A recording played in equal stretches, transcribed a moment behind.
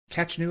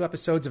Catch new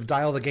episodes of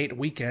Dial the Gate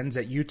weekends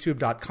at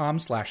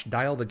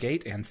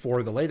youtube.com/dialthegate, and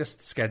for the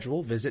latest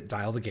schedule, visit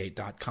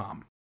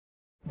dialthegate.com.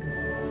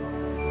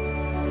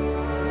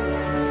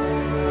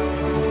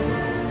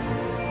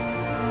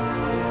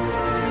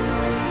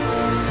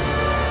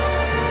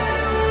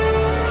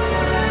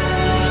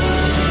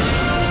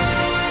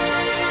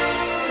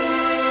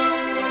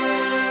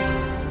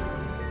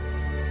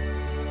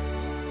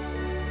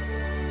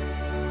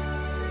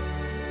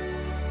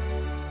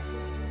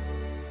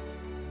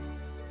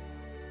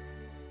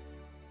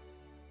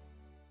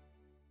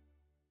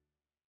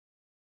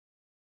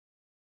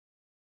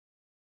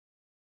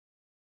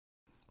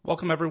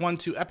 Welcome, everyone,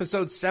 to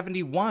episode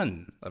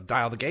 71 of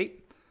Dial the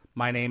Gate.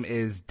 My name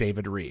is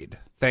David Reed.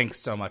 Thanks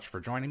so much for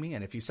joining me,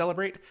 and if you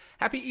celebrate,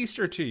 happy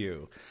Easter to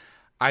you.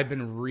 I've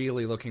been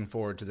really looking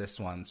forward to this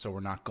one, so we're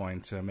not going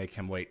to make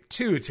him wait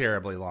too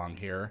terribly long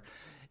here.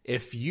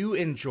 If you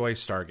enjoy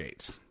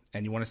Stargate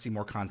and you want to see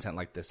more content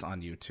like this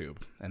on YouTube,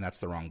 and that's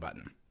the wrong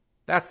button,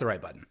 that's the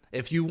right button.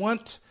 If you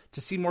want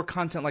to see more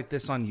content like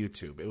this on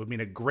YouTube, it would mean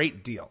a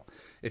great deal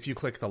if you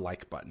click the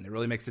like button. It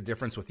really makes a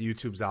difference with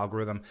YouTube's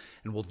algorithm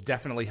and will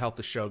definitely help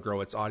the show grow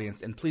its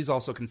audience. And please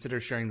also consider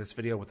sharing this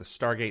video with a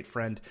Stargate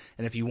friend.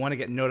 And if you want to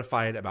get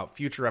notified about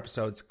future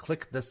episodes,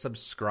 click the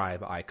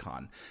subscribe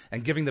icon.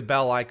 And giving the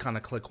bell icon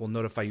a click will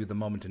notify you the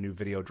moment a new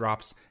video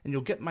drops. And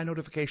you'll get my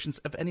notifications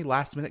of any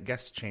last-minute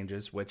guest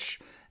changes, which,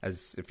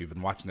 as if you've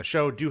been watching the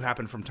show, do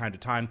happen from time to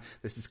time.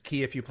 This is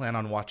key if you plan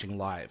on watching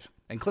live.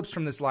 And clips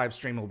from this live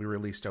stream will be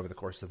released over the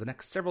course of the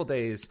next several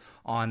days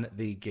on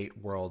the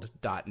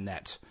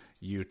gateworld.net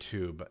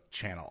YouTube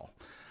channel.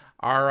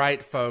 All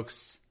right,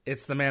 folks,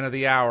 it's the man of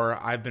the hour.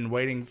 I've been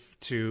waiting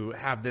to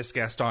have this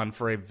guest on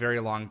for a very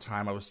long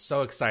time. I was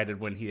so excited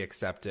when he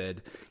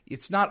accepted.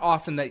 It's not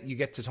often that you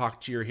get to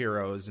talk to your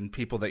heroes and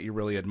people that you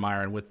really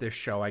admire, and with this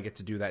show, I get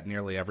to do that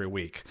nearly every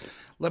week.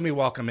 Let me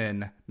welcome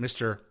in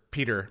Mr.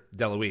 Peter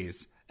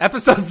DeLuise,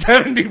 episode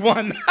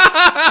 71.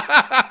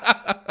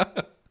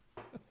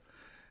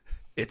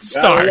 It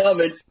starts. I love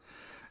it.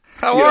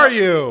 How are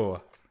you?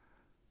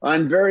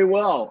 I'm very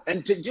well.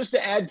 And just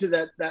to add to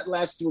that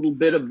last little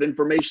bit of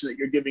information that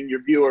you're giving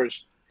your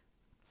viewers,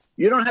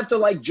 you don't have to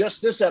like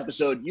just this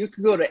episode. You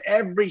can go to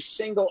every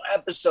single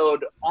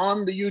episode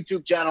on the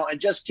YouTube channel and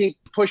just keep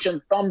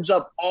pushing thumbs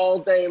up all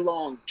day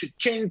long.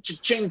 Cha-ching,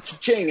 cha-ching,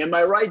 cha-ching. Am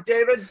I right,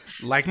 David?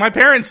 Like my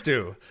parents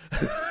do.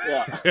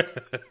 Yeah.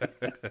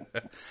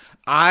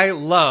 I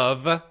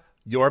love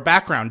your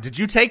background. Did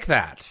you take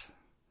that?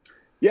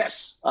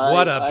 Yes.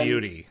 What a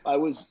beauty.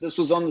 This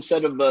was on the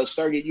set of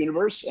Stargate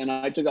Universe, and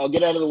I'll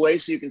get out of the way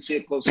so you can see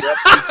it closer up.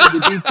 You can see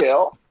the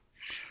detail.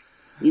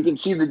 You can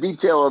see the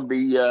detail of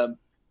the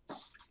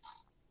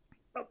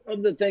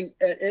thing.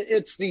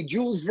 It's the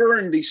Jules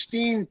Verne, the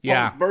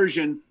steampunk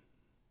version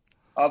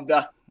of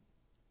the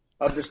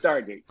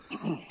Stargate.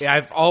 Yeah,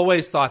 I've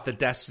always thought that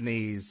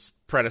Destiny's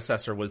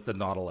predecessor was the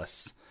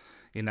Nautilus.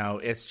 You know,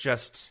 it's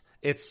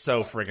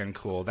so friggin'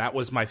 cool. That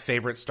was my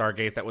favorite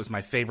Stargate. That was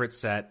my favorite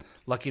set.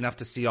 Lucky enough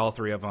to see all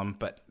three of them.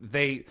 But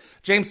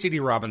James C.D.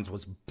 Robbins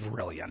was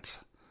brilliant.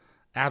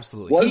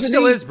 Absolutely. He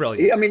still is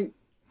brilliant.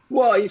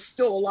 He's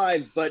still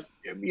alive, but,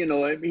 you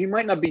know, he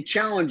might not be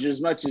challenged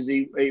as much as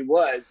he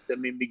was.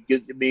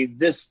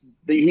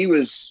 He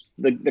was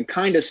the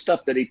kind of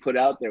stuff that he put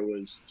out there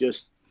was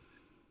just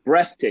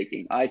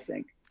breathtaking, I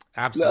think.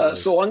 Absolutely.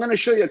 So I'm going to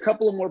show you a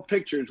couple of more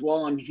pictures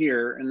while I'm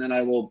here, and then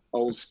I will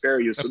spare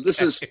you. So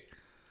Okay.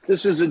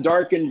 This is a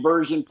darkened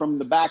version from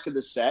the back of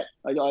the set.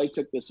 I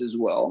took this as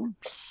well.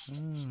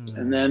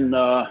 And then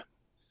I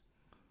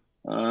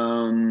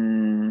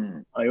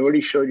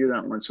already showed you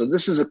that one. So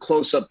this is a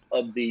close-up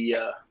of the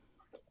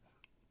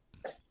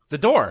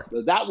door.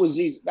 That was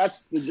easy.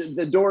 That's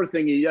the door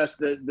thingy. Yes,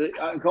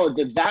 I call it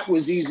the that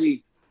was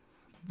easy.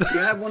 You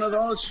have one of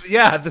those?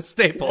 Yeah, the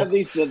staples.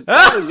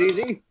 That was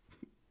easy.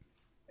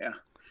 Yeah.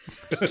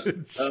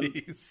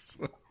 Jeez.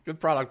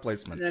 Good product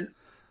placement. And then,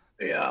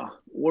 yeah,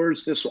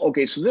 where's this?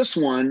 Okay, so this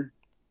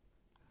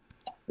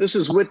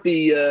is with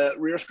the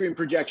rear screen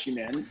projection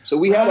in. So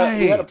we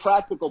had a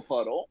practical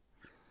puddle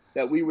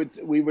that we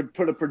would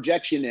put a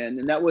projection in,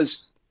 and that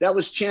was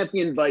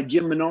championed by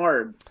Jim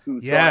Menard,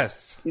 who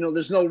thought, you know,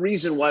 there's no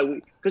reason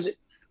why because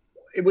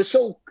it was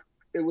so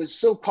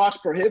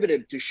cost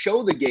prohibitive to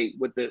show the gate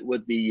with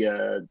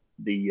the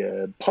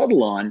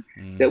puddle on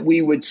that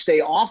we would stay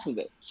off of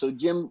it. So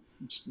Jim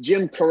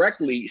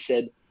correctly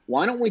said,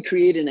 why don't we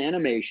create an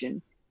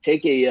animation?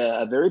 Take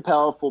a very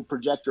powerful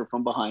projector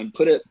from behind,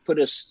 put a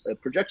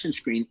projection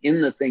screen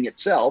in the thing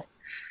itself,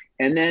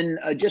 and then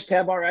just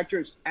have our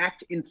actors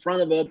act in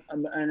front of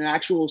an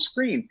actual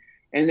screen.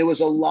 And there was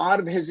a lot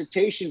of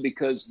hesitation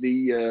because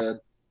the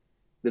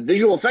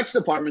visual effects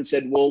department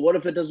said, "Well, what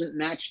if it doesn't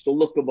match the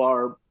look of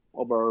our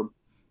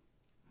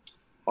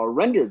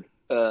rendered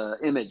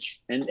image?"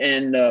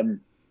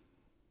 And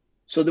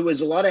so there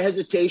was a lot of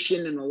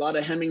hesitation and a lot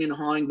of hemming and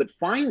hawing, but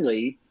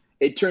finally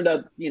it turned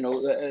out, you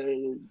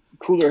know,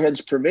 cooler heads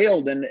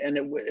prevailed, and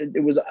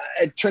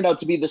it turned out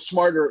to be the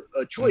smarter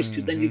choice,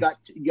 because then you got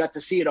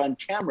to see it on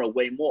camera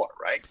way more,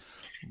 right?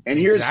 And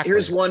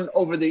here's one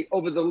over the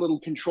little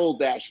control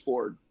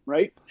dashboard,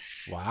 right?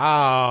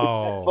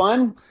 Wow. Isn't that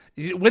fun?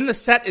 When the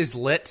set is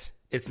lit,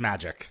 it's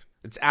magic.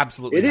 It's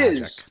absolutely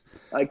magic. Is.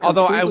 I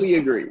completely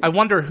agree. I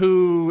wonder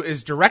who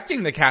is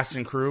directing the cast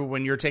and crew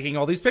when you're taking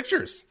all these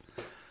pictures.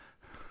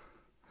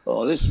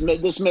 Oh, this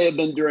may have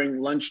been during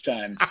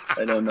lunchtime.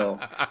 I don't know.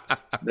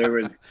 They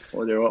were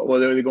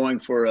going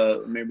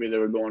for maybe they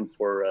were going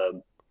for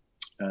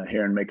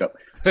hair and makeup.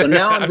 So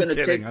now I'm going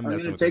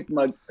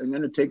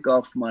to take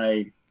off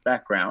my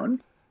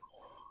background,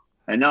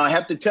 and now I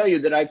have to tell you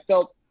that I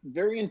felt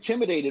very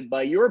intimidated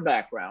by your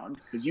background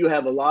because you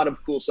have a lot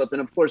of cool stuff, and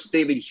of course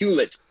David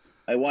Hewlett.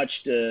 I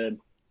watched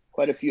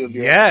quite a few of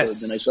your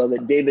episodes, and I saw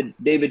that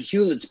David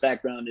Hewlett's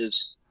background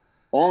is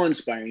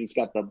awe-inspiring. He's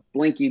got the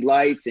blinky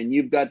lights, and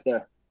you've got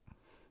the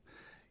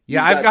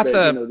I've got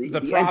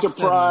the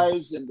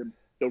Enterprise and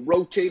the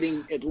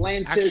rotating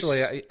Atlantis.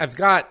 Actually, I've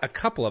got a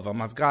couple of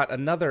them. I've got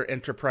another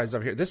Enterprise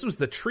over here. This was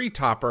the tree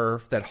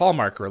topper that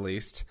Hallmark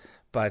released,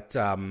 but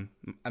and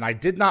I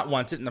did not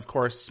want it. And of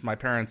course, my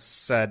parents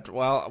said,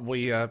 "Well,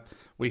 we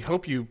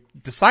hope you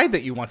decide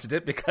that you wanted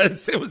it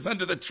because it was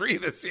under the tree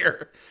this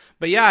year."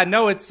 But yeah,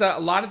 no, it's a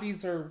lot of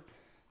these are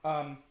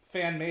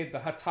fan made. The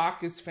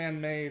Hatak is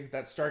fan made.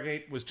 That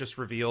Stargate was just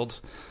revealed.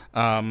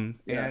 And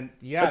yeah,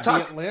 the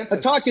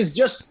Atlantis.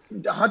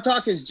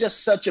 Hatak is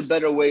just such a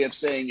better way of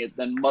saying it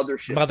than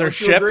mothership.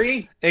 Mothership. Don't you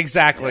agree?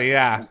 Exactly.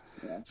 Yeah.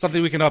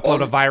 Something we can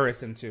upload a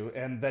virus into.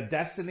 And the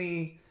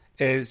Destiny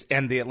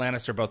and the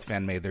Atlantis are both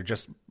fan made. They're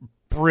just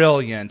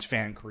brilliant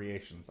fan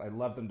creations. I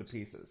love them to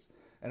pieces.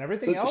 And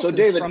everything else is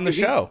David, from the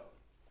show.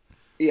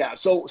 Yeah.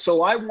 So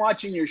I'm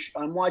watching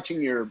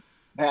your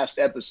past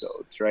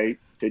episodes, right,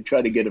 to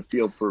try to get a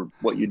feel for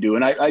what you do,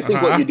 and I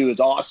think what you do is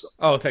awesome.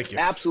 Oh, thank you.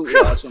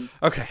 Absolutely awesome.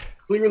 Okay.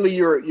 Clearly,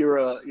 you're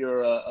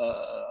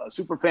a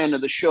super fan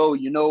of the show.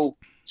 You know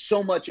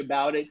so much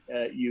about it.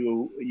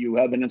 You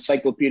have an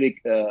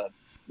encyclopedic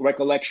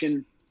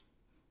recollection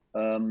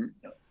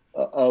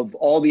of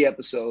all the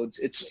episodes.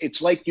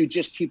 It's like you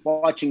just keep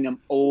watching them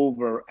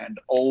over and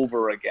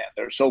over again.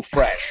 They're so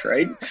fresh,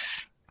 right?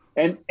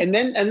 And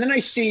then I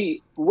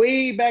see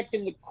way back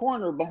in the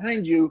corner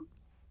behind you.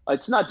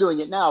 It's not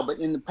doing it now, but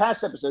in the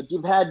past episodes,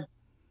 you've had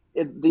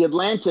the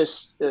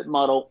Atlantis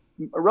model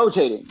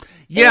rotating.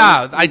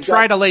 Yeah, I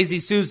tried a Lazy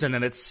Susan,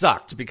 and it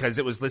sucked because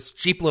it was this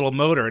cheap little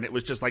motor, and it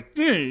was just like,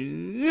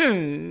 and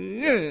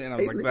I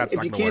was like, that's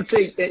not going to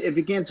work. If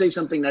you can't say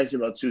something nice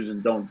about Susan,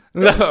 don't.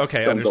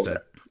 Okay, understood.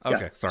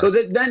 Okay, sorry. So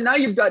then now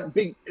you've got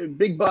Big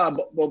Bob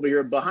over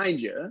here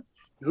behind you,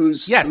 who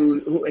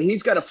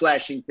he's got a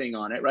flashing thing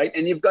on it, right?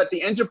 And you've got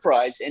the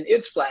Enterprise, and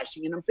it's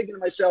flashing, and I'm thinking to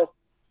myself,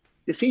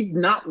 does he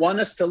not want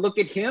us to look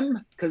at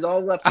him because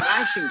all the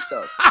flashing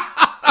stuff?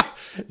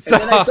 And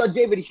then I saw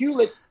David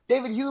Hewlett.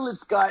 David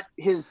Hewlett's got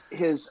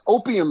his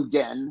opium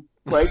den,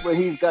 right, where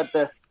he's got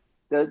the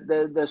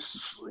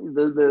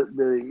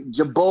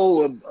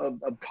jabot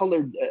of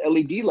colored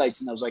LED lights,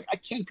 and I was like, I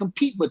can't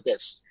compete with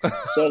this.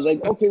 So I was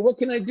like, okay, what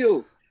can I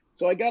do?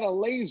 So I got a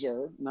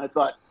laser, and I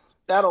thought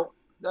that'll.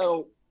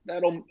 Oh,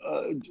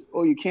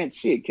 you can't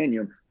see it, can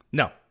you?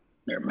 No.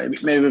 There, maybe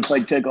if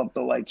I take off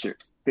the lights here,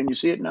 can you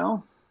see it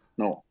now?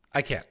 No,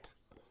 I can't.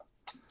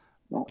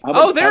 No.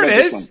 There it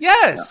is.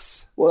 Yes.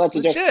 Yeah. Well, that's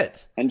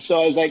legit. And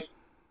so I was like,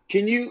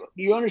 do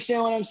you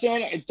understand what I'm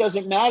saying? It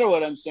doesn't matter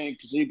what I'm saying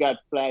because you got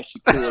flashy,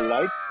 cool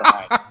lights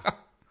behind.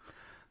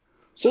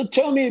 So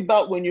tell me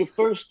about when you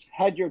first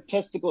had your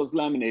testicles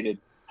laminated.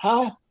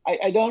 Huh?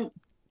 I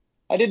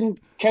didn't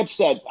catch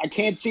that. I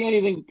can't see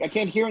anything. I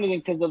can't hear anything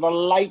because of the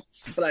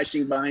lights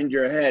flashing behind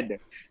your head.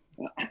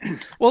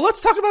 Well,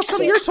 let's talk about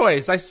some of your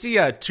toys. I see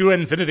To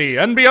Infinity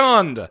and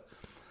Beyond.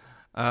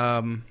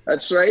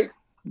 That's right.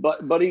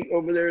 But Buddy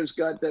over there has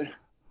got the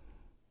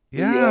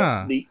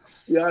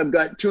I've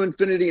got To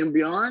Infinity and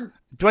Beyond.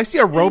 Do I see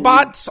a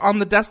robot on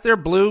the desk there,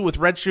 blue with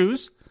red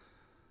shoes?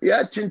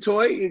 Yeah, tin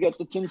toy. You got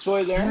the tin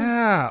toy there.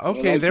 Yeah.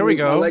 Okay, there we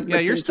go.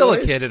 You're still a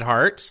kid at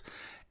heart.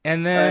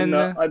 And then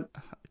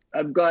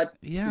I've got.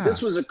 Yeah.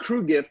 This was a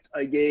crew gift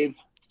I gave.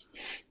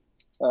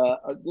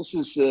 This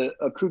is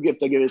a crew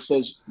gift I gave. It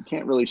says, you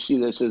can't really see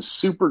this. It says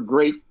Super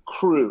Great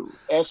Crew,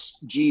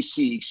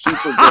 SGC,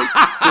 Super Great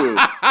Crew.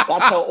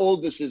 That's how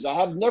old this is. I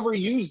have never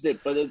used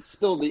it, but it's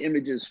still, the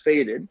image is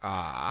faded.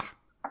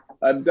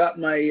 I've got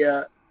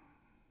my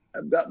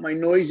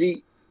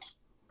noisy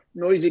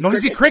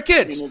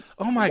cricket.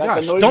 Oh my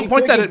gosh! Don't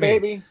point that at me.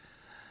 Baby.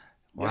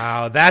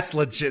 Wow, that's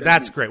legit.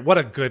 That's great. What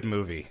a good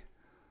movie.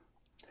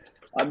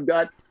 I've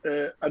got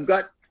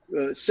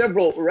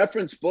several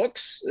reference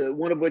books,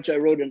 one of which I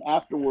wrote an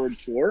afterword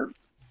for.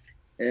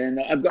 And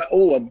I've got,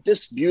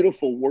 this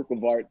beautiful work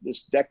of art,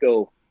 this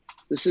deco.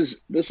 This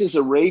is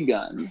a ray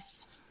gun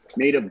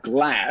made of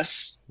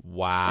glass.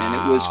 Wow. And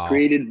it was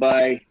created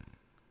by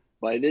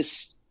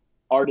this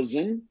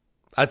artisan.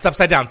 It's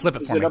upside down. Flip it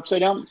for me. Is it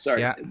upside down?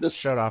 Sorry. Yeah,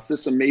 shut off.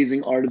 This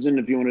amazing artisan,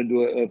 if you want to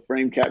do a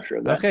frame capture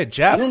of that. Okay,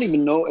 Jeff. I don't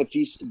even know if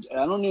he's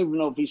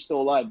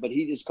still alive, but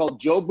he is called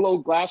Joe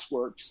Blow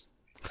Glassworks.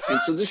 And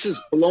so this is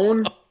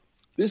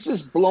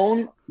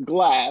blown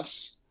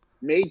glass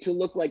made to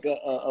look like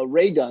a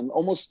ray gun,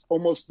 almost.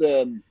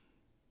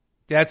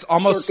 It's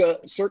almost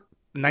circa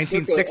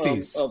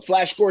 1960s.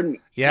 Flash Gordon.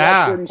 Yeah,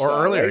 Flash Gordon style,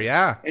 or earlier, right?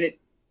 yeah. And it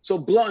so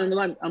blown.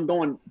 And I'm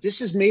going.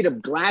 This is made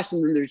of glass,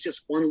 and then there's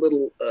just one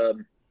little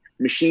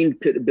machined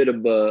bit of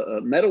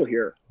metal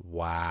here.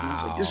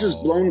 Wow. Like, this is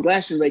blown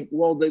glass. And like,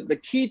 well, the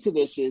key to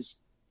this is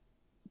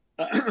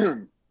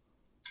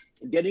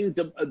getting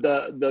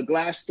the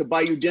glass to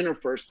buy you dinner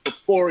first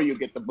before you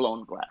get the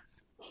blown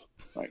glass,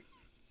 right?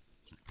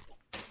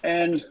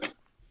 And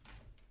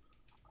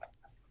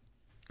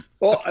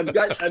well, I've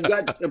got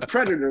a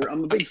Predator.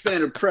 I'm a big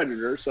fan of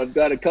Predator, so I've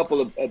got a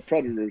couple of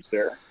Predators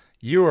there.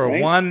 You are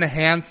one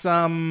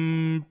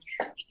handsome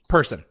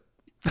person.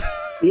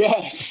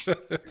 Yes.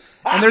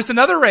 And there's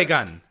another ray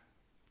gun.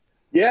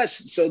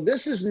 Yes. So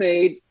this is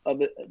made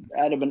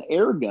out of an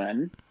air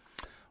gun.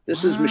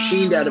 This is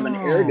machined out of an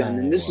air gun.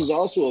 And this is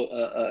also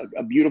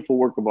a beautiful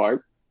work of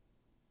art.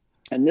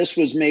 And this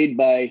was made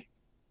by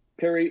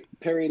Perry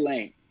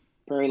Lang.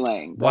 Perry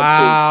Lang.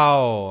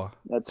 Wow.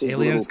 That's his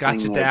Aliens got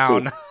you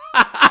down.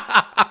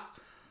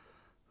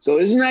 So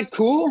isn't that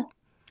cool?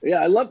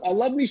 Yeah, I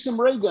love me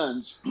some ray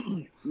guns.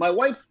 My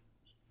wife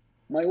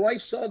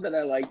saw that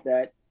I liked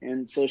that.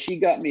 And so she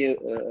got me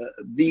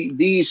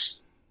these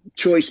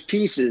choice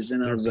pieces,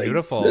 and I was like,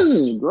 beautiful. This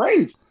is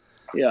great.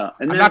 Yeah.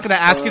 And I'm not going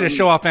to ask you to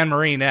show off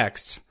Anne-Marie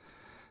next.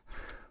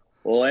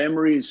 Well,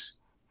 Anne-Marie's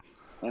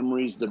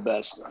the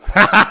best.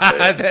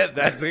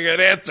 That's a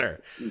good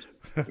answer.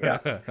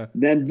 Yeah.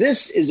 Then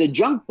this is a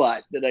junk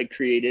bot that I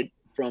created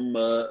from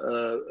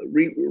repurposed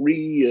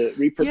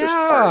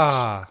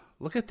parts.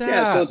 Look at that.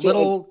 Yeah, so it's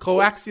little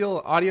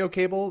coaxial audio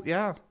cable.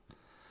 Yeah.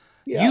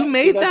 Yeah, You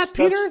made that,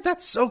 Peter?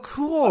 That's so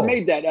cool. I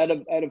made that out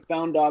of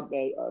found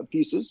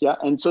pieces, yeah.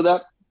 And so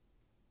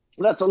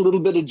that's a little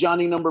bit of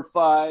Johnny Number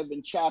 5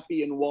 and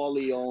Chappie and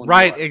Wally all in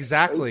right, one,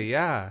 exactly, right?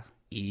 Yeah.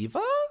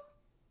 Eva?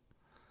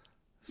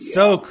 Yeah,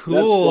 so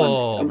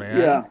cool,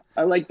 man. Yeah,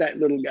 I like that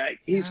little guy.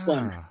 He's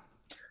fun.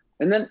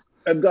 And then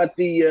I've got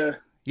the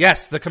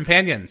yes, the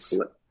companions.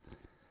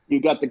 You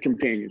got the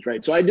companions,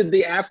 right? So I did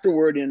the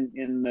afterword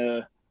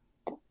in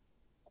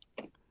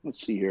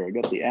let's see here. I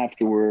got the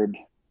afterword.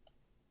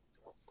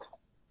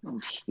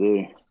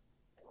 And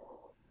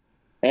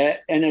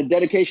a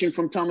dedication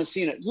from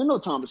Thomasina. You know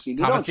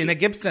Thomasina. Thomasina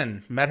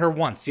Gibson. Met her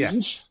once. Yes,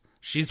 mm-hmm.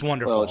 She's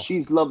wonderful. Well,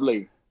 she's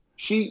lovely.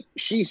 She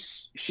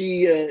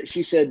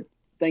said,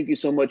 "Thank you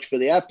so much for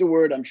the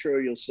afterword. I'm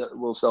sure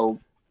we'll sell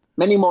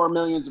many more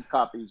millions of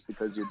copies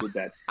because you did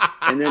that."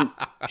 And then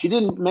she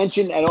didn't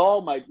mention at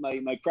all my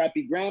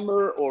crappy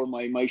grammar or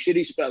my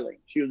shitty spelling.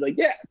 She was like,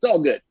 "Yeah, it's all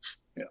good."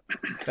 Yeah.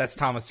 That's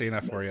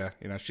Thomasina for you.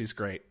 You know, she's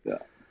great. Yeah.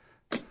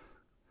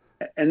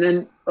 And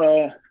then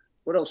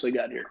what else I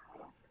got here?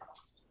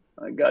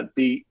 I got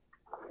the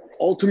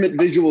Ultimate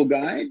Visual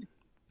Guide.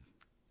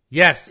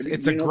 Yes,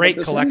 it's a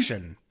great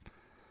collection.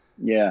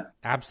 Yeah.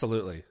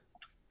 Absolutely.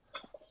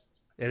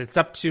 And it's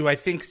up to, I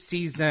think,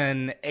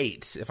 season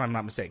 8, if I'm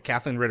not mistaken.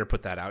 Kathleen Ritter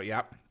put that out,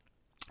 yeah.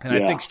 And I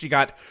think she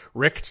got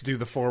Rick to do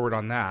the forward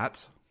on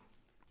that.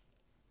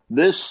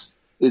 This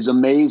is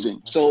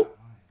amazing. So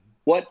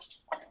what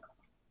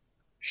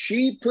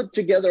she put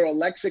together a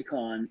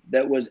lexicon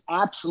that was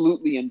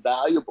absolutely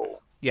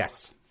invaluable.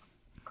 Yes.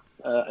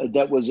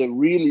 That was a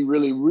really,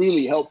 really,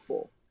 really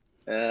helpful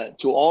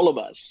to all of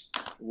us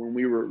when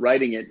we were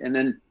writing it. And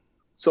then,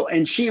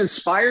 and she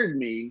inspired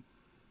me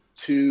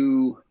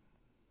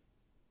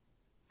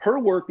her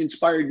work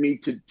inspired me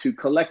to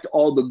collect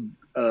all the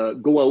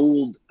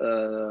Goa'uld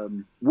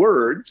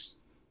words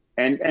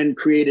and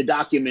create a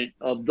document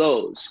of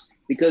those.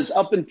 Because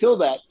up until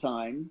that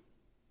time,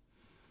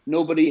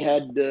 nobody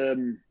had,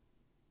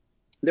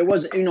 there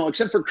was,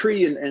 except for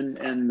Cree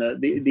and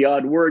the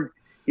odd word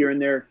here and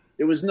there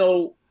was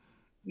no,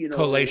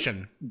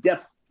 collation,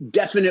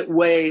 definite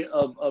way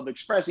of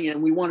expressing it.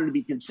 And we wanted to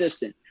be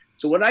consistent.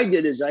 So what I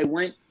did is I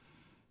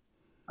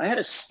had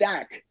a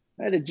stack.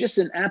 I had just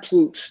an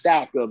absolute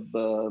stack of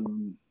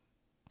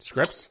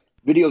scripts,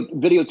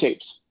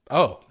 videotapes.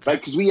 Oh, okay. Right,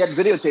 because we had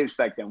videotapes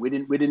back then. We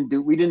didn't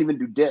even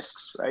do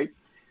discs, right?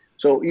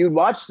 So you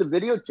watch the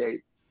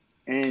videotape,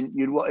 and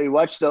you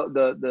watch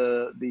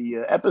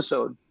the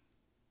episode,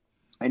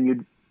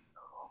 and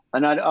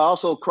I'd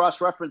also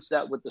cross-reference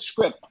that with the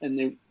script, and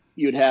then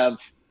you'd have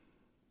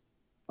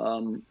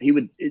the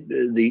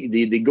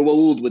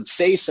Goa'uld would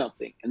say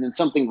something, and then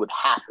something would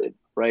happen,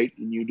 right?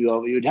 And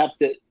you'd have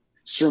to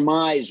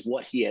surmise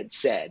what he had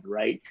said,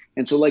 right?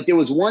 And so, like, there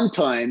was one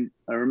time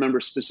I remember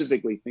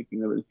specifically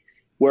thinking of it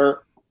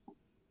where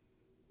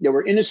there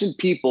were innocent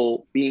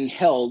people being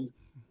held,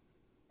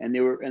 and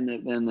they were and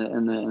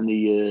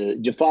the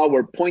Jaffa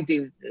were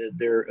pointing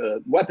their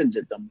weapons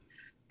at them,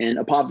 and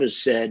Apophis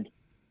said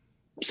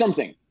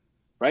something,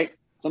 right?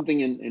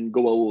 Something in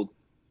Goa'uld,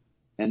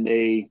 and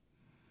they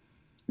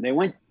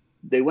went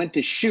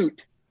to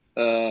shoot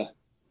the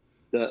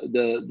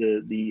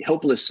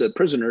helpless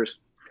prisoners,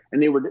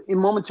 and they were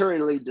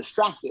momentarily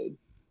distracted,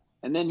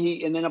 and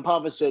then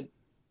Apophis said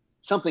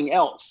something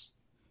else,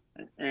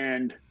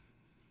 and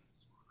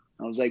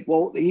I was like,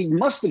 well, he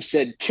must have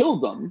said kill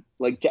them,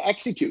 like to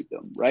execute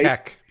them, right?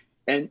 Check.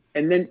 And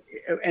then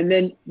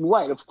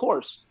right, of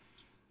course.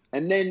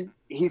 And then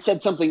he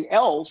said something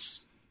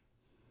else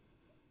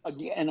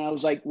again, and I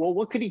was like, well,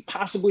 what could he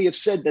possibly have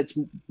said that's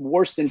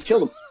worse than kill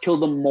them? Kill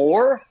them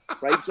more,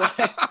 right? So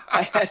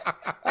I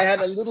had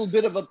a little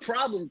bit of a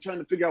problem trying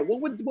to figure out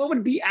what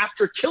would be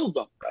after kill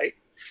them, right?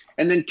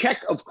 And then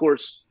Kek, of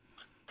course,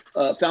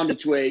 found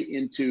its way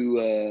into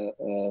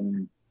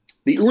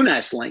the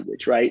Unas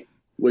language, right?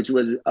 Which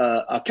was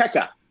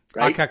Akeka,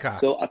 right? Akeka.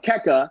 So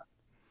Akeka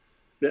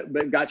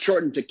got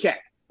shortened to Kek,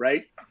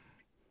 right?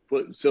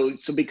 But so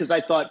because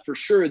I thought for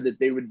sure that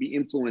they would be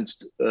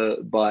influenced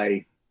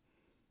by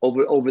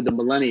over the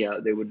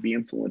millennia, they would be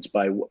influenced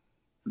by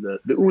the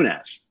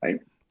Unas, right?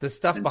 The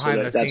stuff and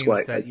behind the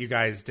scenes that you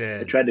guys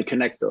did. I tried to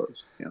connect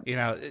those. You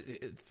know,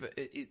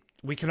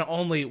 we can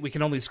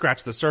only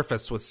scratch the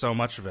surface with so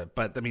much of it.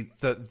 But I mean,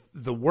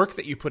 the work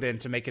that you put in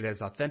to make it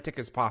as authentic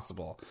as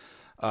possible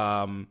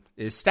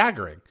is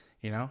staggering.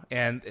 You know,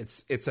 and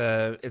it's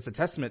a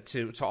testament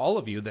to all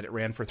of you that it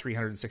ran for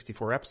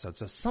 364 episodes.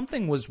 So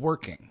something was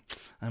working,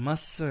 I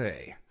must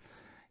say.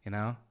 You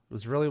know, it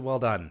was really well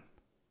done.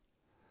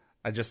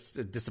 I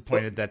just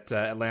disappointed that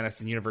Atlantis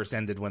and Universe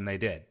ended when they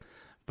did.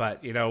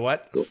 But you know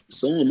what?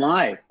 So am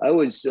I. I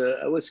was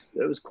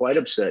quite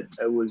upset.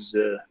 I was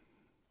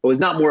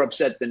not more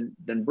upset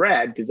than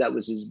Brad, because that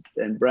was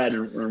and Brad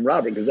and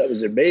Robert, because that was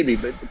their baby,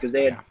 but because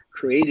they had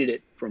created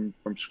it from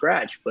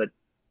scratch. But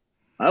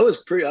I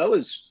was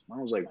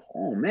like,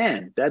 oh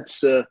man, that's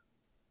the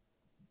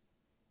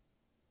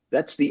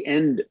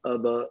end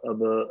of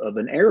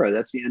an era.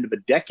 That's the end of a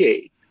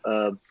decade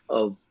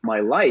of my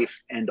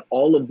life, and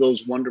all of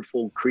those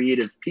wonderful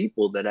creative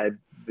people that I've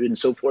been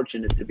so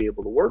fortunate to be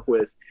able to work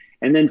with.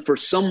 And then for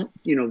some,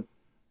 you know,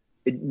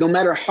 no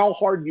matter how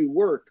hard you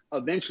work,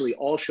 eventually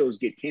all shows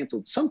get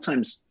canceled.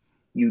 Sometimes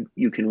you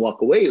can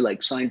walk away,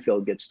 like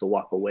Seinfeld gets to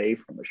walk away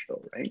from a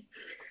show, right?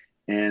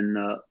 And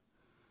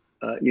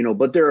you know,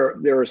 but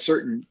there are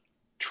certain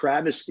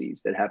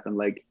travesties that happen,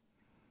 like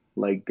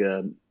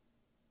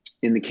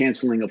in the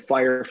canceling of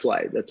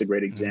Firefly. That's a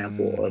great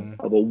example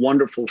of a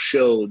wonderful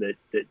show that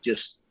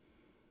just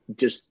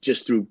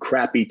through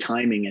crappy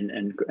timing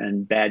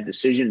and bad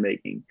decision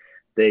making,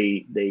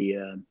 they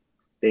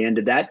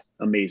ended that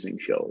amazing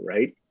show,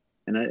 right?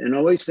 And I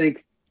always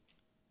think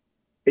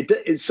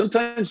it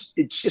sometimes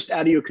it's just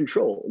out of your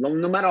control.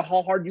 No matter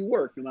how hard you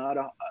work, no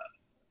matter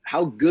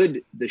how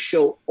good the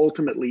show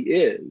ultimately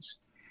is,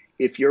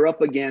 if you're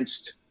up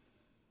against,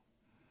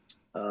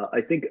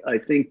 I think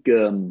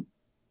in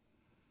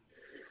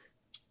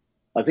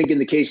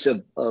the case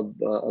of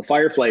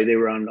Firefly, they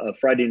were on a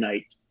Friday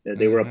night.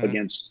 They were up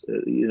against,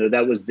 you know,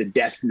 that was the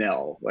death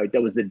knell, right?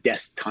 That was the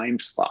death time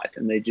slot,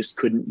 and they just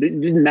couldn't. It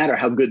didn't matter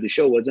how good the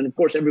show was, and of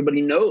course,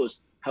 everybody knows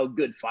how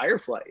good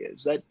Firefly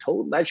is. That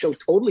show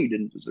totally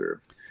didn't deserve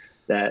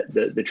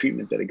the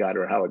treatment that it got,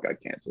 or how it got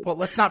canceled. Well,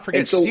 let's not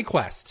forget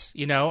Sequest.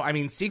 You know, I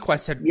mean,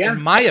 Sequest had,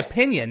 in my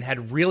opinion,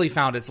 had really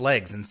found its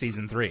legs in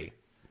season 3.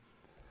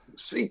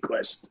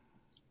 Sequest,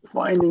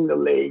 finding the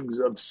legs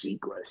of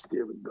Sequest.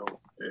 Here we go.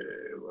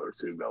 Where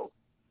to go?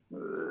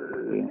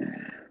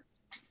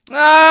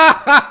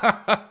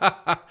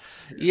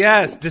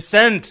 Yes,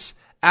 Descent.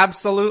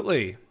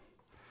 Absolutely.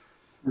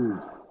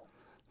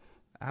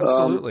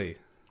 Absolutely.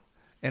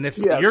 And if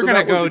you're going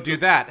to go do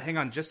that, hang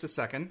on just a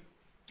second.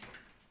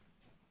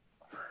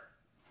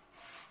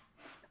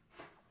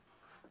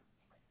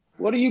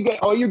 What do you get?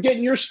 Oh, you're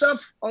getting your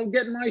stuff? I'm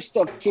getting my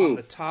stuff too. On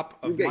the top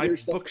of my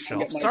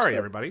bookshelf. Sorry,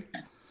 everybody.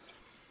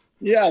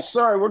 Yeah,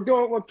 sorry.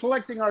 We're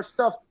collecting our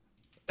stuff.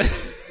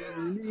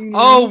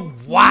 Oh,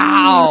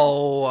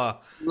 wow.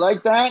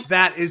 Like that?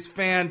 That is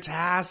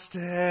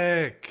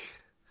fantastic.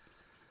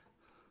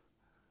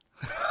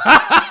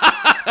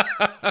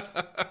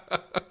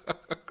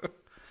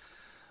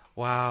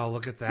 Wow,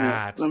 look at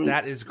that.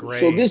 That is great.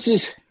 So this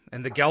is...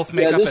 And the Gelf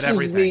makeup and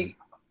everything.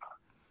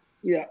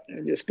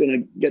 I'm just going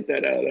to get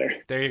that out of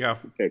there. There you go.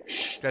 Okay.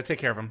 Got to take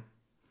care of him.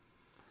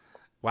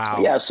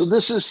 Wow. Yeah, so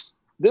this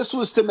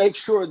was to make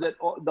sure that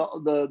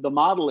the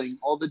modeling,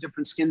 all the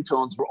different skin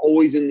tones were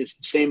always in the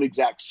same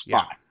exact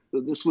spot. Yeah.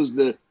 So this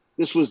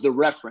was the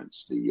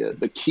reference,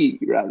 the key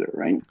rather,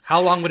 right?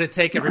 How long would it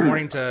take every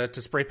morning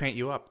to spray paint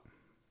you up?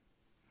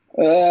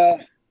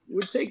 It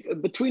would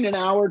take between an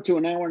hour to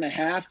an hour and a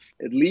half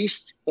at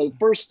least.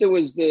 First there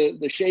was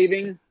the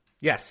shaving.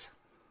 Yes.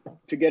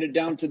 To get it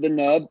down to the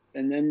nub,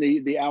 and then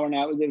the hour and a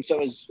half.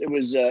 So it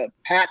was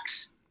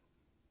Pax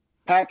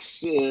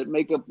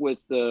makeup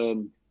with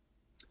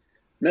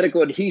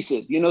medical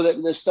adhesive. You know, that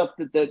the stuff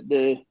that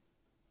the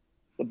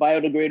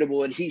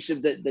biodegradable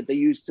adhesive that they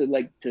use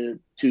to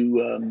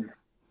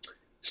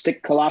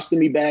stick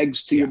colostomy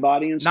bags to your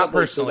body and stuff. Not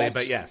personally,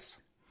 but yes.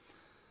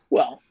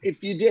 Well,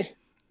 if you did,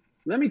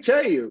 let me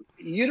tell you,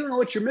 you don't know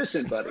what you're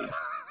missing, buddy.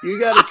 You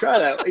got to try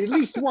that at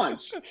least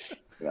once.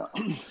 Yeah.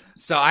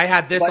 So I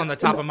had this on the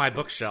top of my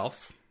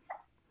bookshelf.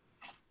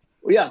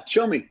 Yeah,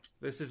 show me.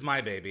 This is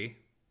my baby.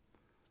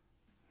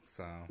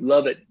 So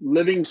love it.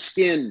 Living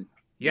Skin.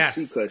 Yes.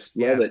 Sequest.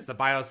 Love it. The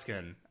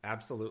bioskin.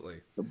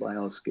 Absolutely. The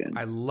bioskin.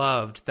 I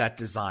loved that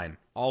design.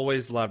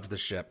 Always loved the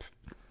ship.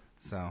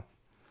 So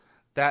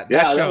that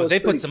show, that they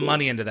put some cool.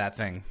 money into that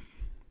thing.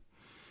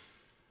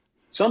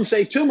 Some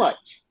say too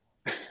much.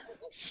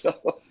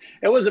 So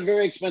it was a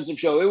very expensive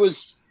show. It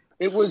was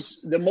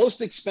the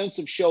most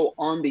expensive show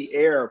on the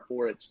air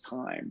for its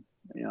time.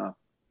 Yeah.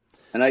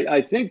 And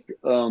I think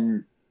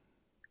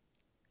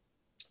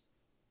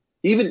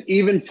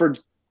even for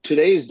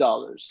today's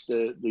dollars,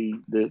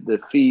 the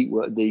fee,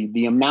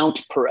 the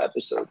amount per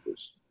episode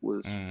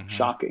was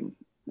shocking.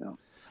 You know?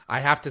 I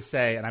have to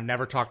say, and I've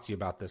never talked to you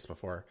about this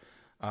before,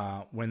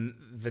 when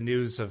the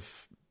news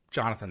of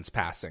Jonathan's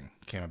passing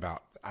came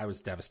about, I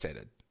was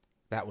devastated.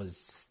 That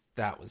was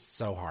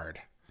so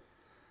hard.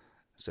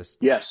 It's just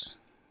yes,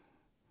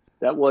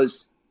 that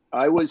was.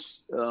 I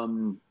always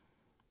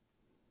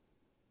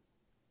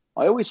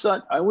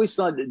thought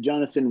that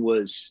Jonathan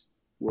was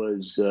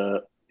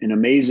an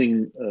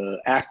amazing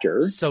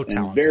actor, so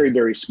talented, and very,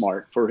 very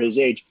smart for his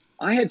age.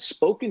 I had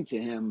spoken to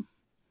him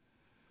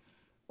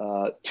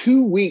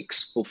 2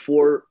 weeks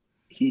before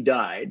he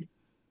died,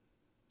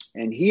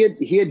 and he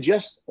had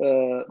just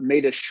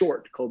made a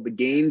short called The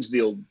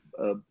Gainesville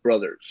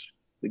Brothers,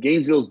 the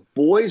Gainesville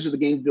Boys or the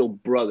Gainesville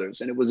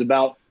Brothers, and it was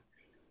about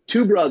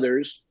two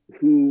brothers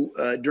who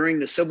during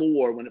the Civil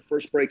War, when it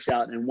first breaks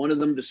out, and one of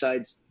them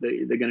decides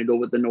they're going to go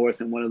with the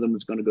North, and one of them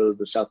is going to go to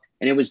the South,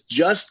 and it was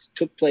just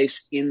took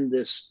place in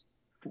this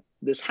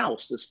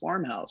house, this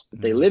farmhouse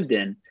that they lived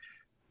in,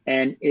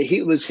 and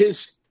it was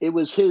his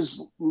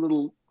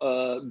little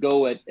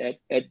go at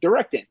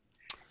directing,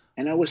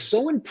 and I was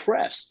so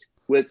impressed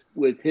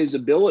with his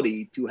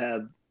ability to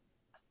have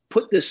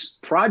put this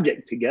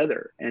project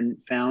together and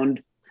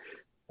found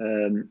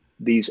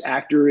these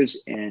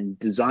actors and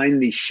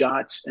designed these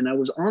shots. And I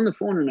was on the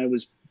phone and I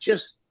was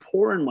just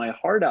pouring my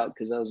heart out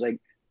because I was like,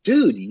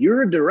 dude,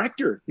 you're a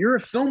director, you're a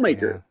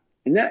filmmaker.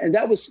 Yeah. And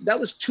that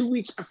was 2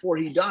 weeks before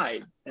he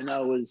died. And I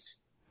was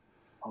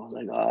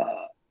like,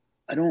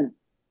 I don't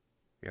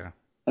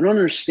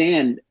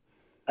understand.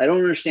 I don't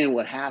understand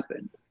what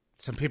happened.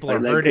 Some people are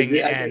hurting,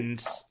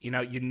 and you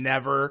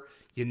never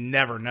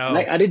know.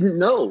 I didn't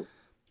know.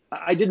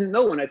 I didn't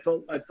know, and I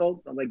felt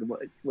like,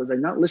 was I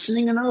not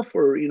listening enough,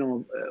 or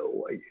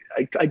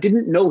I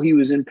didn't know he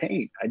was in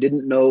pain. I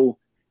didn't know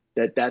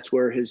that's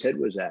where his head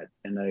was at,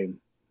 and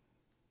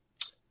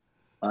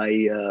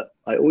I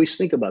always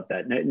think about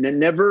that.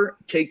 Never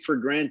take for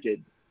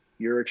granted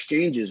your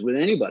exchanges with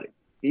anybody,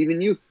 even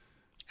you,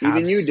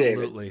 you, David.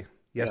 Absolutely,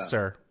 yes,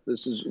 sir. We're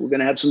going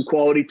to have some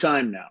quality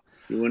time now,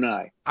 you and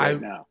I.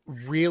 Now,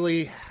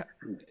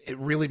 it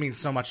really means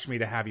so much to me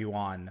to have you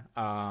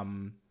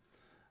on.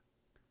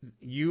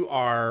 You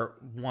are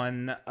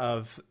one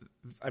of,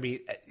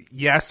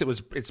 yes,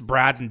 it's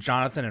Brad and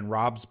Jonathan and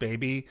Rob's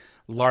baby.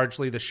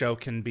 Largely the show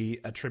can be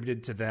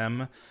attributed to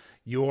them.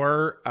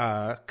 Your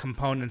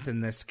component in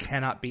this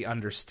cannot be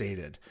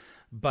understated.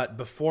 But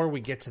before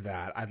we get to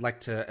that, I'd like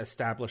to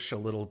establish a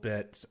little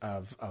bit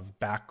of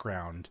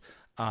background.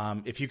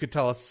 If you could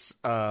tell us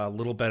a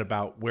little bit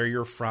about where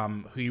you're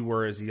from, who you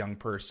were as a young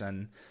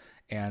person,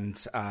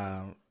 and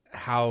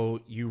how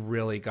you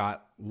really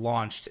got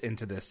launched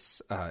into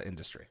this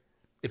industry,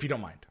 if you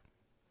don't mind.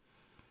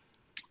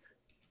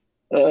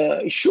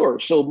 Sure.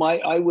 So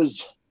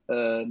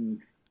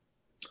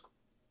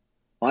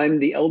I'm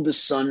the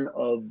eldest son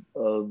of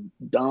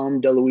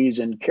Dom DeLuise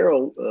and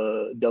Carol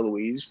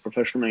DeLuise,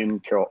 professional name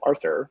Carol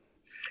Arthur.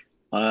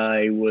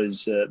 I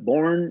was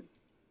born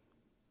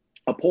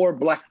a poor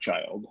black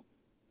child,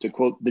 to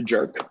quote The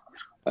Jerk.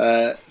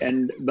 But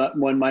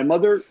when my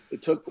mother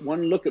took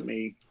one look at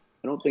me,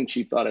 I don't think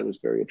she thought I was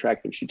very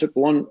attractive. She took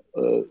one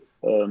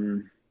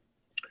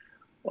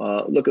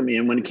look at me,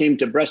 and when it came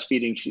to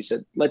breastfeeding, she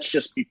said, "Let's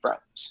just be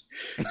friends."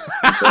 So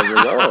I was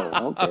like,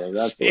 "Oh, okay,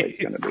 that's the way it's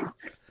going to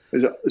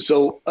be."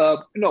 So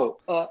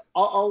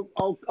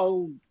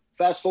I'll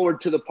fast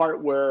forward to the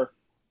part where,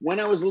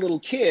 when I was a little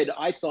kid,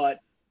 I thought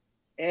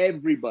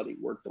everybody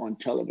worked on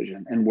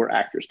television and were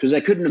actors, because I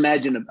couldn't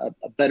imagine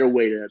a better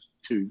way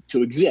to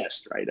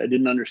exist. Right? I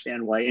didn't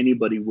understand why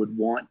anybody would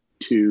want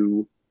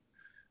to.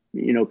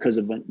 Because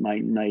of my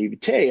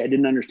naivete, I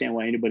didn't understand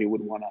why anybody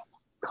would want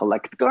to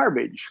collect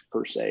garbage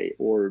per se,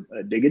 or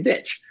dig a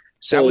ditch.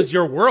 So that was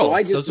your world.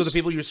 So those are the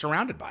people you're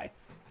surrounded by.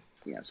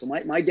 Yeah. So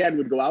my dad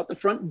would go out the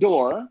front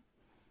door,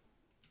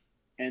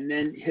 and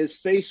then his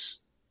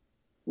face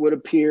would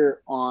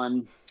appear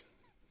on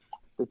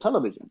the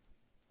television.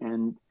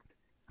 And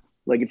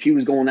like, if he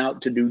was going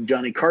out to do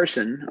Johnny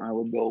Carson, I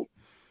would go,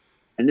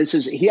 and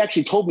he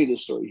actually told me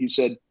this story. He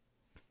said,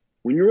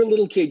 when you were a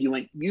little kid,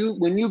 when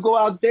you go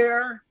out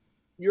there,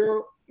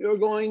 you're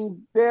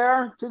going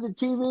there to the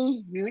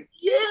TV? You're like,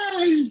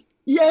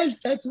 yes,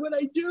 that's what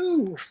I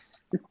do.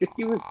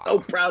 He was so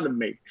proud of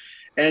me.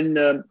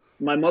 And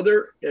my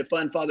mother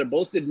and father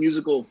both did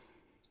musical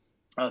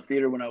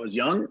theater when I was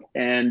young.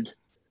 And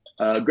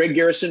Greg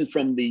Garrison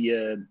from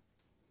the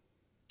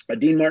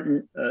Dean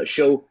Martin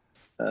show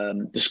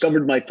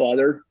discovered my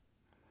father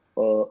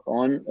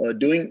on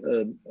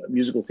doing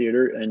musical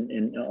theater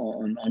and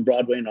on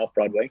Broadway and off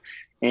Broadway,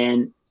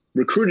 and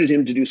recruited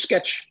him to do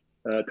sketch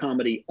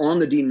comedy on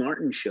the Dean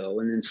Martin show,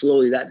 and then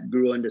slowly that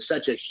grew into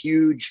such a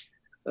huge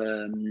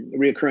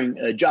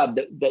reoccurring job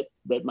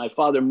that my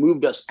father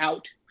moved us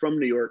out from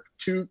New York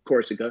to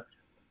Corsica,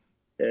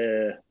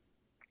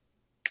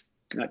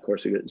 not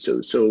Corsica.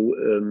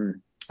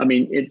 I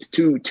mean, it's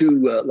to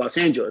Los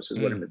Angeles is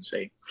what I'm going to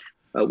say.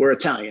 We're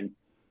Italian,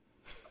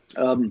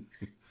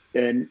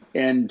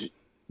 and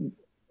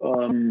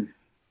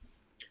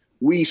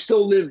we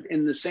still lived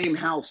in the same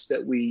house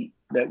that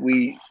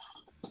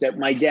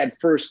my dad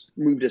first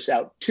moved us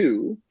out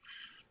to,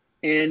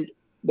 and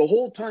the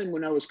whole time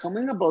when I was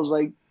coming up, I was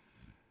like,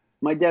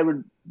 my dad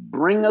would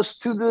bring us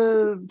to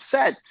the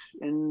set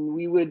and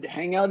we would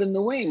hang out in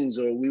the wings,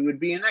 or we would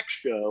be an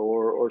extra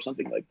or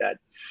something like that.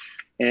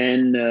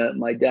 And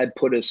my dad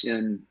put us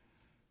in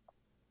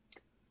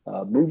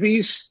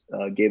movies,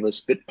 gave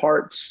us bit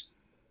parts.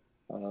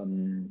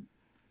 And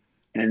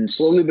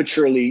slowly but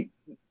surely,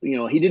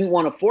 he didn't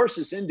want to force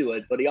us into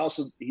it, but he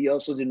also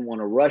didn't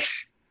want to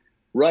rush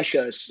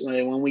us.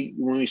 When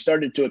we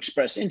started to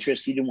express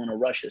interest, he didn't want to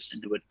rush us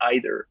into it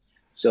either.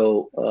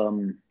 So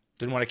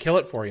didn't want to kill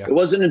it for you. It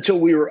wasn't until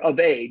we were of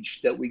age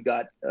that we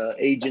got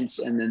agents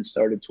and then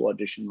started to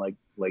audition like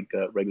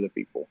regular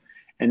people.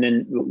 And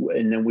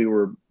then we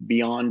were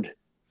beyond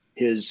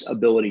his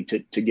ability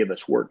to give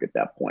us work at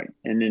that point.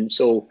 And then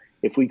so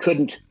if we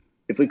couldn't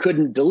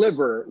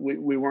deliver,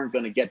 we weren't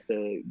going to get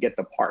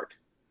the part.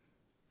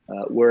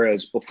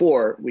 Whereas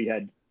before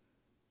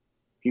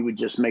he would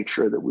just make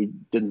sure that we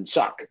didn't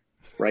suck,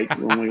 right,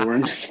 when we were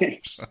in the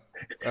things.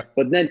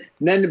 But then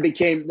it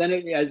became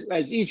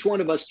as each one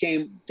of us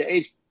came to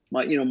age.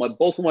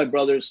 Both of my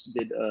brothers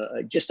did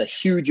just a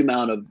huge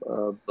amount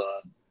of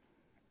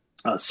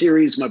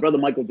series. My brother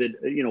Michael did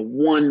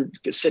one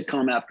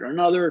sitcom after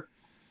another.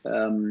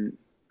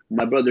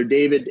 My brother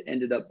David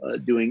ended up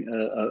doing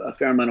a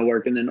fair amount of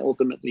work, and then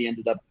ultimately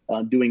ended up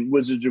doing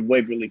Wizards of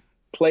Waverly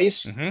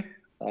Place. Mm-hmm.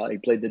 He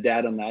played the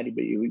dad on that.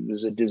 He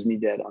was a Disney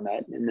dad on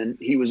that, and then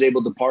he was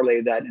able to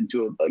parlay that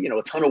into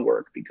a ton of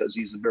work because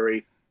he's a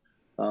very,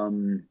 I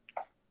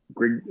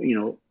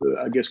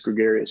guess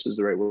gregarious is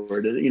the right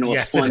word.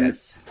 Yes, fun, it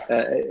is.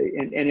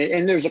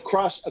 And there's a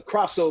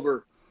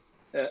crossover.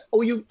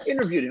 You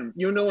interviewed him.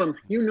 You know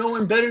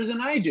him better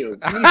than I do.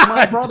 He's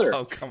my brother.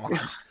 Oh, come on.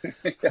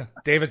 Yeah.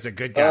 David's a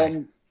good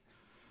guy.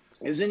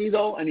 Isn't he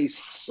though? And he's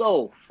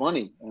so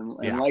funny and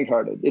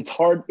lighthearted. It's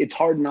hard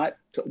not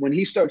to, when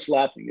he starts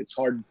laughing, it's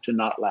hard to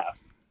not laugh.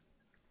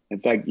 In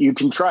fact, you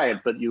can try it,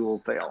 but you will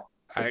fail.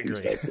 I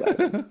agree.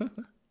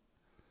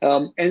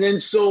 And then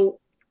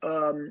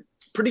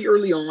pretty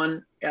early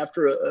on,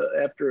 after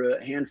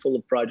a handful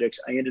of projects,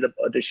 I ended up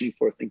auditioning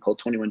for a thing called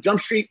 21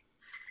 Jump Street.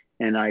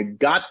 And I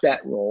got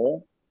that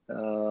role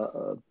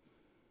on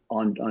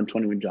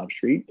 21 Jump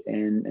Street,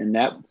 and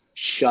that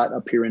shot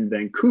up here in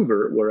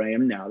Vancouver, where I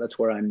am now. That's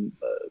where I'm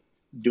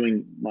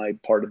doing my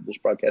part of this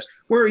broadcast.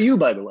 Where are you,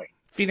 by the way?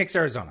 Phoenix,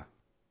 Arizona.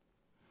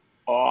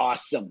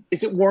 Awesome.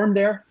 Is it warm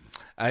there?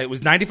 It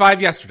was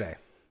 95 yesterday.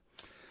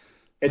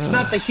 It's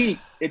not the heat.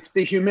 It's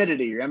the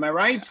humidity. Am I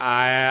right?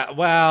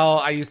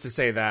 I used to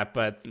say that,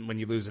 but when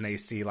you lose an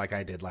AC like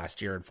I did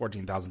last year and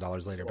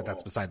 $14,000 later, but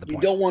that's beside the point.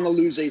 You don't want to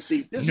lose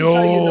AC. This is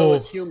how you know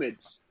it's humid.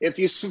 If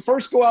you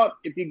first go out,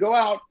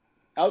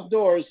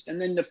 outdoors,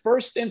 and then the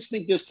first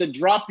instinct is to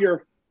drop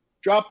your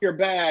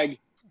bag,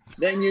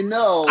 then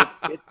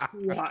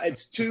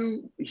it's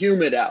too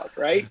humid out,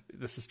 right?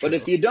 This is true. But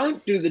if you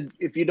don't do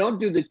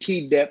the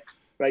tea dip,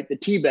 right, the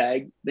tea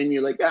bag, then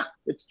you're like,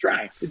 it's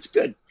dry. It's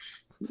good.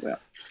 Yeah.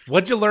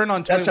 What'd you learn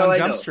on 21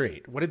 Jump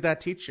Street? What did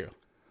that teach you?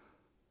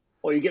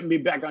 Oh, you're getting me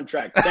back on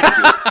track. Thank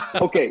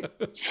you. Okay.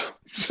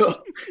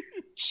 So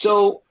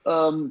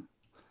while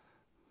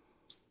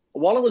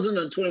I was in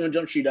the 21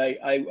 Jump Street,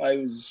 I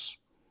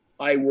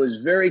was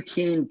very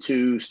keen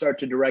to start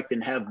to direct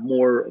and have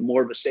more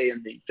of a say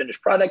in the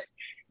finished product.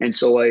 And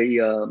so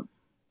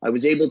I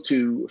was able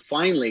to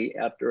finally,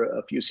 after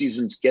a few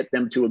seasons, get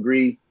them to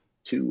agree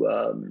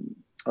to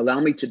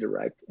allow me to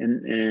direct,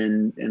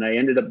 and I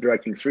ended up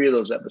directing 3 of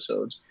those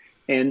episodes,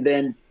 and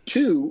then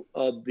 2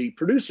 of the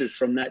producers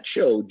from that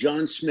show,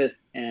 John Smith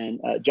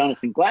and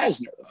Jonathan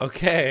Glasner,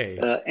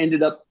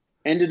 ended up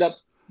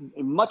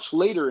much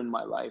later in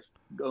my life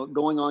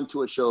going on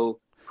to a show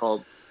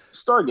called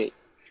Stargate.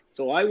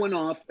 So I went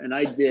off and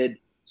I did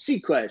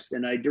Sequest,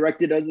 and I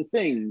directed other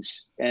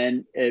things,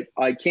 and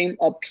I came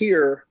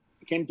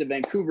to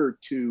Vancouver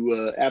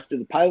to after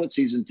the pilot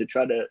season to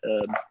try to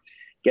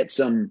get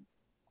some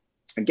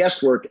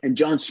guest work, and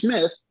John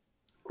Smith,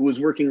 who was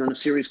working on a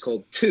series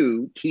called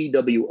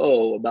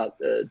TWO about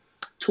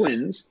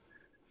twins,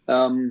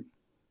 pulled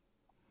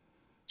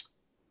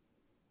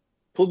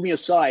me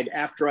aside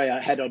after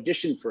I had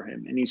auditioned for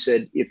him, and he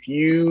said, if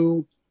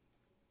you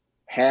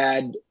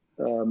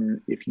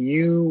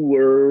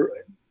were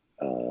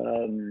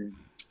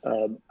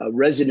a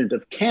resident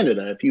of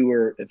Canada, if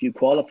you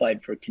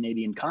qualified for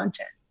Canadian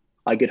content,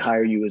 I could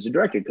hire you as a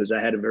director because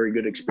I had a very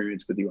good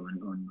experience with you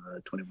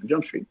on 21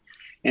 Jump Street.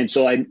 And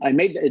so I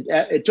made it.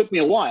 It took me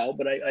a while,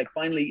 but I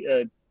finally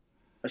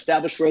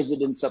established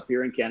residence up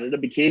here in Canada,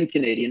 became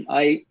Canadian.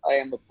 I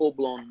am a full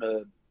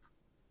blown,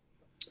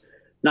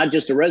 not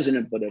just a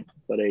resident, but a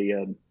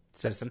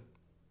citizen.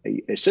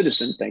 A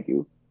citizen. Thank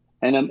you.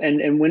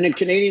 And when the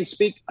Canadians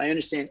speak, I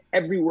understand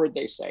every word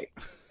they say,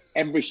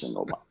 every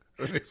single one.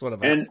 Makes one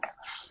of us.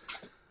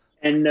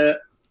 And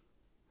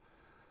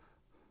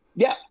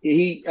yeah,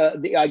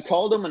 I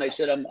called him and I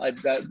said,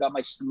 I've got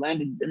my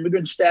landed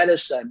immigrant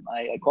status.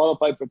 I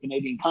qualified for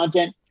Canadian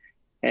content.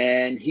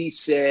 And he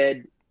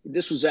said,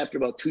 this was after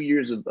about 2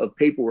 years of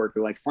paperwork,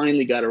 and I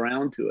finally got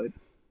around to it.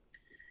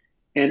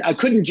 And I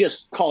couldn't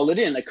just call it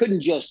in. I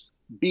couldn't just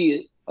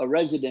be a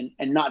resident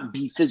and not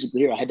be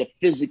physically here. I had to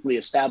physically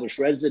establish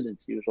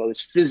residency. So I was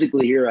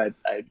physically here. I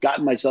had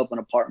gotten myself an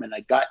apartment.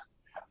 I got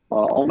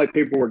all my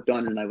paperwork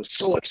done, and I was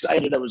so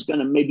excited I was going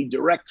to maybe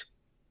direct.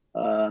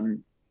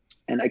 And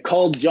I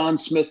called John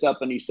Smith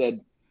up, and he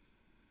said,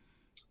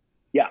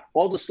 yeah,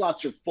 all the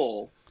slots are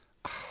full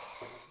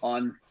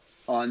on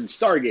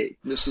Stargate.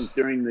 This was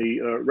during the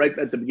right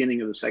at the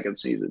beginning of the second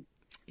season.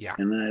 Yeah.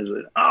 And then I was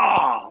like,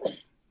 oh,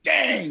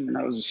 dang. And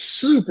I was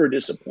super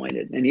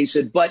disappointed. And he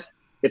said, but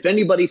if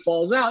anybody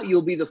falls out,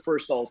 you'll be the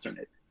first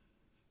alternate.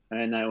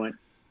 And I went,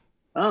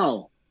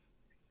 oh,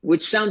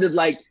 which sounded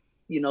like,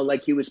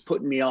 like he was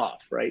putting me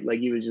off, right? Like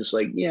he was just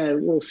like, yeah,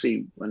 we'll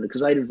see.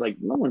 Because I was like,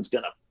 no one's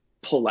going to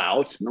pull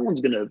out. No one's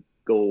going to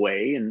go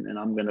away and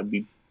I'm going to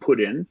be put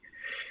in.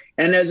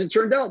 And as it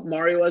turned out,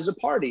 Mario as a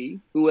party,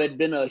 who had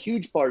been a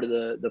huge part of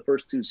the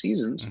first two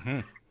seasons,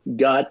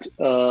 got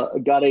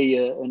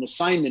an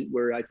assignment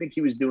where I think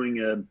he was doing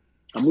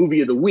a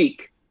movie of the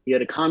week. He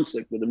had a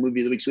conflict with a movie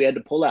of the week, so he had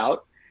to pull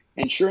out.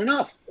 And sure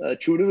enough,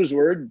 true to his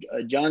word,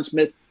 John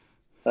Smith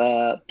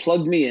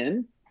plugged me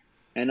in,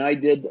 and I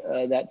did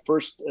that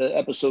first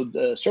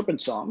episode,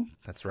 Serpent Song.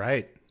 That's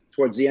right.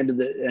 Towards the end of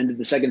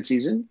the second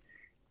season,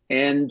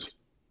 and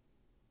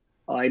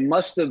I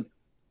must have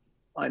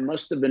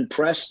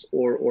impressed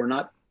or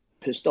not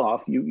pissed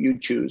off. You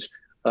choose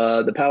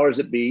the powers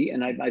that be,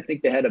 and I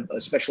think they had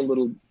a special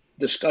little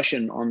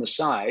discussion on the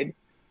side.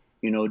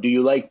 Do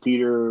you like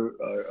Peter?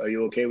 Are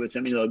you okay with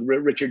him?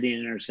 Richard Dean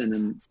Anderson,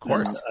 and of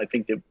course, and I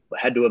think they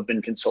had to have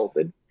been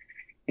consulted.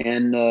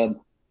 And I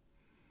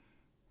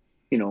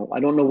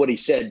don't know what he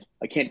said.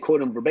 I can't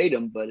quote him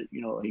verbatim, but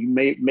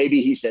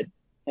maybe he said,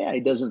 "Yeah, he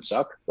doesn't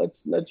suck.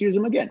 Let's use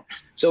him again."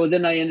 So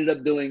then I ended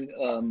up doing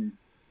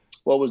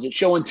what was it?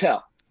 Show and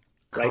Tell.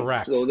 Right?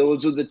 Correct. So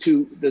those are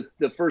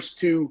the first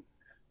two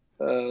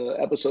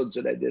episodes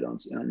that I did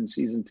on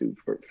season 2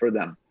 for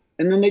them,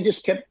 and then they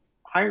just kept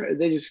hiring.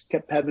 They just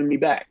kept having me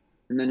back,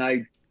 and then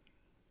I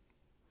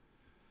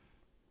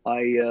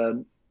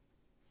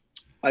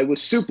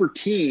was super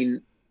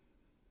keen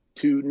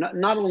to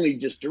not only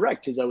just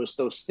direct, because I was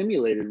so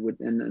stimulated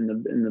with in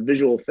the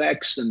visual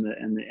effects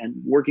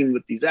and working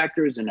with these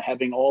actors and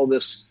having all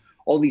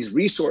these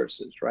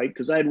resources, right?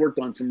 Because I had worked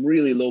on some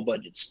really low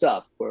budget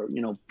stuff where,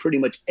 pretty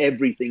much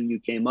everything you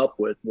came up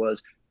with was,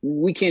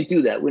 we can't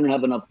do that. We don't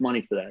have enough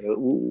money for that.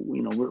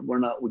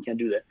 We can't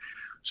do that.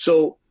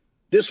 So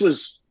this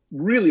was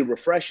really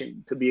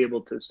refreshing to be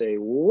able to say,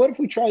 well, what if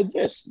we tried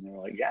this? And they're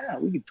like, yeah,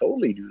 we could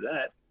totally do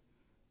that.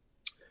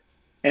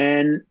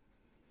 And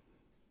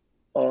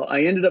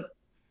I ended up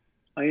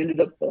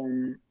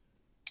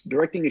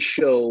directing a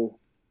show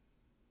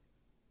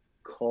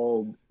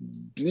called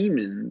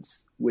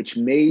Demons, which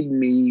made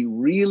me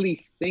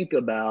really think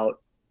about,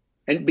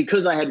 and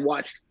because I had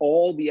watched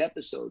all the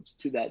episodes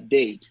to that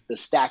date, the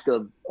stack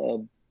of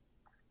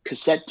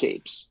cassette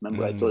tapes.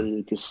 Remember, I told you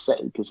the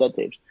cassette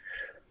tapes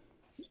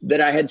that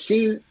I had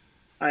seen.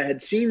 I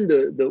had seen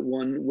the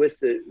one with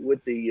the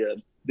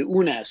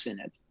Unas in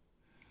it,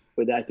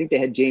 but I think they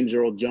had James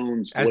Earl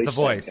Jones as the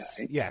voice.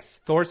 Guy. Yes,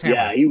 Thor's hammer.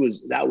 Yeah, he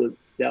was. That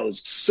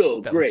was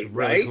so that great, was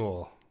really right?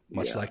 Cool.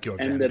 Much like your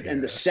and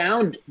the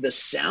sound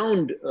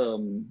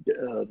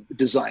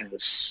design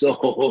was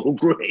so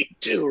great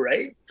too,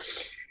 right?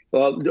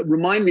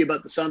 Remind me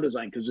about the sound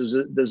design, because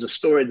there's a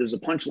story, there's a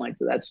punchline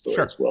to that story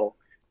as well.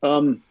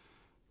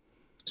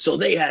 So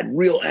they had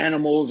real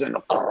animals and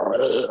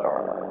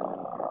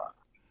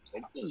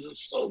this is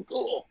so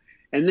cool.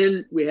 And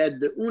then we had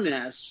the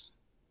Unas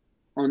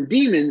on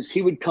Demons.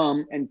 He would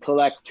come and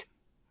collect,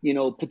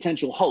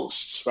 potential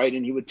hosts, right?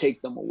 And he would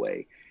take them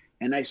away.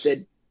 And I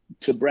said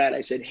to Brad,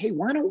 hey,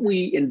 why don't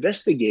we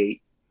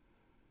investigate,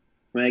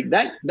 right?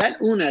 That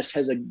Unas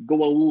has a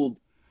Goa'uld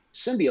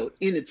symbiote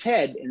in its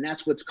head, and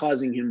that's what's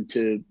causing him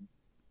to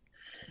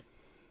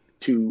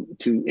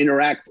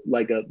interact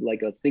like a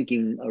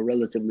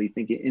relatively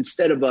thinking,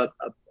 instead of a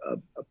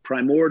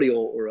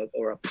primordial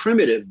or a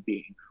primitive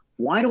being.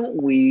 Why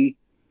don't we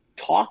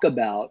talk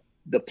about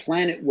the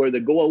planet where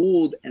the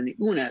Goa'uld and the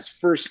Unas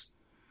first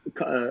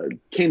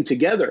came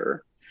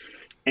together?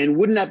 And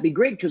wouldn't that be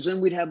great? Because then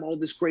we'd have all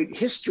this great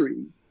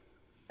history.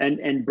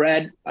 And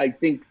Brad, I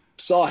think,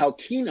 saw how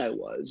keen I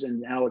was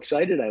and how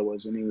excited I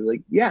was. And he was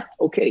like, yeah,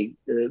 okay,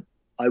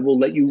 I will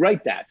let you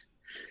write that.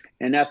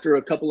 And after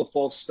a couple of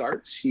false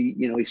starts, he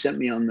sent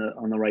me on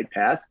the right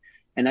path,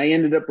 and I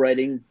ended up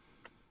writing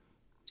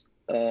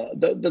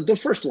the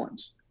first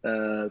ones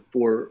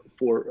for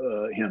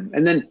him,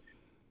 and then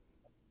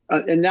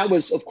and that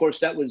was, of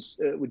course,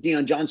 with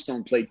Dion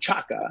Johnstone played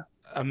Chaka,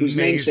 whose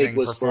namesake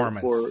was for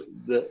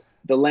the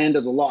Land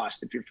of the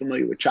Lost. If you're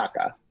familiar with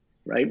Chaka,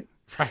 right?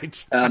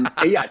 Right.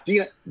 Yeah,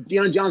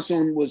 Dion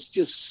Johnstone was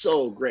just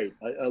so great.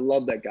 I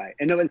love that guy.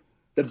 And then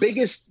the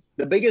biggest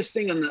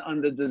thing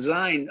on the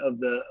design of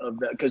the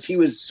because he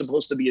was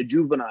supposed to be a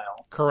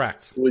juvenile,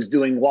 correct? Who was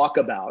doing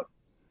Walkabout.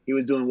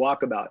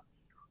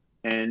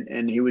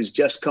 And he was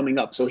just coming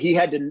up, so he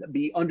had to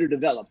be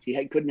underdeveloped.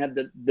 Couldn't have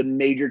the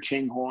major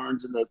Ching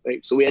horns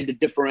so we had to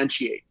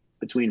differentiate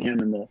between him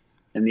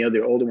and the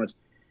other older ones.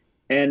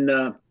 And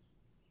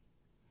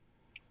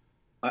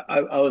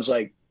I was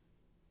like,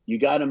 you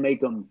got to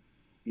make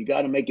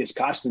his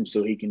costume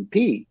so he can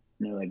pee.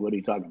 And they're like, what are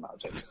you talking about? I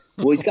was like,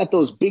 well, he's got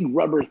those big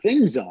rubber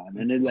things on,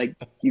 and then like,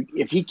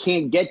 if he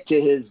can't get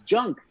to his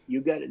junk, you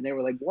got it. And they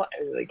were like, what?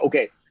 Like,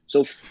 okay,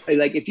 so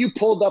like if you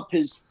pulled up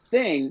his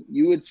thing,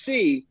 you would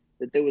see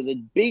that there was a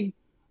big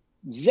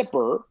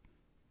zipper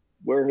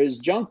where his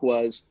junk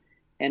was,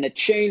 and a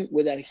chain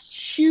with a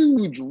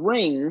huge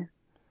ring.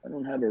 I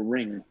don't have a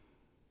ring.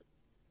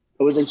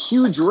 It was a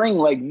huge ring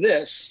like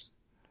this,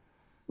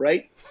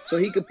 right? So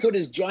he could put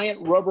his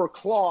giant rubber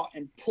claw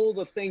and pull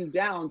the thing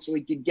down so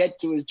he could get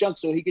to his junk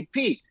so he could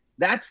pee.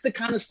 That's the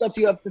kind of stuff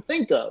you have to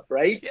think of,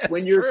 right? Yes,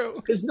 when you're, true.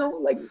 Because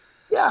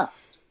yeah.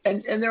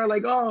 And they're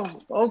like, oh,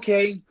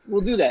 okay,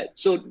 we'll do that.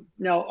 So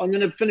now I'm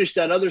going to finish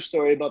that other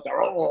story about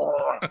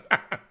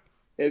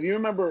if you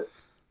remember,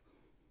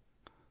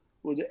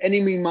 was it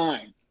Enemy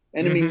Mine,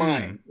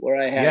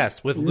 where I had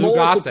with Lou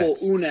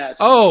Gossett. Unas.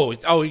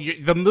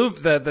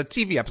 The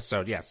TV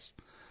episode, yes.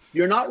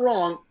 You're not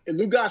wrong.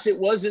 Lou Gossett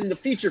was in the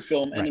feature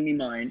film Enemy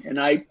Mine, and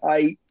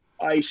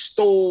I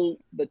stole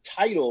the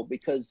title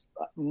because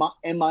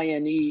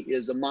MINE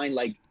is a mine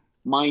like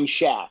mine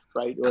shaft,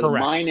 right? It was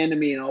correct. Mine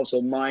enemy, and also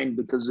mine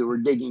because they were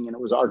digging and it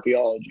was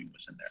archaeology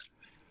was in there.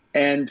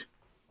 And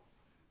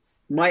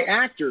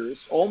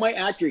all my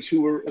actors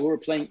who were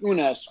playing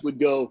Unas would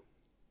go,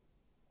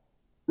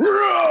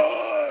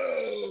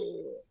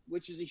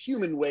 which is a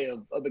human way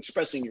of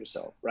expressing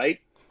yourself,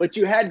 right? But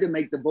you had to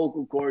make the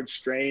vocal cords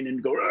strain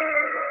and go,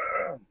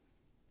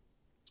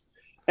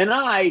 and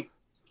I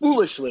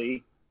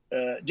foolishly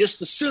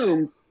just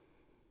assumed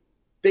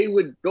they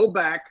would go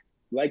back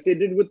like they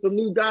did with the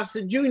Lou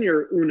Gossett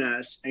Jr.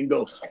 Unas and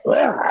go,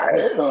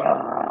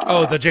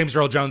 oh, the James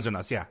Earl Jones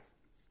Unas, yeah.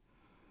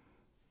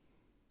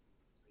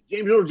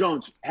 James Earl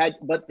Jones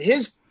but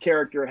his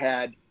character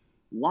had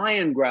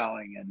lion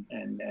growling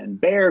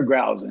and bear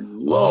growls and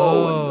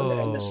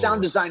low, and the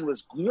sound design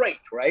was great,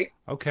 right?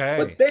 Okay.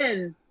 But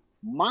then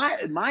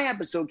my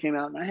episode came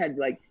out, and I had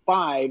like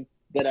 5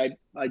 that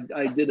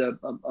I did a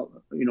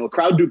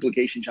crowd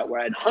duplication shot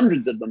where I had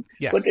hundreds of them.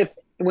 Yes. But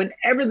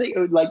whenever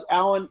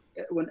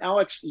when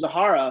Alex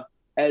Zahara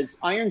as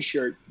Iron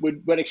Shirt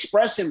would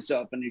express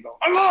himself and he'd go,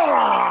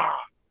 Allah!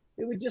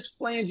 It would just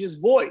flange his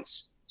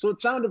voice. So it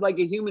sounded like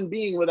a human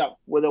being with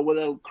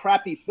a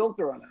crappy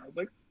filter on it. I was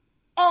like,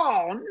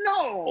 oh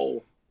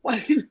no! Why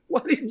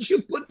did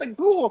you put the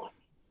cool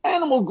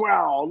animal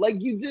growl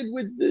like you did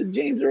with the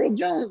James Earl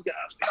Jones guy?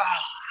 I was like,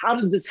 how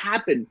did this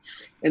happen?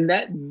 And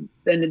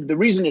the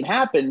reason it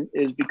happened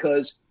is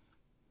because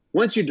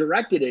once you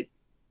directed it,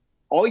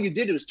 all you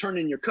did was turn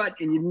in your cut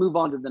and you'd move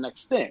on to the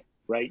next thing,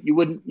 right? You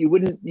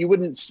wouldn't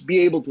be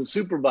able to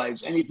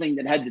supervise anything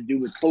that had to do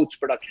with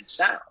post-production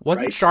sound.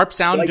 Wasn't Sharp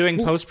Sound doing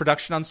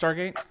post-production on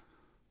Stargate?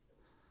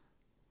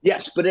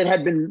 Yes, but it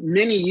had been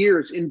many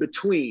years in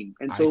between,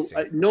 and so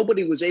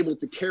nobody was able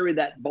to carry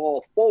that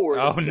ball forward.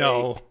 Oh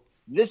no!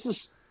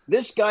 These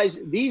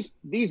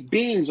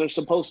beings are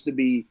supposed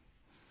to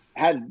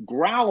have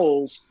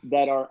growls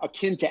that are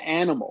akin to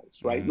animals,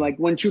 right? Like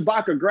when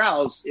Chewbacca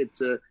growls,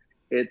 it's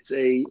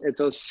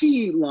a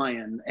sea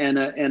lion and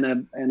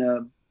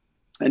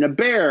a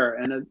bear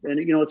and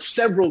it's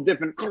several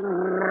different a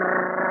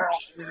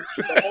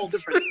whole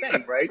different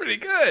thing, right? That's pretty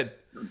good.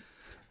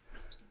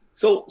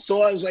 So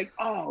I was like,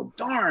 oh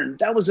darn,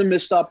 that was a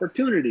missed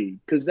opportunity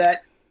because the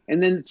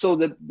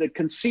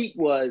conceit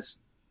was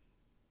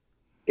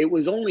it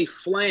was only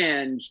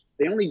flanged.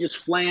 They only just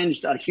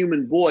flanged a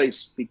human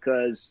voice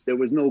because there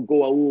was no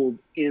Goa'uld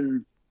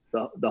in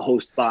the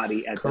host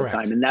body at the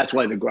time, and that's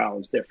why the growl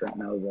was different.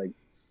 And I was like,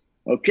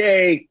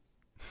 okay,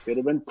 could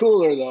have been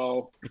cooler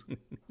though.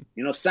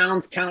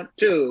 Sounds count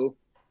too.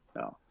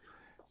 So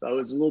I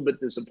was a little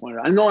bit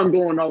disappointed. I know I'm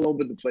going all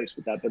over the place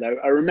with that, but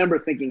I remember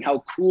thinking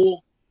how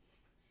cool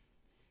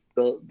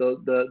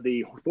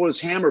the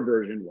Thor's Hammer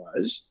version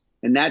was,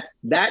 and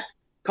that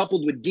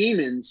coupled with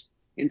Demons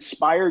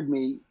inspired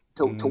me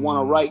to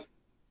want to write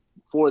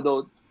for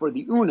the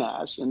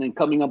Unas, and then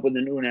coming up with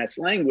an Unas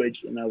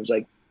language. And I was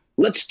like,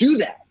 let's do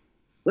that.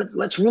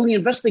 Let's really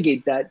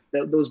investigate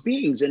those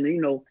beings, and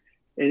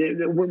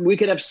when we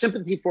could have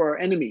sympathy for our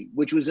enemy,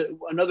 which was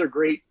another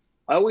great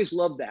I always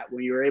loved that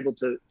when you're able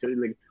to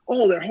like,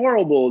 oh, they're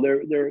horrible,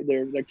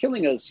 they're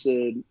killing us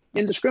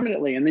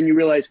indiscriminately, and then you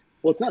realize,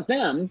 well, it's not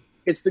them,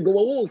 it's the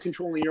goa'uld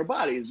controlling your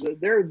bodies.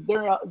 They're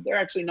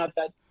actually not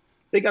that.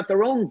 They got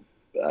their own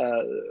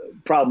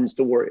problems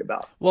to worry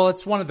about. Well,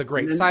 it's one of the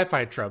great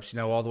sci-fi tropes,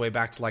 all the way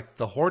back to like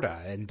the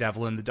Horda and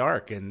Devil in the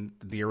Dark and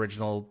the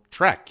original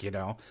Trek.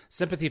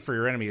 Sympathy for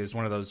your enemy is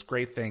one of those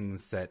great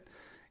things that,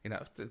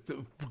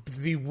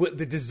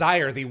 the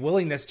desire, the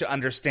willingness to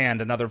understand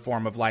another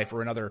form of life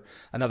or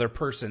another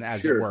person,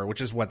 as it were,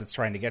 which is what it's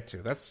trying to get to.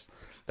 That's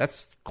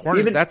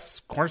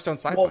cornerstone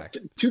sci-fi. Well,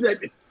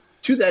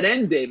 to that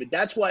end, David,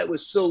 that's why it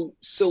was so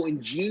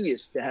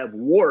ingenious to have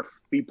Worf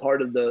be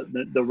part of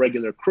the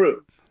regular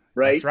crew,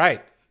 right? That's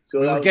right. So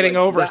we were getting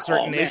over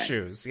certain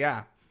issues.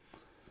 Yeah.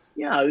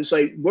 Yeah, it's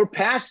like we're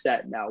past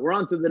that now. We're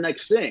on to the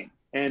next thing,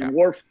 and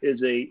Worf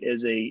is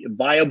a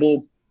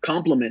viable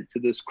complement to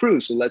this crew,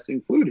 so let's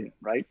include him,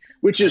 right?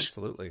 Which is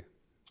absolutely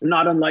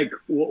not unlike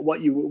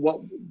what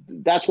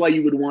that's why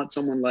you would want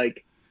someone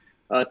like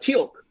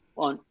Teal'c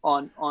on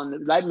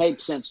that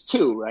makes sense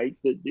too, right?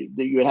 That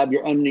you have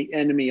your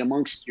enemy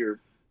amongst your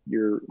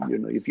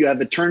if you have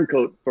a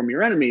turncoat from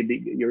your enemy,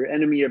 your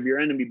enemy of your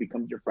enemy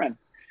becomes your friend.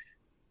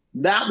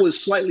 That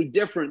was slightly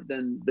different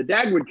than the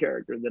Dagwood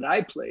character that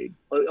I played,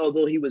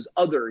 although he was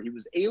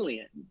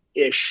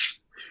alien-ish.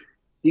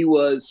 He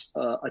was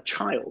a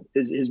child.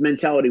 His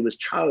mentality was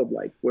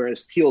childlike,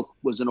 whereas Teal'c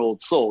was an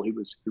old soul.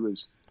 He's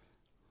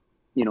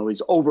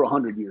over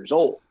 100 years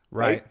old.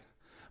 Right.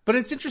 But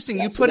it's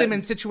interesting. You put him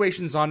in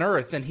situations on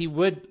Earth, and he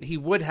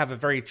would have a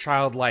very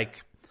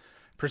childlike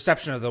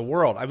perception of the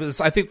world.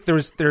 I think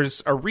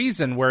there's a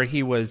reason where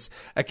he was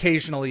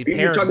occasionally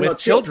paired with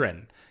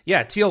children.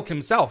 Yeah, Teal'c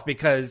himself,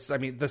 because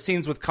the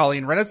scenes with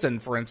Colleen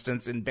Renison, for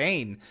instance, in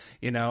Bane,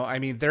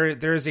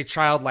 there is a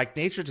childlike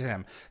nature to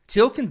him.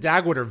 Teal'c and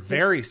Dagwood are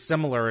very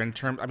similar in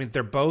terms.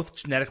 They're both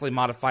genetically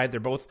modified. They're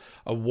both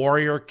a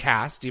warrior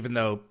caste, even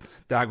though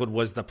Dagwood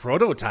was the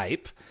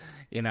prototype.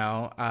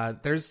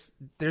 There's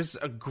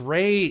a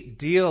great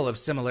deal of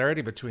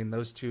similarity between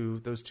those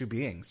two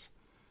beings.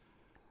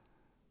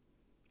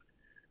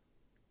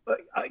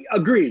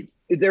 Agreed.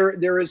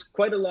 There is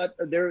quite a lot.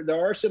 There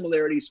are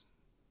similarities.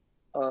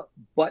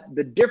 But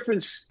the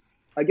difference,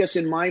 I guess,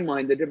 in my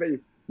mind,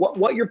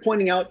 what you're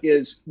pointing out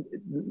is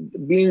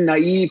being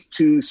naive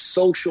to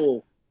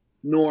social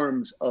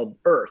norms of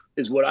Earth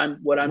is what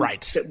I'm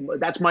right.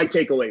 That's my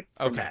takeaway.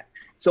 From that.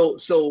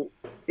 So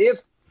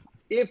if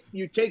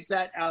you take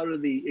that out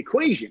of the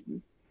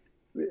equation,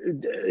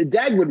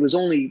 Dagwood was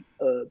only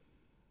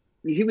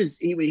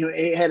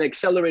he had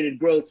accelerated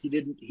growth.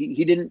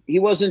 He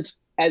wasn't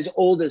as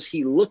old as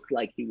he looked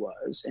like he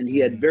was, and he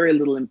had very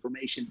little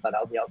information about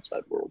how the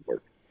outside world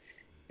worked.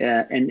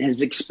 And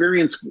his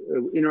experience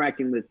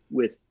interacting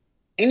with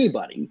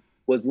anybody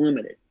was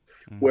limited.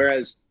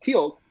 Whereas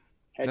Teal'c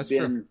had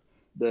been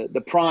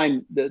the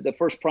prime, the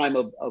first prime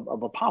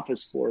of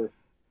Apophis for,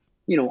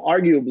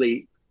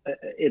 arguably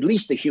at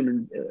least a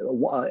human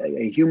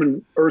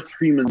Earth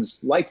human's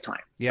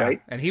lifetime. Yeah,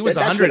 right? And he was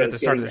 100 at the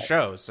start of the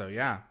show, so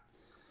yeah.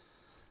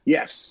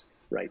 Yes,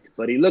 right.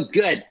 But he looked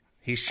good.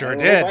 He sure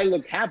did. I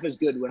look half as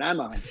good when I'm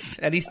 100.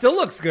 And he still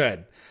looks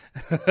good.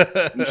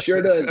 He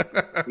sure does.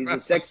 He's a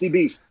sexy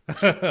beast.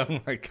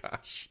 Oh my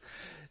gosh.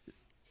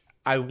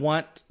 I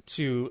want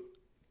to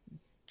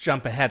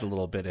jump ahead a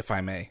little bit, if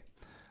I may,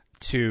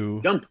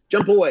 to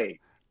jump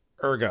away.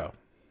 Ergo.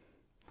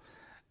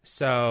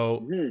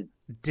 So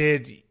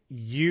did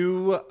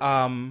you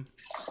where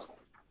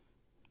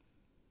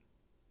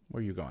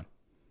are you going?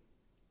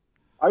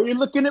 Are you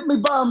looking at me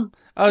bum?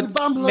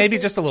 Maybe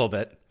just a little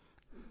bit.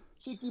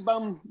 Cheeky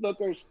bum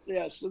lookers.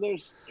 Yeah, so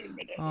there's...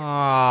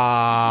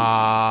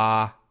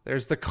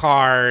 there's the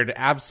card.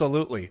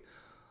 Absolutely.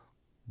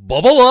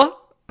 Bubba.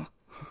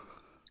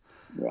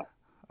 Yeah.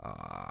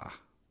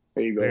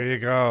 There you go. There you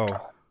go.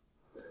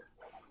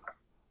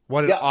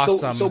 What an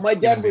awesome So my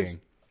dad being.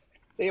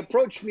 They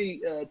approached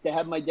me to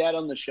have my dad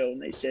on the show,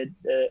 and they said,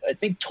 I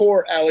think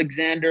Tor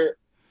Alexander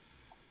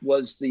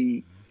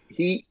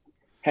he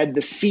had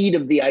the seed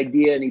of the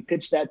idea, and he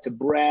pitched that to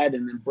Brad,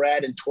 and then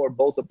Brad and Tor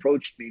both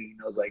approached me,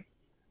 and I was like,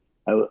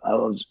 I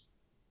was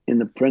in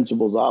the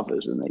principal's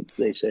office, and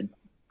they said,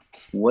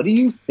 what do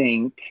you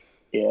think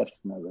if,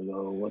 and I was like,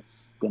 oh, what's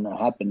going to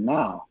happen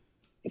now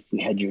if we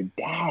had your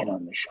dad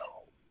on the show?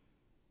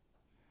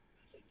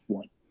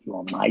 You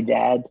want my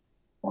dad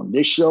on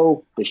this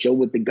show, the show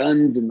with the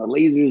guns and the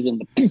lasers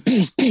and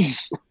the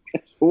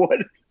what,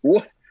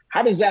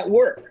 how does that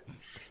work?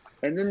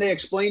 And then they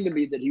explained to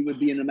me that he would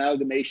be an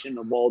amalgamation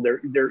of all the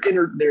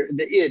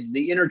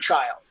inner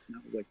child. And I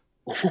was like,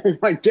 oh,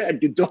 my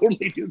dad could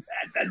totally do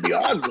that. That'd be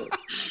awesome.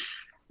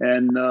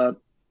 And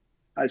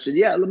I said,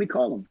 yeah, let me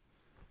call him.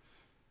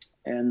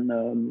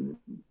 And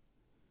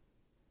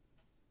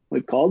we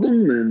called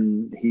him,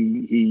 and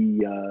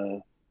he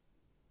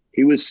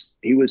was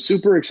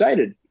super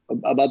excited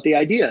about the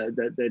idea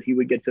that he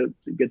would get to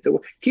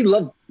work.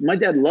 My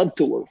dad loved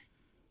to work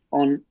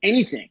on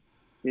anything.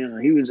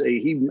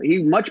 He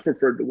much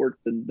preferred to work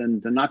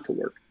than to not to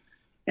work.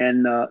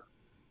 And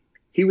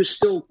he was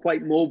still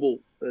quite mobile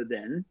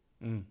then,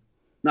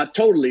 not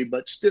totally,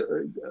 but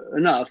still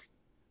enough.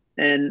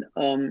 And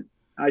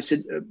I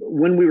said,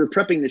 when we were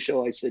prepping the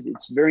show, I said,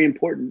 it's very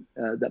important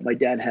that my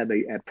dad have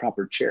a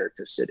proper chair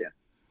to sit in. And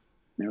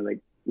they were like,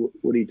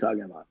 what are you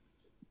talking about?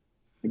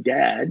 My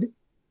dad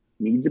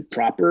needs a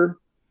proper,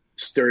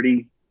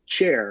 sturdy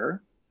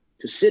chair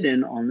to sit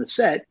in on the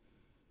set.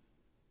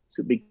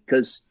 So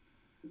because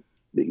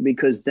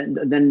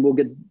then we'll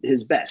get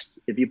his best.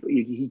 If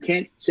he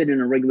can't sit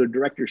in a regular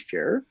director's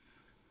chair,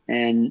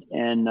 and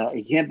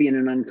he can't be in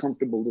an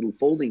uncomfortable little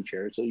folding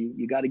chair. So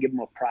you got to give him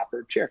a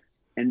proper chair.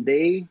 And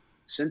they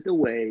sent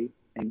away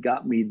and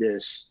got me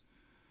this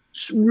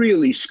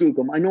really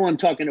skookum. I know I'm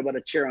talking about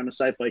a chair on a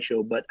sci-fi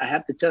show, but I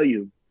have to tell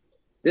you,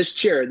 this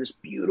chair, this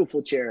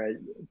beautiful chair,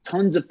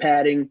 tons of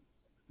padding,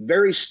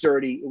 very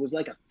sturdy. It was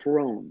like a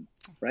throne,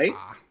 right?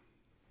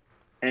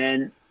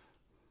 And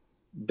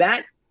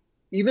that,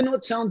 even though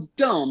it sounds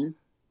dumb,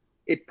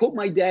 it put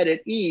my dad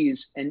at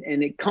ease and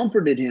it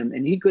comforted him.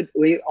 And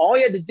all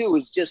he had to do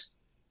was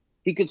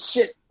he could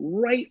sit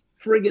right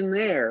friggin'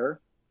 there,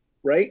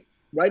 right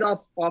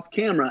off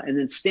camera, and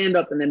then stand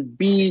up and then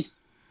be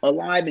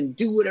alive and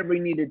do whatever he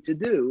needed to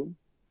do.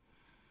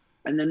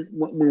 And then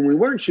when we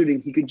weren't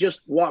shooting, he could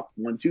just walk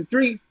 1, 2,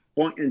 3,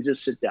 point, and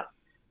just sit down,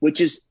 which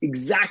is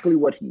exactly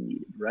what he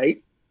needed,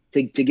 right?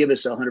 To give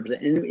us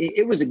 100%. And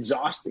it was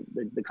exhausting,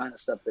 the kind of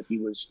stuff that he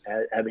was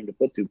having to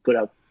put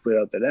out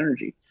that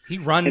energy. He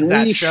runs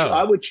that show.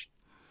 I was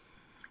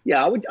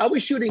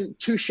shooting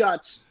 2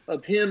 shots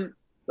of him.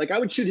 Like, I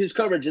would shoot his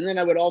coverage, and then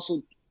I would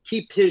also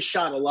keep his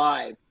shot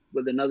alive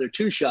with another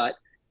 2 shot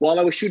while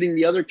I was shooting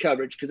the other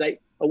coverage, because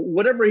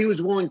whatever he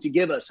was willing to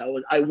give us,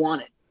 I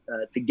wanted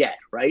to get,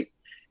 right?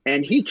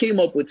 And he came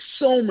up with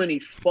so many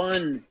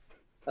fun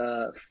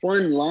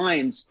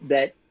lines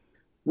that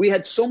we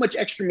had so much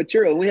extra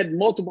material. We had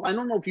multiple. I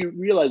don't know if you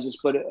realize this,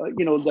 but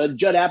the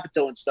Judd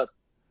Apatow and stuff.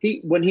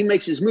 When he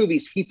makes his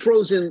movies, he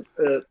throws in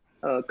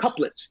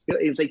couplets.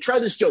 He was like, "Try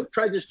this joke,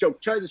 try this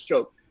joke, try this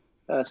joke."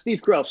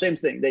 Steve Carell, same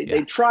thing.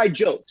 They try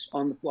jokes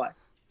on the fly.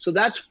 So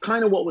that's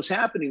kind of what was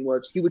happening.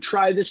 Was he would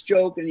try this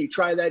joke and he'd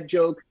try that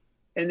joke,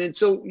 and then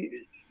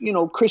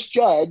Chris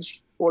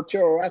Judge or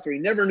Tara Raftery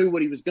never knew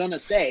what he was gonna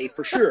say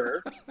for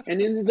sure, and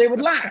then they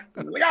would laugh.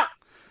 Like,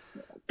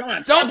 come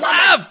on, don't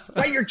laugh,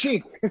 bite your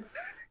cheek.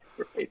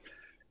 Right.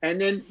 And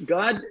then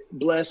God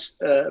bless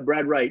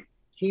Brad Wright.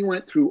 He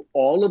went through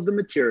all of the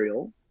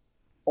material,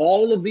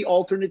 all of the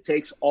alternate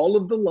takes, all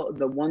of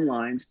the one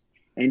lines,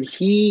 and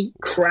he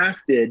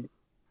crafted,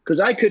 because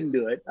I couldn't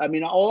do it. I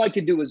mean, all I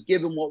could do was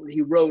give him what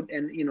he wrote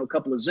and a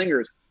couple of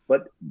zingers.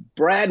 But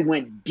Brad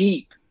went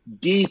deep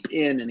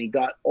in, and he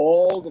got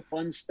all the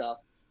fun stuff,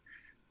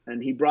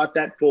 and he brought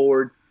that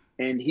forward.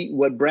 And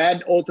what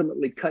Brad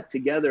ultimately cut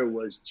together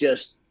was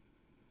just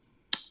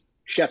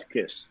chef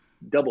kiss.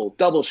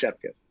 Double chef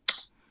kiss,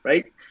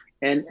 right?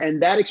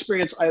 And that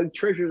experience, I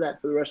treasure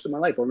that for the rest of my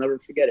life. I'll never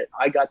forget it.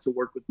 I got to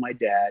work with my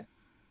dad.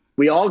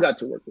 We all got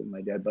to work with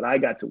my dad, but I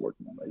got to work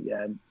with my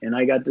dad, and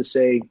I got to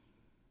say,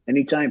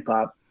 anytime,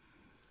 Pop,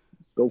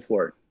 go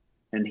for it.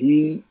 And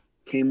he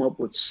came up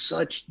with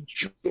such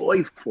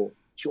joyful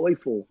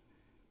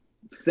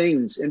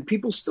things, and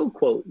people still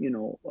quote, I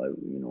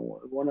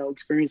want to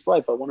experience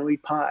life. I want to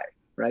eat pie,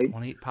 right? I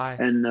want to eat pie.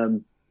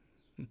 And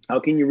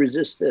how can you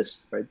resist this,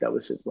 right? That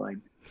was his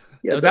line.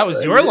 Yeah, that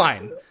was your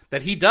line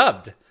that he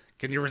dubbed.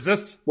 Can you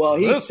resist? Well,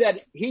 he this?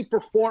 said he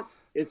performed.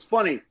 It's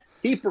funny.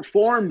 He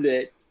performed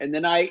it, and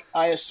then I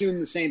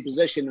assumed the same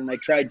position, and I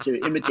tried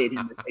to imitate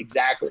him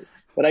exactly.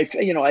 But I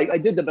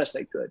did the best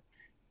I could.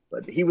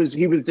 But he was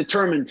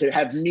determined to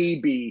have me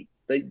be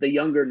the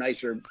younger,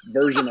 nicer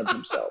version of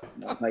himself.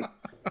 Like,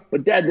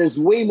 but Dad, there's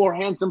way more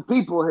handsome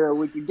people here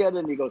we could get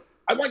in. He goes,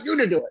 I want you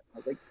to do it. I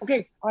was like,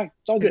 okay, all right,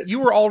 it's all good. You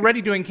were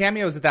already doing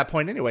cameos at that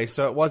point anyway,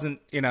 so it wasn't,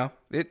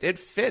 it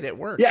fit, it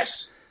worked.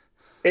 Yes,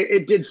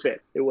 it did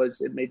fit.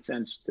 It made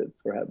sense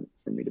for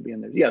me to be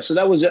in there. Yeah, so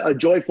that was a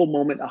joyful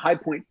moment, a high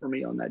point for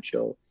me on that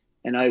show,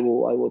 and I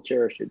will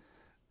cherish it.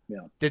 Yeah.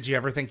 Did you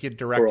ever think you'd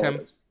direct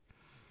him?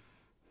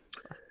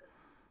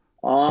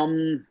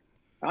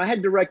 I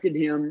had directed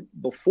him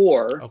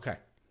before, okay,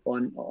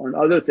 on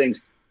other things,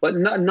 but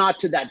not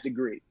to that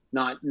degree,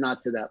 not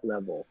to that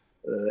level.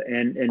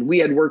 And we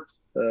had worked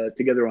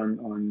together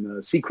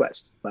on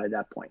Sequest by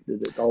that point.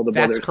 All the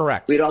brothers. That's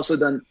correct. We'd also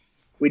done.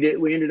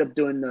 We ended up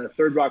doing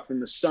Third Rock from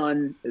the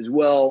Sun as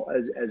well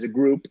as a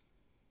group,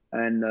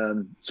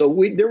 and so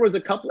there was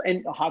a couple,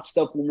 and Hot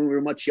Stuff when we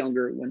were much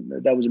younger,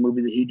 when that was a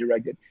movie that he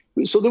directed.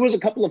 So there was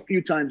a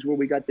few times where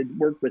we got to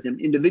work with him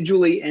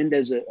individually and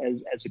as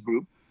a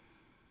group.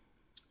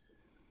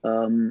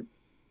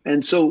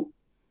 And so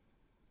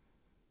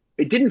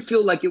it didn't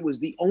feel like it was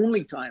the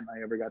only time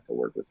I ever got to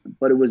work with him,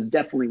 but it was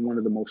definitely one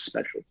of the most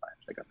special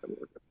times I got to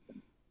work with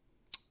him.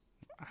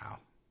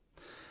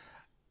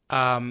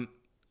 Wow.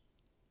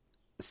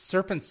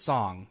 Serpent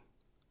Song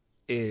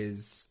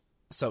is,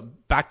 so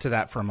back to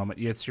that for a moment.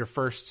 It's your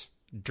first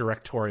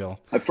directorial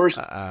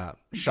shot.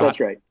 That's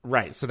right.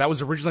 Right. So that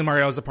was originally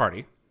Mario as a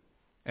Party,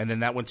 and then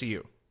that went to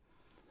you.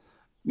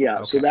 Yeah.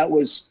 Okay. So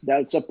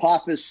that's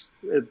Apophis.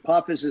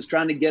 Apophis is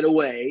trying to get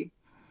away,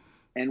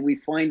 and we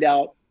find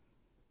out.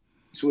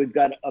 So we've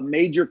got a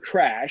major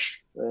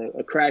crash,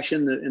 a crash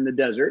in the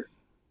desert,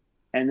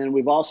 and then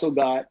we've also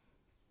got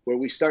where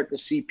we start to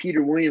see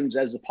Peter Williams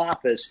as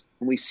Apophis,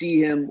 and we see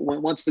him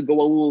once the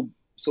Goa'uld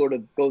sort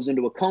of goes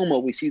into a coma.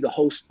 We see the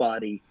host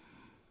body,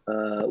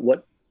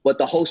 what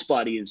the host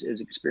body is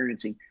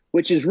experiencing,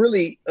 which is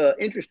really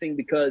interesting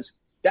because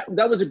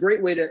that was a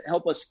great way to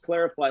help us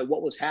clarify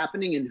what was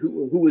happening and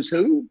who was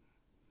who,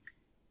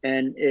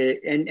 and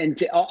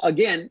to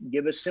again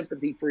give us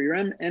sympathy for your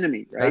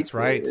enemy.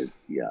 Right.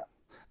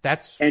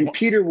 That's right.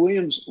 Peter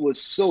Williams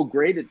was so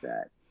great at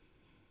that,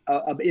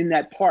 in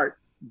that part,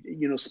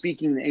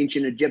 speaking the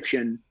ancient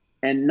Egyptian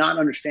and not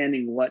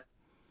understanding what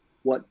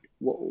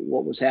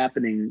was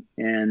happening,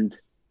 and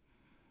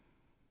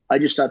I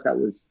just thought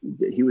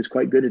he was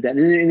quite good at that.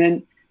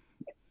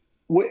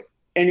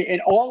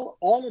 And all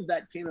of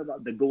that came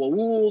about the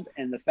Goa'uld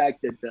and the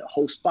fact that the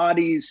host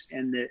bodies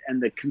and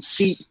the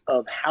conceit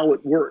of how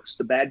it works.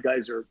 The bad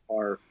guys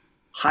are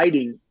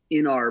hiding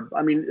in our.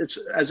 I mean, it's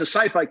as a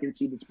sci-fi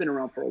conceit, it's been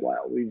around for a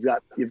while. You've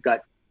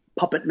got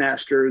puppet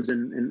masters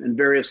and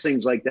various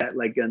things like that.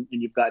 Like and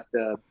you've got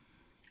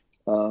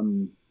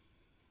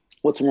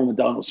what's the one with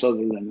Donald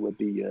Sutherland with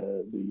the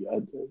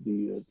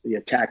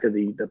attack of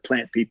the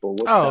plant people?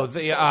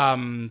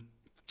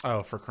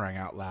 For crying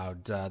out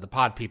loud, the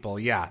pod people.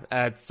 Yeah,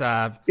 it's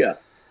I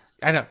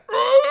know.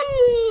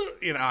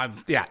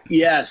 Yeah.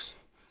 Yes.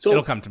 So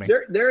it'll come to me.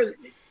 There's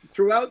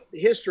throughout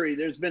history,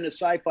 there's been a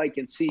sci-fi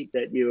conceit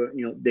that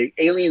the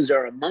aliens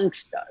are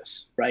amongst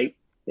us, right?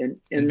 And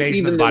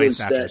Invasion of the Body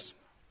Snatchers.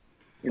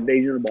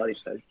 Invasion of the Body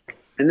Snatchers.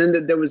 And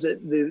then there was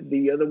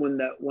the other one,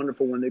 that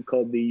wonderful one they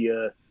called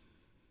the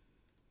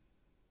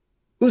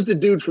who's the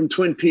dude from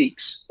Twin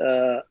Peaks?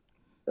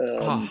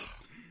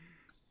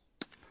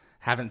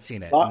 Haven't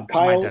seen it.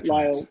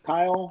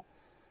 Kyle.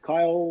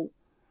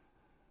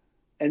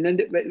 And then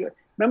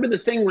remember the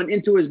thing went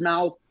into his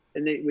mouth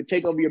and they would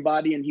take over your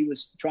body, and he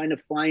was trying to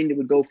find, it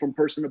would go from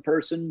person to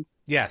person.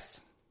 Yes.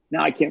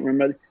 Now I can't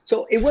remember.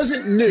 So it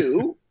wasn't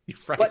new.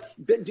 Right. But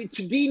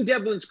to Dean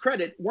Devlin's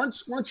credit,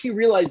 once he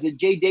realized that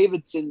Jay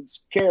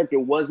Davidson's character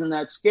wasn't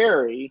that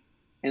scary,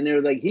 and they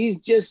were like, he's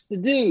just the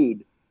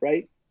dude,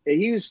 right?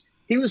 He was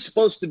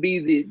supposed to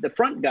be the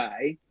front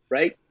guy,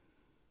 right?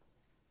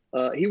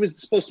 He was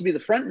supposed to be the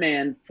front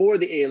man for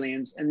the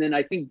aliens, and then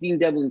I think Dean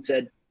Devlin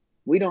said,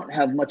 we don't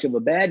have much of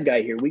a bad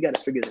guy here. We got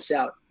to figure this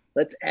out.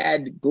 Let's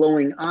add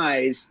glowing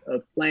eyes, a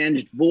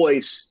flanged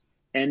voice,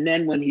 and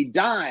then when he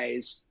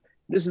dies,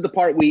 this is the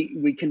part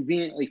we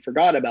conveniently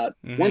forgot about.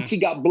 Mm-hmm. Once he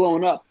got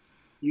blown up,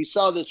 you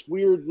saw this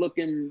weird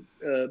looking,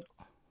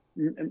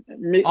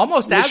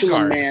 almost Michelin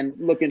Asgard man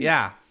looking.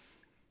 Yeah.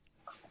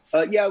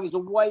 It was a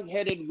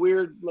white-headed,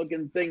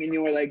 weird-looking thing, and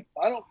you were like,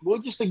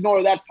 we'll just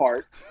ignore that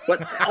part,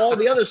 but all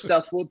the other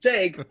stuff we'll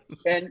take.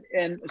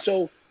 And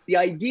so the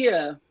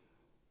idea,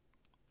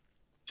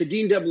 to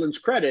Dean Devlin's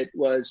credit,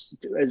 was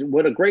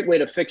what a great way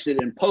to fix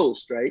it in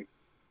post, right?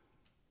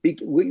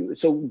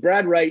 So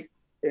Brad Wright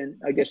and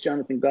I guess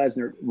Jonathan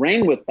Glasner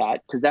ran with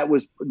that, because that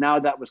was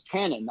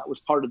canon. That was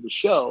part of the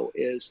show.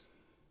 Is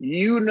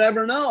you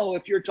never know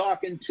if you're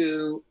talking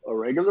to a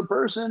regular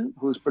person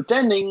who's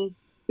pretending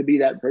to be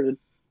that person,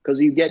 because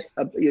you get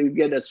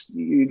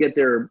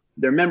their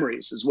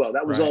memories as well.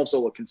 That was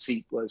also a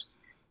conceit, was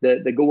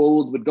the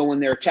Goa'uld would go in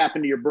there, tap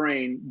into your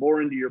brain,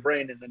 bore into your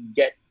brain, and then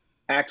get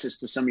access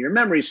to some of your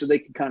memories, so they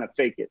could kind of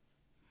fake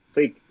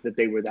that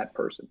they were that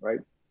person, right?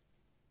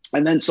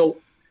 And then so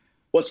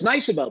what's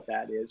nice about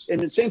that is, and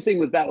the same thing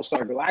with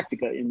Battlestar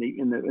Galactica in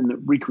the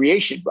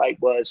recreation, right?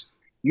 Was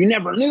you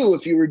never knew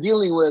if you were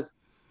dealing with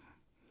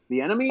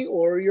the enemy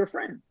or your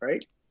friend,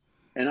 right?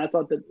 And I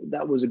thought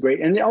that was a great,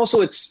 and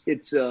also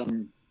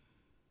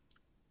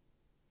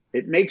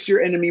it makes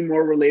your enemy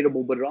more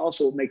relatable, but it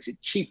also makes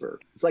it cheaper.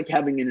 It's like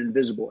having an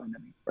invisible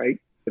enemy, right?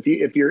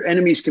 If your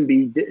enemies can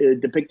be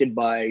depicted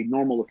by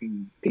normal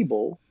looking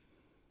people,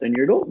 then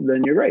you're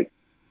great,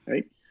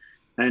 right?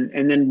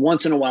 And then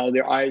once in a while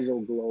their eyes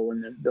will glow,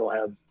 and then they'll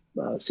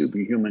have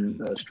superhuman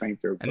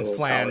strength and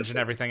flange and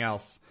everything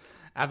else.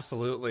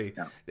 Absolutely,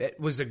 yeah. It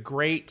was a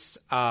great.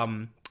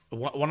 One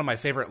of my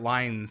favorite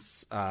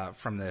lines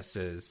from this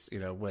is,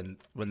 when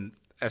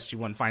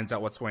SG-1 finds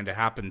out what's going to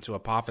happen to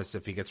Apophis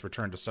if he gets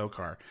returned to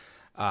Sokar.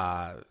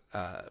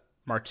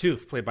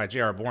 Martouf, played by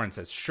J.R. Bourne,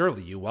 says,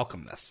 "Surely you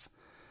welcome this,"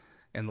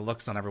 and the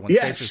looks on everyone's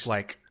face is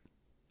like,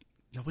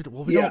 "No, we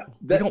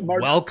don't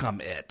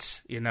welcome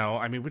it."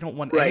 I mean, we don't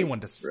want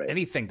anyone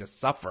anything to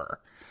suffer.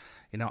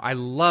 I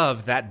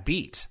love that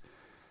beat.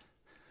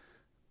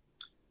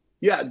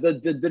 Yeah, the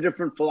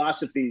different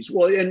philosophies.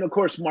 Well, and of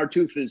course,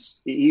 Martouf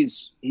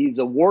he's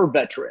a war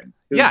veteran.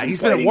 Yeah,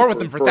 he's been at war with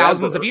them for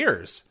thousands of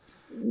years.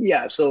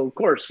 Yeah, so of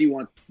course he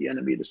wants the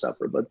enemy to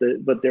suffer, but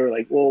they were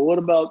like, well, what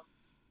about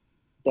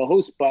the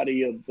host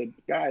body of the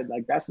guy?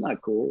 Like, that's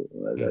not cool.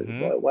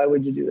 Mm-hmm. Why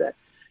would you do that?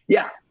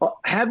 Yeah,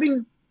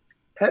 having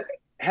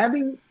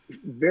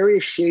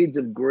various shades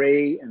of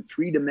gray and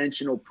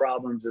three-dimensional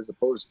problems as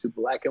opposed to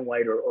black and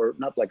white or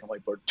not black and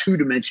white, but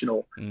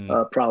two-dimensional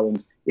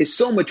problems is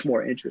so much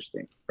more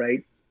interesting,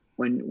 right?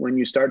 When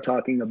you start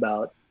talking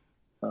about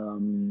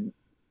the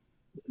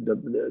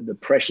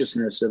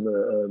preciousness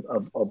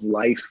of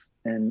life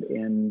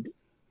and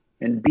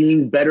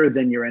being better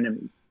than your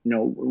enemy,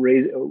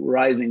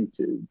 rising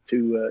to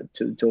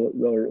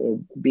or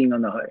being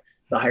on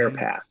the higher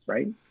path,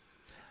 right?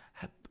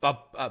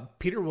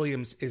 Peter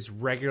Williams is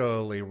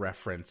regularly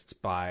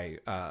referenced by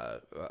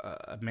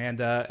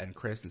Amanda and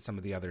Chris and some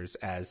of the others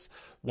as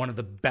one of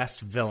the best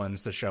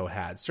villains the show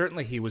had.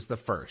 Certainly he was the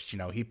first.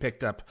 He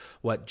picked up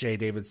what Jay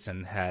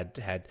Davidson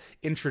had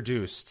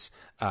introduced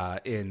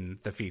in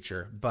the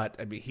feature, but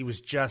I mean, he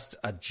was just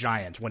a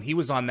giant. When he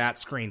was on that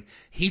screen,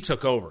 he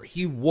took over.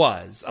 He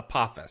was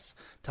Apophis.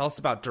 Tell us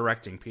about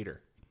directing Peter.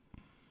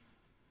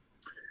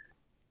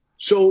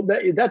 So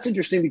that's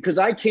interesting because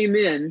I came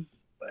in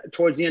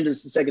towards the end of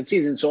the second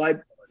season. So I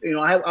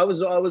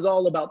was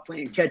all about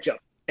playing catch up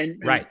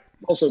and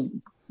also,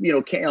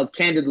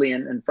 candidly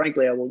and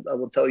frankly, I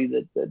will tell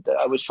you that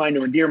I was trying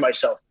to endear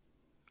myself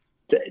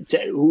to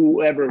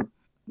whoever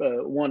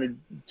wanted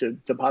to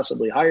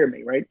possibly hire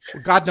me. Right.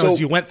 Well, God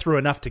knows you went through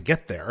enough to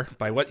get there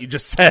by what you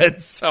just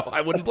said. So I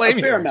wouldn't blame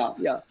you. Fair amount.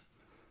 Yeah.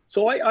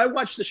 So I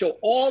watched the show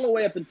all the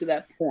way up until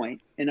that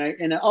point.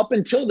 And up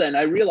until then,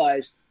 I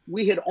realized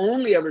we had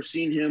only ever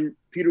seen him,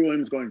 Peter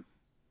Williams, going,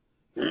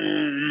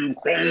 and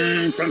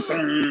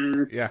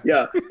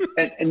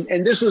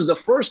this was the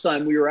first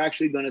time we were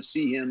actually going to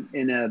see him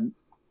in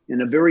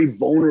a very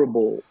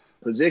vulnerable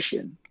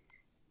position,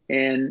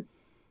 and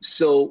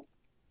so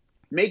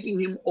making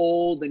him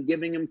old and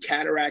giving him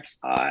cataracts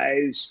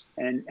eyes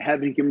and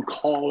having him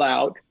call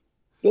out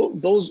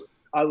those,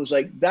 I was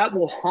like, that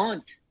will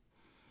haunt.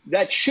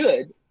 That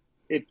should,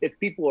 if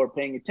people are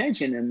paying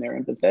attention and they're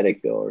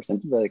empathetic or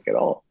sympathetic at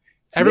all,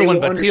 everyone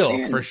but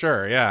Teal for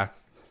sure. Yeah,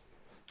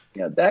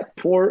 that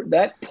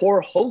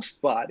poor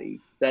host body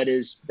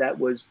that's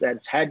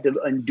had to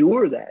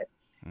endure that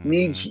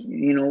needs,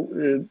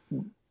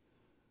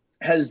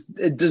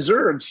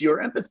 deserves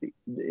your empathy,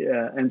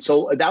 and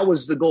so that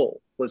was the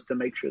goal, was to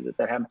make sure that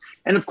happened.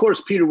 And of course,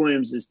 Peter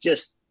Williams is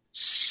just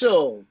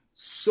so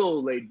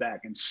laid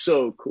back and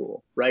so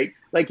cool, right?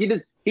 Like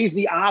he's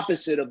the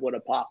opposite of what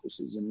Apophis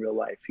is in real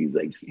life. He's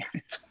like,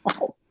 it's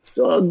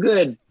all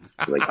good.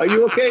 Like, are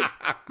you okay?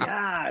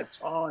 Yeah,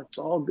 it's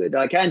all good.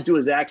 I can't do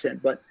his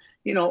accent, but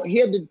he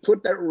had to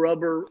put that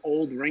rubber,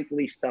 old,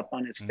 wrinkly stuff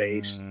on his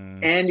face,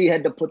 and he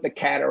had to put the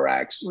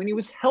cataracts when he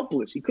was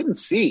helpless. He couldn't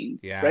see,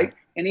 right?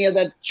 And he had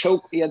that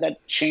choke, he had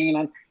that chain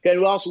on.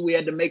 And also, we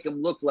had to make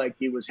him look like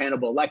he was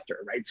Hannibal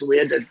Lecter, right? So we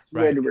had to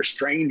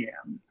restrain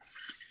him.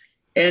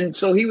 And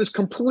so he was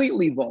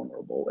completely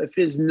vulnerable. If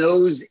his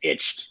nose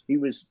itched, he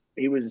was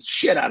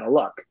shit out of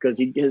luck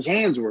because his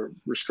hands were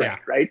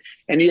restrained, right?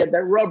 And he had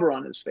that rubber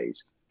on his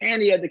face,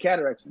 and he had the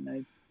cataracts.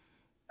 And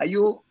are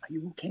you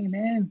okay,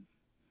 man?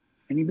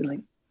 And he'd be like,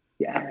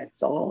 yeah,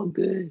 it's all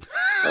good.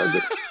 All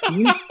good.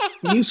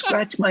 Can you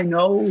scratch my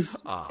nose?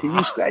 Can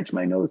you scratch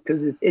my nose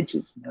because it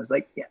itches? And I was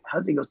like, yeah.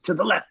 How's it go? To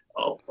the left.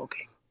 Oh,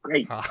 okay,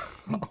 great.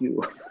 Thank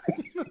you.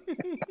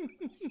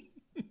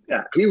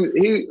 Yeah,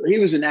 he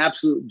was an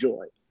absolute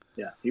joy.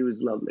 Yeah, he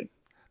was lovely.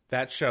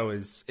 That show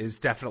is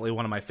definitely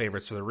one of my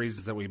favorites for the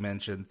reasons that we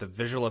mentioned. The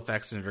visual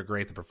effects in it are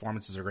great. The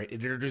performances are great. It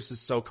introduces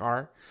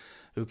Sokar,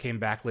 who came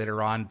back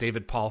later on.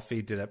 David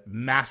Palfy did a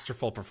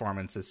masterful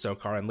performance as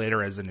Sokar and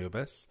later as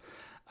Anubis.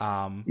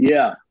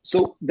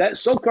 So that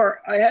Sokar,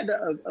 I had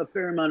a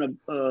fair amount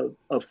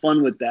of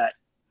fun with that.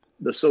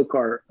 The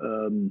Sokar,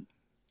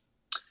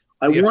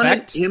 I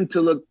wanted him to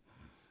look,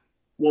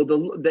 well,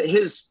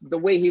 the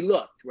way he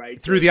looked,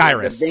 right? Through the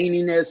iris. The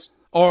veininess.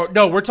 Or,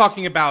 no, we're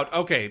talking about,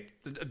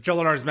 Joe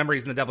Lenard's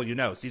Memories and the Devil You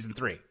Know, season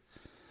 3.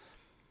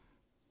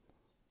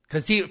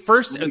 Because the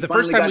first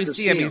time we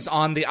see him, he's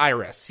on the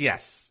iris,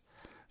 yes.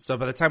 So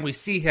by the time we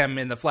see him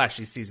in the flesh,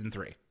 he's season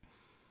 3.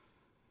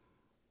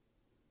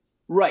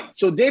 Right.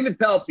 So David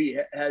Palfy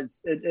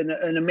has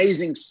an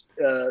amazing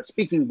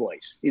speaking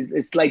voice.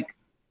 It's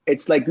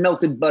like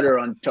melted butter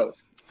on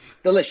toast.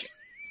 Delicious.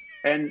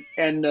 And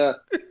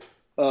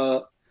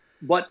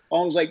but I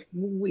was like,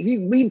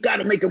 we've got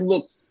to make him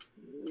look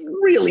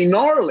really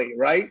gnarly,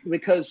 right?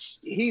 Because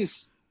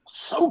he's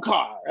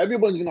Sokar.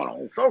 Everyone's going,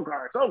 oh,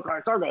 Sokar.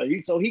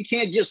 So he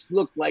can't just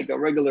look like a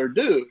regular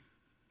dude.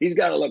 He's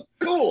got to look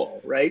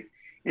cool, right?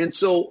 And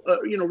so,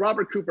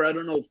 Robert Cooper, I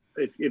don't know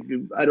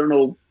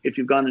if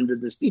you've gone into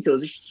this detail,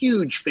 is a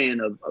huge fan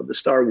of the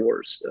Star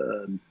Wars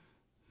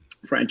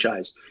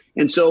franchise,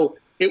 and so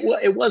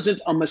it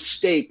wasn't a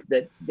mistake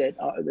that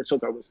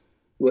Sokar was.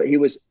 Well, he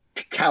was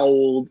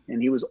cowled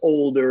and he was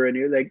older, and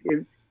it was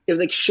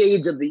like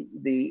shades of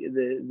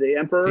the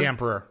Emperor. The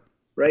Emperor,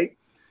 right?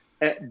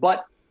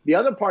 But the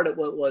other part of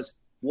it was,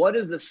 what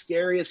are the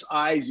scariest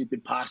eyes you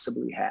could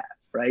possibly have,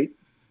 right?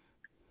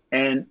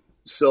 And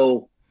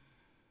so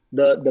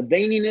the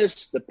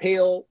veininess, the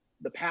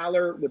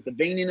pallor with the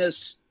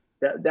veininess,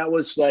 that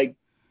was like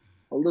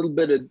a little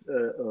bit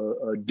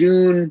of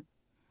Dune,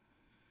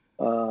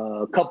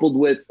 coupled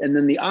with, and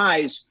then the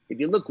eyes, if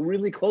you look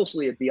really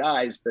closely at the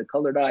eyes, the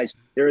colored eyes,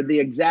 they're the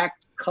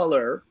exact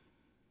color,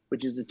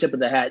 which is the tip of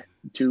the hat,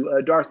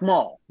 to Darth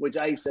Maul, which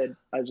I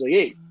was like,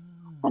 hey,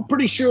 I'm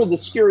pretty sure the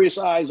scariest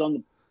eyes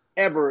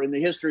ever in the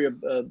history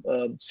of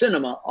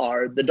cinema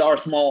are the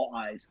Darth Maul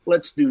eyes.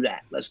 Let's do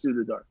that. Let's do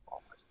the Darth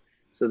Maul eyes.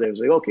 So they was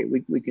like, okay,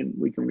 we can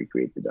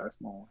recreate the Darth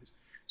Maul eyes.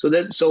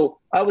 So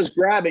I was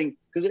grabbing,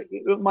 because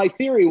my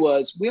theory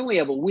was we only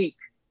have a week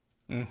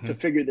to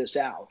figure this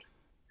out.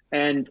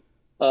 And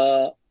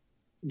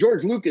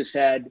George Lucas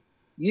had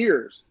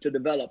years to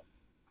develop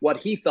what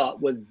he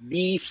thought was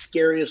the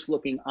scariest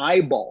looking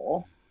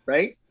eyeball,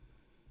 right?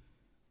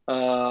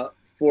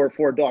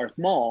 For Darth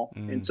Maul.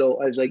 And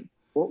so I was like,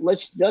 well,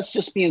 let's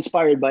just be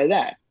inspired by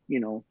that,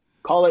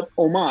 call it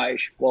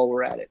homage while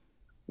we're at it,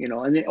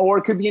 or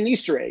it could be an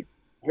Easter egg.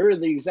 Here are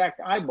the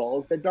exact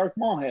eyeballs that Darth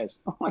Maul has.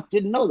 Oh, I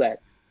didn't know that.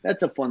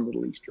 That's a fun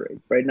little Easter egg,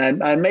 right?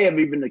 And I may have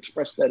even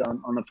expressed that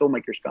on the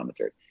filmmaker's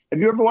commentary.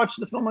 Have you ever watched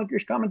the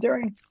filmmaker's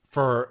commentary?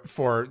 For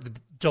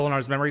Joel and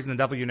Ours Memories and the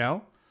Devil You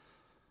Know?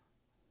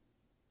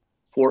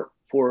 For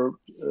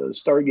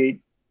Stargate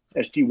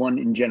SG-1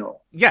 in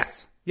general.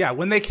 Yes. Yeah,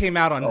 when they came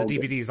out on the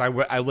DVDs,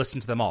 I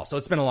listened to them all. So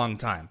it's been a long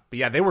time. But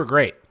yeah, they were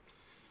great.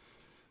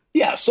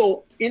 Yeah,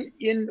 so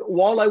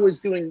while I was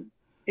doing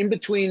in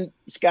between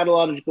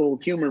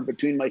scatological humor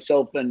between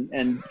myself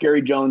and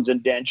Gary Jones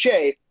and Dan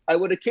Shea, I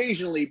would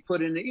occasionally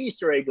put in an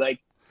Easter egg like,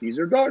 these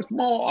are Darth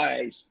Maul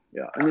eyes.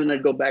 Yeah, and then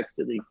I'd go back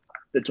to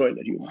the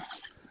toilet humor.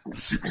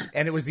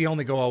 And it was the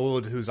only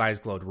Goa'uld whose eyes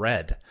glowed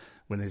red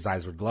when his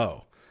eyes would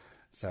glow.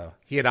 So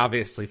he had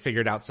obviously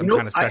figured out some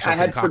kind of special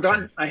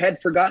concoction. I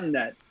had forgotten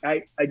that.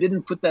 I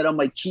didn't put that on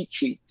my cheat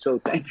sheet. So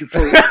thank you for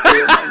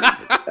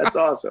reminding me. That's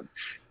awesome.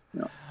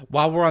 No.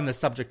 While we're on the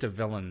subject of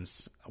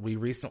villains, we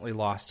recently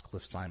lost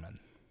Cliff Simon.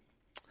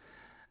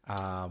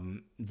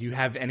 Do you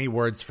have any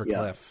words for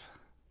Cliff?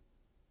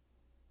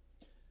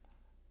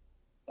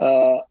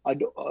 I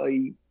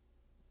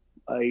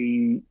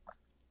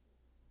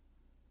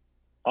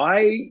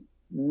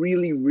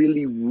really,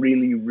 really,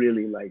 really,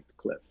 really liked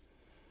Cliff.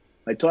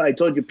 I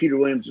told you Peter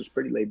Williams was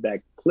pretty laid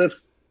back. Cliff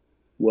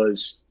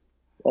was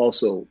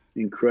also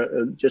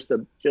incredible, just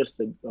an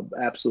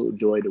absolute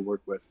joy to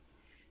work with.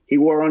 He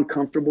wore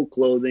uncomfortable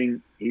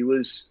clothing. He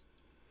was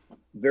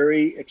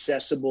very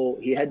accessible.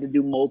 He had to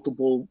do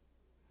multiple,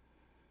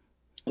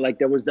 like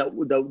there was the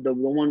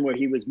one where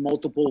he was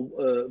multiple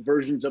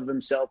versions of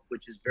himself,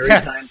 which is very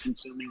time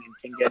consuming and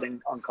can get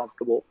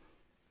uncomfortable.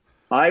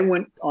 I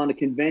went on a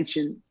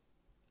convention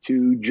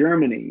to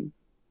Germany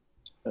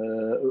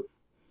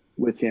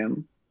with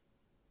him,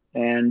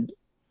 and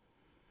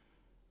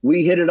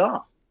we hit it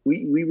off.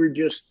 We were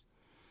just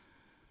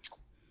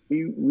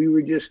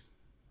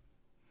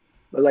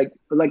like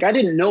I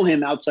didn't know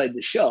him outside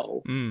the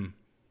show,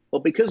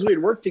 but because we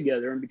had worked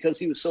together and because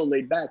he was so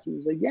laid back, he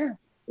was like, yeah,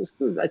 let's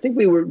do it. I think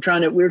we were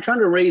trying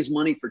to raise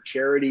money for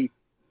charity,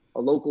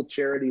 a local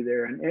charity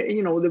there. And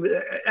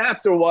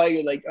after a while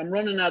you're like, I'm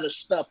running out of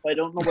stuff. I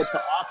don't know what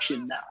to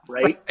auction now.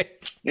 Right.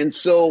 And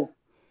so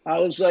I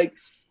was like,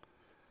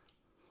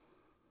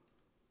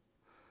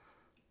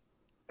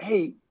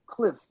 hey,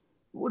 Cliff,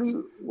 what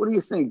do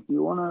you think? Do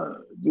you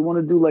want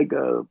to do like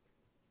a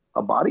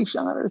body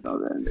shot or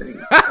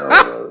something?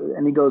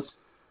 And he goes,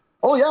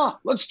 oh yeah,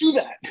 let's do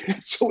that.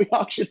 So we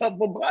auctioned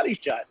up a body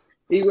shot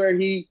where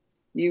he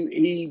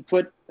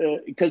put,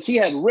 because he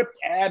had ripped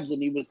abs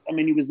and he was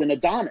an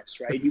Adonis,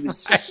 right? He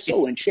was just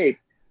so in shape.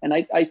 And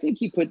I think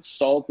he put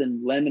salt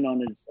and lemon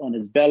on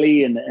his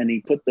belly and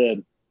he put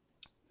I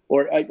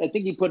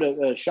think he put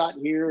a shot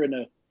here and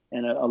a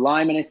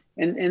lime in it.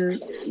 And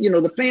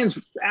the fans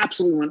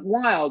absolutely went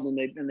wild and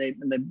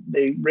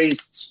they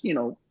raised,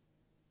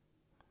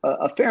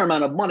 a fair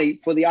amount of money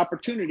for the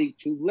opportunity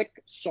to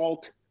lick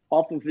salt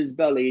off of his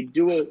belly,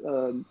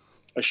 do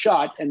a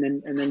shot, and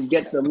then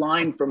get the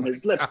line from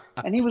his lips.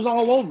 And he was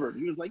all over it.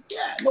 He was like,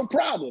 yeah, no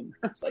problem.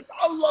 It's like,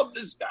 I love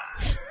this guy.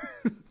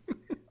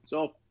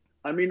 So,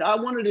 I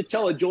wanted to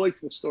tell a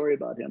joyful story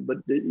about him, but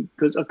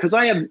because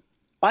I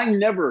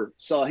never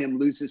saw him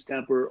lose his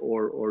temper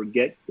or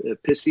get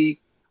pissy.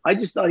 I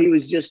just thought he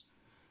was just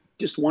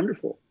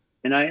wonderful.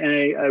 And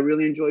I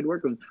really enjoyed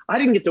working with him. I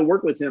didn't get to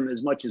work with him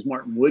as much as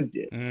Martin Wood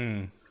did.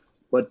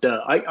 But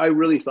I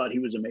really thought he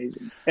was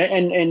amazing.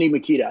 And Andy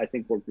Makita, I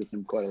think, worked with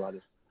him quite a lot.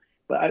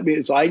 But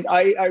so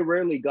I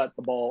rarely got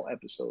the Ball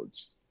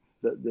episodes,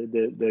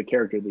 the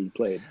character that he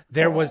played.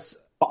 There was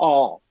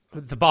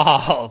the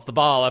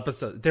Ball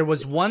episode. There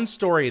was one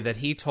story that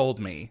he told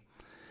me,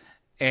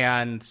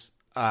 and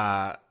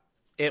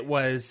it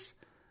was,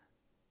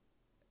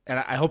 and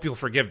I hope you'll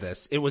forgive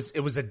this. It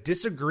was a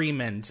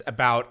disagreement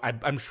about.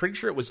 I'm pretty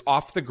sure it was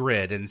Off the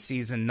Grid in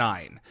season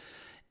 9,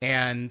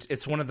 and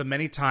it's one of the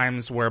many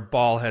times where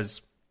Ball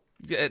has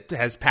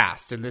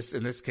passed. In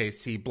this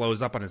case, he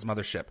blows up on his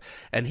mothership,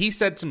 and he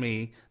said to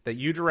me that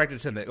you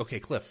directed to him that,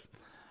 okay, Cliff,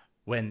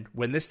 when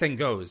this thing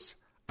goes,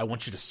 I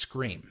want you to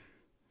scream.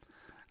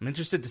 I'm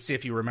interested to see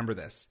if you remember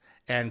this.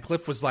 And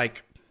Cliff was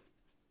like,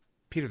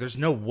 Peter, there's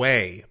no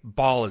way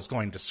Ball is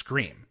going to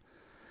scream.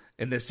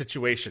 in this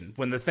situation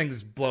when the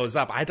things blows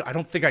up. I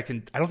don't think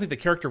the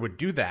character would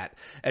do that.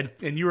 And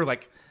you were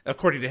like,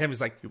 according to him, he's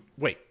like,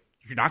 wait,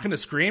 you're not going to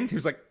scream? He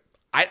was like,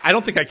 I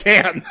don't think I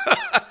can.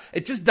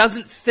 It just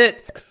doesn't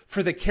fit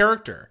for the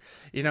character,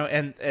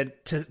 and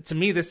to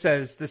me, this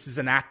says this is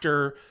an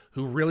actor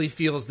who really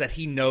feels that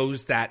he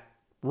knows that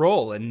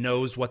role and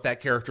knows what that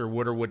character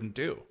would or wouldn't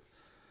do.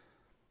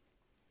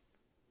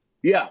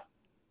 Yeah.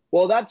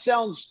 Well, that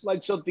sounds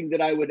like something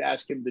that I would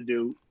ask him to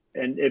do.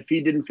 And if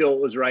he didn't feel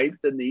it was right,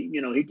 then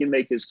he can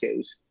make his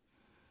case,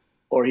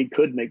 or he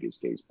could make his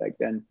case back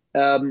then.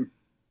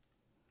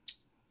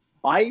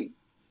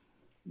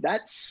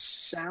 That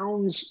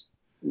sounds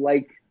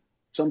like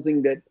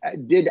something that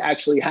did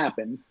actually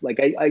happen. Like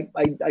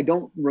I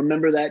don't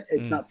remember that.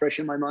 It's not fresh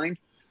in my mind.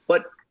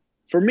 But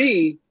for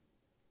me,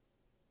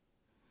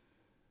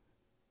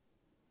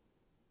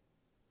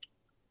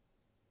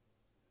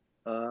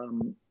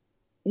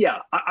 yeah,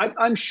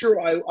 I'm sure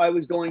I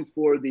was going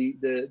for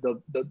the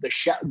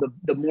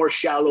more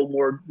shallow,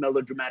 more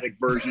melodramatic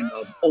version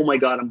of, oh my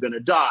God, I'm going to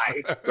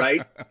die.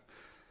 Right.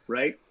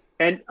 Right.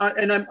 And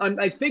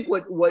I think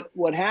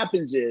what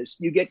happens is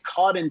you get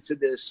caught into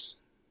this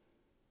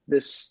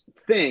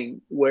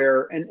thing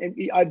where, and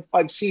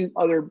I've seen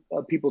other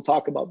people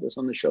talk about this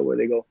on the show where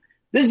they go,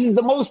 this is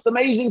the most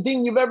amazing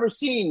thing you've ever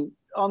seen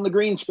on the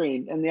green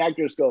screen. And the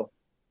actors go,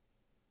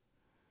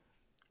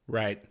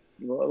 right.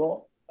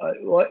 Well,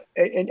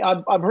 and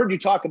I've heard you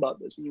talk about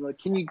this, and you're like,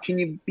 can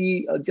you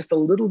be just a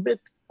little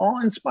bit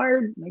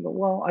awe-inspired? And I go,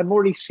 well, I've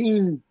already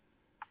seen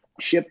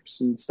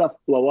ships and stuff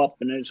blow up,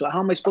 and so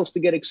how am I supposed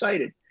to get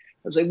excited? I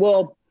was like,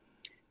 well,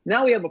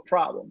 now we have a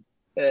problem,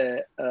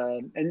 and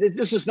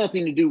this has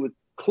nothing to do with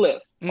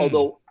Cliff,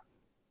 although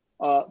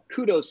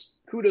kudos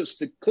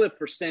to Cliff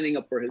for standing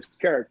up for his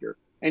character,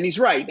 and he's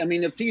right. I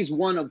mean, if he's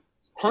one of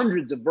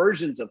hundreds of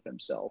versions of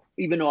himself,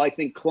 even though I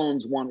think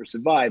clones want to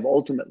survive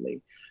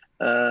ultimately.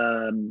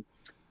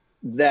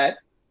 That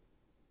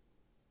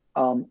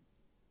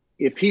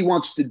if he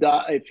wants to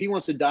die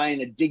in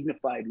a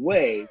dignified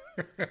way,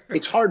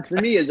 it's hard for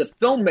me as a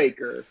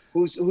filmmaker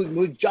whose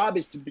job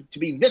is to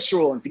be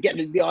visceral and to get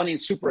the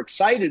audience super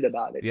excited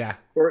about it. Yeah.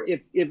 Or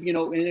if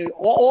and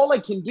all I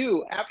can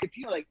do if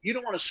you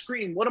don't want to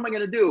scream, what am I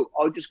going to do?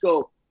 I'll just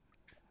go,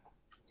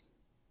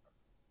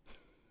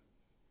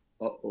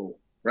 uh-oh,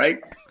 right?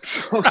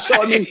 So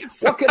I mean,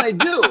 what can I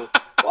do?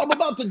 Well, I'm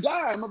about to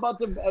die. I'm about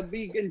to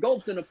be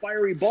engulfed in a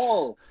fiery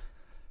ball.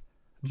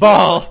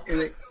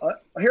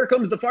 Here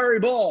comes the fiery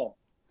ball.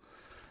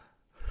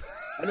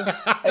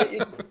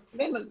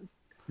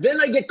 Then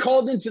I get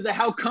called into the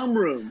how come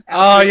room.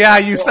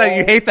 You say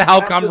you hate the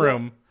how come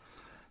room.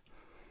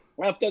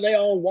 After they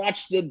all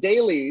watch the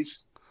dailies,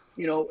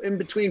 in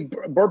between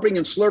burping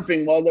and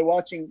slurping while they're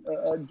watching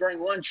during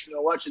lunch,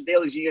 watch the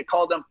dailies, you get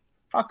called up.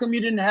 How come you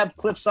didn't have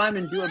Cliff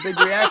Simon do a big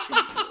reaction?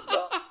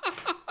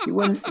 He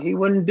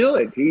wouldn't do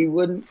it. He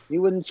wouldn't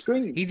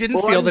scream. He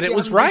didn't feel that it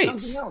was right.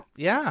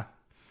 Yeah.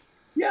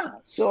 Yeah.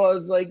 So I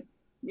was like,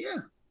 yeah,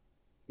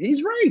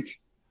 he's right.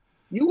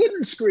 You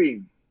wouldn't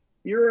scream.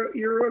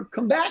 You're a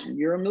combatant.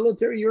 You're a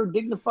military. You're a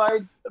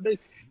dignified.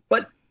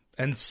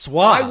 And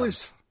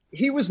suave.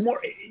 He was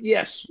more.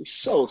 Yes,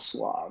 so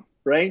suave.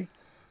 Right.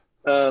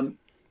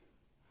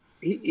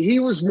 He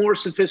was more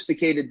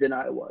sophisticated than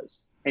I was,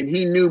 and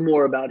he knew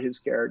more about his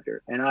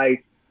character. And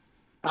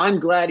I'm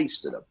glad he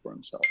stood up for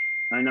himself.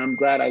 And I'm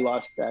glad I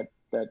lost that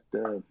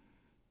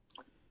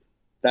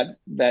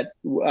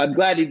I'm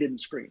glad he didn't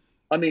scream.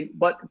 I mean,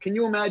 but can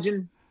you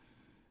imagine?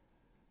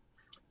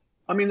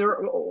 I mean,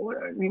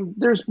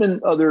 there's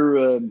been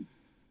other,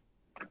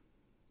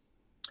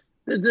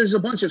 there's a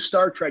bunch of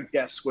Star Trek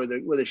deaths where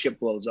the ship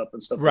blows up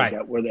and stuff like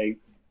that, where they,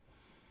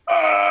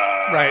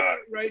 right.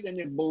 And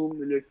then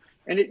boom.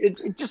 And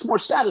it's just more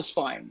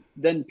satisfying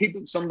than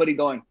somebody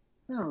going,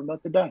 oh, I'm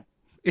about to die.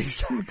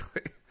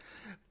 Exactly.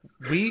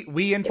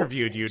 We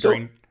interviewed you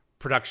during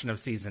production of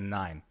season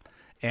 9,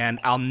 and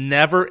I'll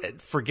never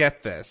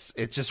forget this.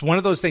 It's just one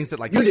of those things that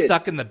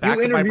stuck in the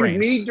back of my brain. You interviewed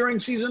me during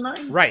season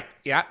 9? Right.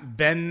 Yeah.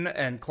 Ben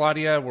and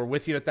Claudia were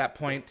with you at that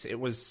point. It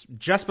was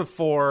just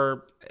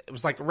before, it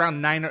was like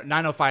around 9:05,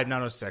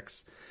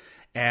 9:06.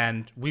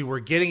 And we were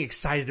getting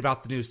excited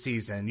about the new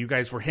season. You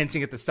guys were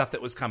hinting at the stuff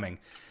that was coming.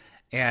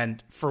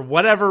 And for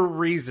whatever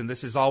reason,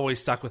 this has always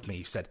stuck with me.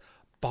 You said,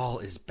 Ball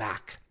is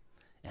back.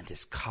 And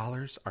his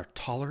collars are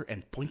taller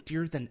and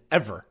pointier than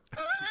ever.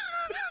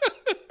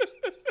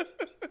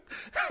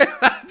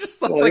 I just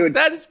thought,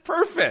 that is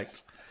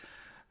perfect.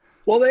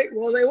 Well, they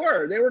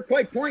were. They were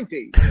quite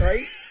pointy,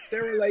 right?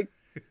 They were like,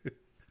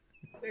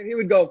 he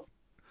would go.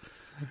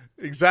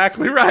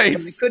 Exactly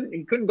right.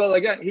 He couldn't go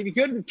like that. He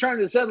couldn't turn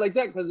his head like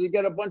that because he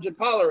got a bunch of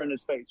collar in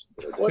his face.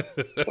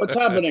 What's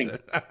happening?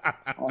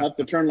 I'll have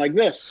to turn like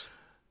this.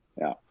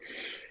 Yeah.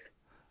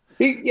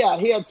 He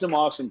had some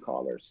awesome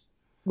collars.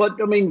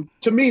 But I mean,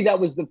 to me, that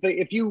was the thing.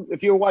 If you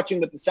were watching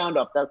with the sound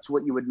up, that's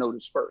what you would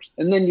notice first,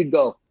 and then you'd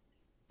go,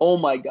 "Oh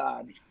my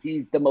God,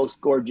 he's the most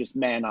gorgeous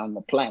man on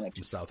the planet."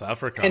 From South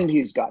Africa, and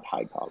he's got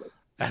high collars.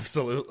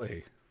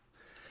 Absolutely.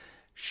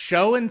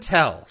 Show and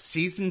Tell,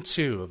 Season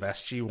 2 of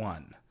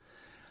SG-1.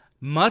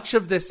 Much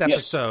of this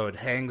episode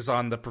hangs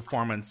on the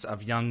performance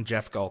of young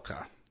Jeff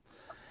Golka.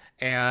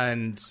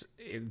 And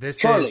this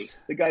Charlie, is...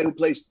 the guy who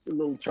plays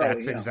little Charlie.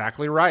 That's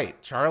exactly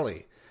right,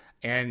 Charlie.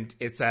 And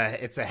it's a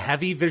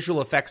heavy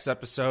visual effects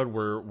episode.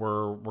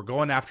 We're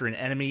going after an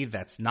enemy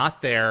that's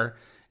not there.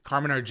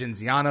 Carmen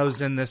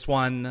Argenziano's in this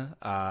one.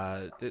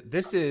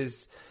 This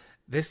is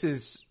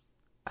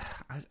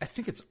I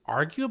think it's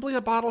arguably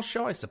a bottle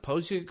show. I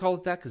suppose you could call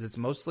it that because it's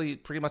mostly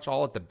pretty much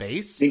all at the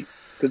base.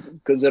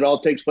 Because it all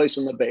takes place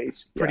on the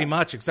base. Pretty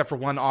much, except for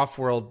one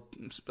off-world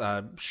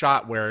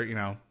shot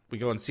where, we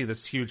go and see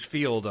this huge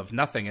field of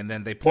nothing, and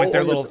then they point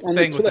their little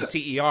thing with the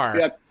TER.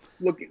 Yeah,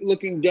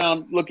 looking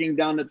down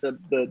at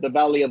the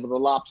Valley of the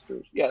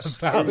Lobsters. Yes. The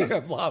Valley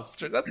of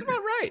Lobsters. That's about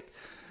right.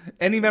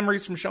 Any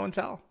memories from Show and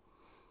Tell?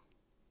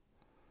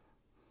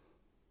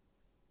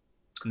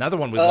 Another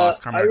one we've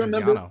lost, Carmen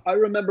Argenziano. I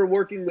remember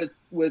working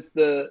with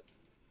the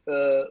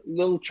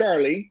little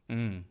Charlie,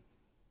 and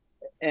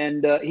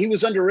he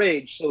was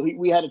underage, so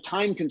we had a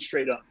time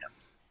constraint on him,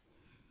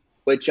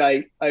 which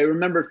I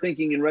remember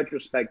thinking in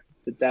retrospect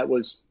that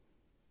was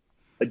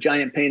a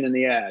giant pain in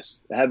the ass,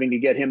 having to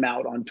get him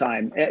out on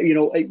time.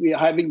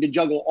 Having to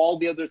juggle all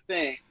the other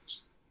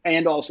things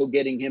and also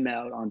getting him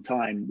out on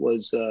time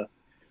was,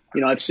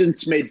 I've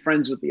since made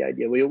friends with the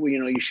idea.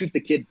 You shoot the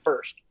kid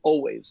first,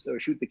 always, or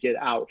shoot the kid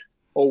out.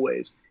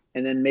 Always,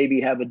 and then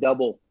maybe have a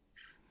double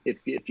if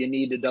you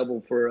need a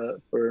double for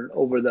an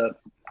over the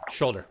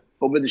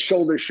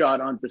shoulder shot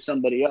onto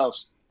somebody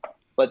else.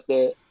 But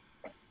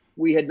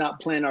we had not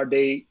planned our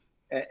day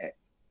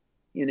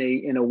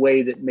in a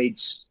way that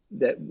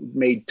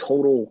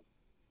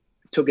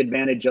took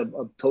advantage of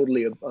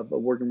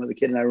working with a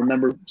kid. And I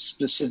remember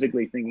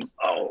specifically thinking,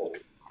 "Oh,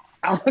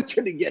 how am I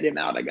going to get him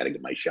out? I got to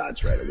get my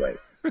shots right away."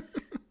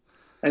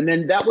 And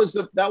then that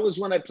was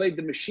when I played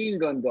the machine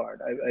gun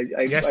guard.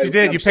 Yes, you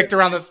did. You peeked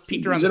around the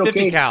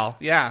 50 cal.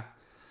 Yeah.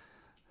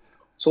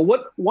 So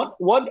one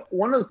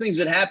of the things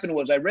that happened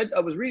was I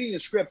was reading the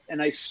script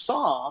and I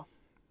saw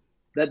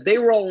that they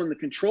were all in the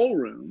control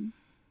room.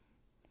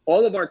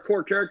 All of our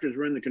core characters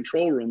were in the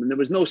control room, and there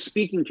was no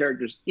speaking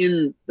characters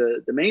in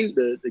the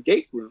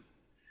gate room.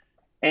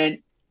 And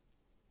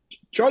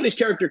Charlie's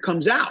character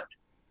comes out,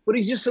 but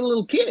he's just a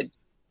little kid,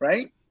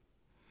 right?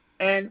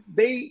 And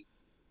they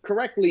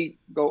correctly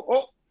go,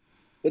 oh,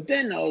 but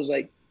then I was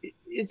like,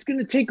 it's going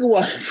to take a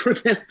while for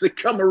them to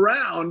come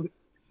around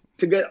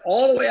to get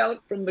all the way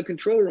out from the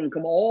control room,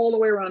 come all the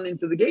way around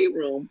into the gate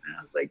room. And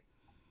I was like,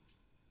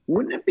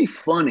 wouldn't it be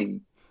funny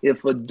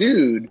if a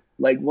dude,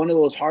 like one of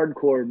those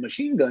hardcore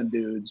machine gun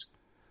dudes,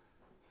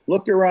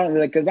 looked around,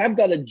 because I've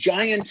got a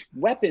giant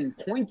weapon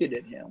pointed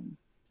at him.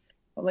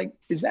 I'm like,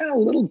 is that a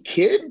little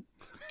kid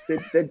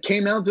that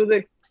came out to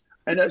the...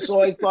 And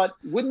so I thought,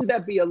 wouldn't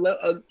that be an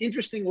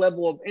interesting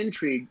level of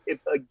intrigue if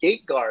a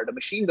gate guard, a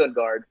machine gun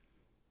guard,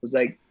 was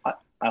like,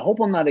 I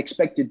hope I'm not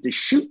expected to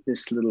shoot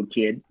this little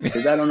kid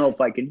because I don't know if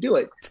I can do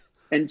it.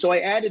 And so I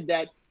added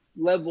that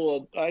level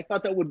of, I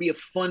thought that would be a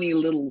funny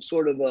little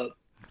sort of a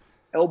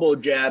elbow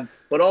jab,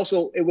 but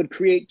also it would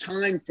create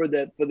time for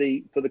the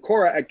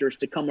core actors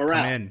to come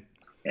around.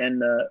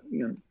 And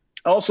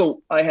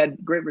also I had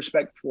great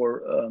respect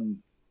for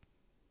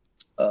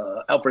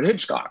Alfred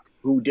Hitchcock,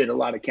 who did a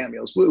lot of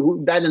cameos.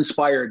 That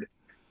inspired,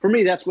 for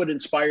me, that's what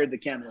inspired the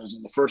cameos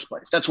in the first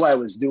place. That's why I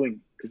was doing it,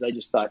 because I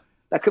just thought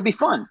that could be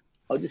fun.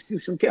 I'll just do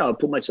some cameo. I'll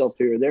put myself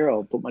here or there.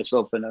 I'll put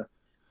myself in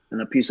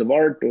a piece of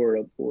art or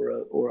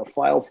a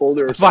file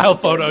folder. Or file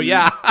photo,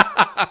 yeah,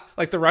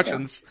 like the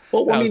Russians.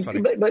 Yeah.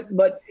 Well,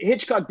 but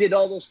Hitchcock did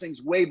all those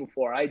things way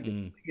before I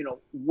did.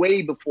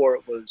 Way before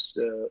it was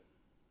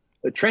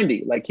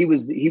trendy. Like he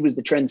was the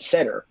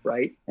trendsetter,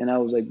 right? And I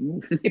was like,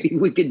 maybe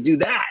we could do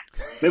that.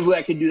 Maybe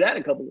I could do that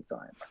a couple of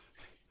times.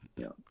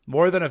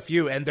 More than a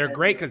few, and they're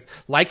great because,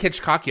 like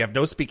Hitchcock, you have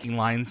no speaking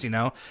lines.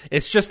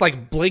 It's just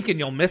like blink and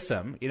you'll miss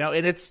him.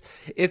 And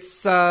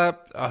it's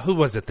who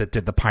was it that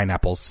did the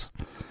pineapples?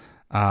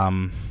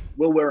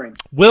 Will Waring.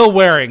 Will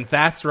Waring,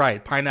 that's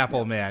right,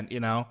 Pineapple Man.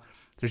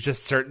 There's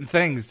just certain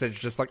things that's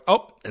just like,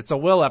 oh, it's a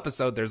Will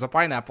episode. There's a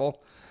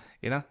pineapple.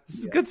 This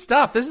is good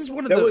stuff. This is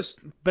one of the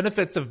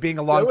benefits of being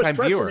a longtime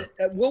viewer.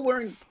 Will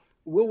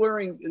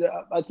Waring,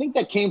 I think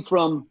that came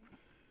from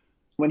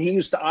when he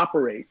used to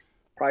operate.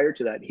 Prior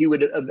to that, he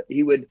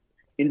would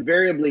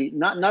invariably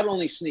not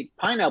only sneak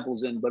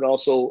pineapples in, but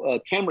also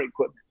camera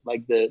equipment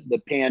like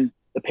the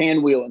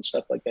pan wheel and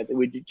stuff like that. They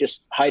would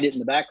just hide it in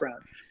the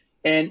background.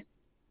 And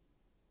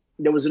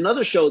there was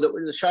another show that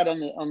was shot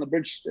on the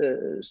Bridge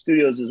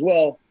Studios as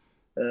well,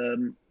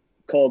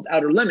 called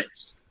Outer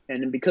Limits.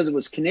 And because it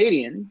was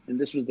Canadian, and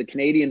this was the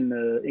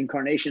Canadian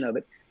incarnation of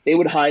it, they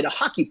would hide a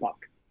hockey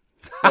puck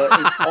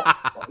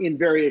in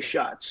various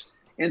shots.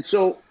 And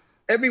so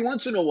every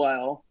once in a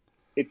while,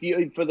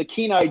 for the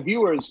keen-eyed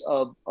viewers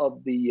of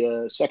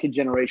the second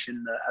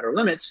generation Outer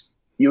Limits,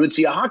 you would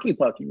see a hockey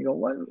puck, and you go,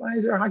 why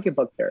is there a hockey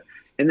puck there?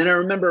 And then I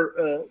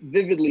remember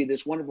vividly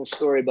this wonderful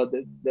story about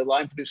the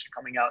line producer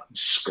coming out and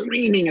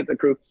screaming at the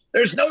crew,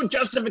 There's no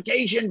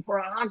justification for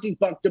a hockey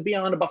puck to be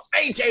on a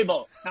buffet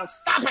table. Now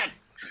stop it.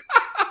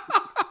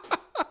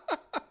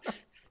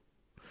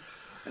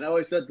 And I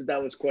always thought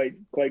that was quite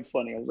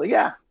funny. I was like,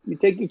 yeah, you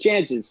take your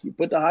chances. You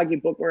put the hockey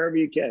puck wherever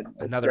you can.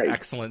 That's another great.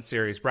 Excellent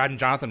series. Brad and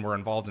Jonathan were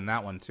involved in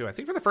that one, too. I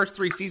think for the first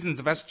 3 seasons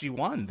of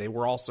SG-1, they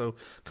were also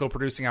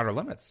co-producing Outer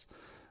Limits.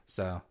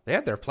 So they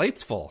had their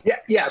plates full.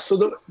 Yeah.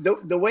 So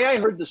the way I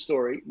heard the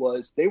story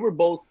was they were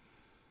both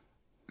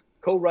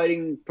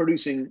co-writing,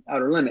 producing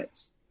Outer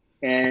Limits.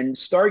 And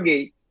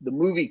Stargate, the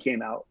movie,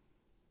 came out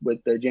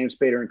with James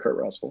Spader and Kurt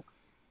Russell.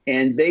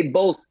 And they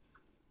both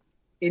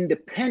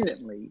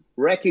independently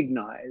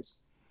recognized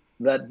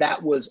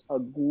that was a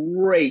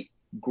great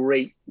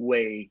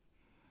way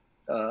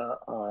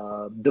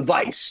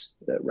device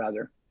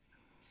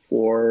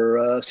for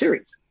a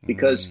series,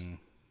 because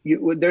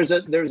there's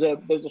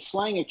a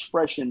slang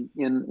expression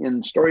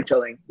in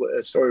storytelling,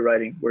 story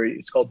writing, where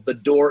it's called the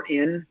door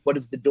in. What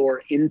is the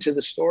door into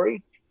the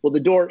story? Well, the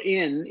door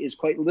in is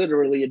quite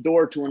literally a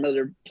door to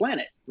another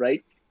planet,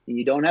 right? And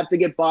you don't have to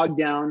get bogged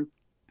down.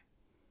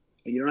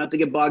 You don't have to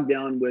get bogged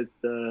down with.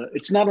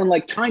 It's not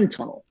unlike Time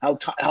Tunnel.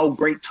 How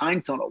great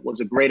Time Tunnel was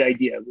a great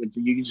idea.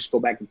 You can just go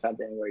back in time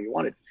to anywhere you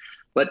wanted.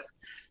 But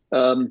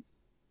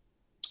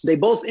they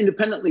both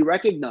independently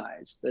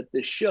recognized that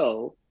this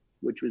show,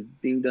 which was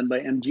being done by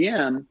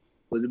MGM,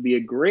 would be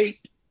a great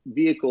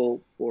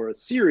vehicle for a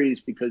series,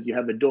 because you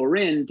have a door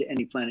in to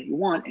any planet you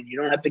want, and you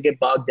don't have to get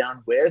bogged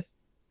down with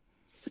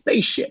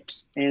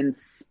spaceships and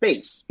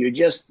space. You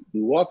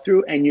walk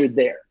through and you're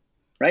there,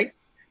 right?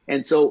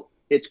 And so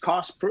it's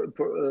cost friendly.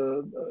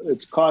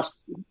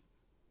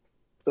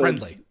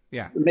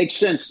 Yeah, it makes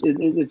sense.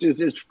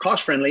 It's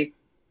cost friendly,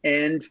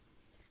 and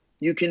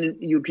you can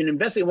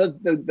investigate. Well,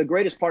 the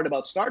greatest part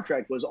about Star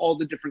Trek was all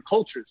the different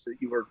cultures that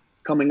you were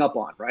coming up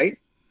on, right?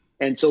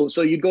 And so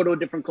you'd go to a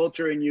different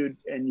culture and you'd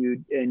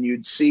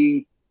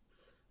see,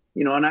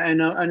 and I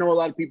know a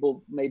lot of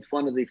people made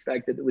fun of the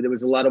fact that there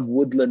was a lot of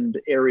woodland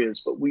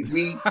areas, but we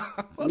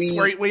that's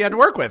where we had to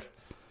work with.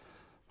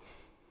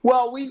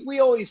 Well,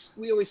 we always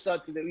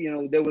thought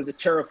that there was a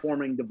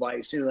terraforming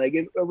device. Like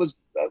it was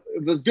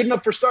good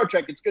enough for Star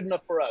Trek. It's good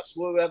enough for us.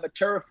 We'll have a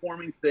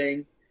terraforming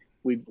thing.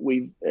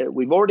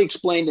 We've already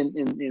explained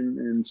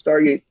in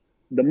Stargate,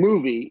 the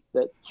movie,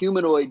 that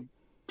humanoid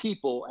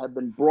people have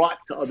been brought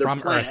to other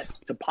planets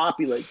to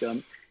populate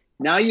them.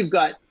 Now you've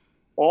got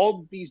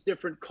all these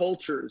different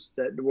cultures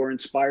that were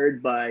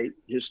inspired by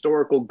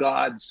historical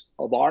gods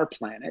of our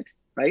planet,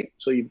 right?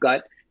 So you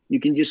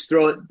can just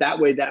throw it that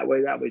way.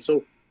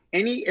 So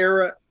any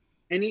era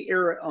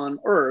on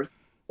Earth,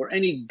 or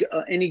any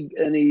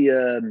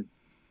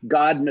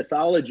god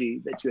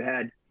mythology that you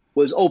had,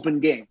 was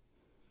open game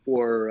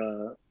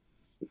for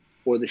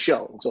the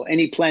show. So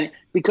any planet,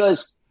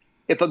 because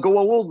if a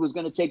Goa'uld was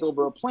going to take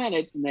over a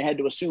planet and they had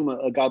to assume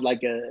a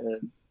godlike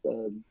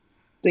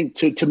thing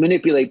to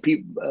manipulate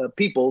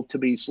people to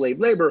be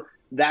slave labor,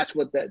 that's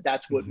what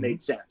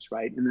made sense,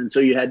 right? And then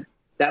so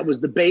that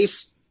was the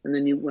base, and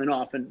then you went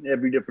off in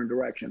every different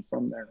direction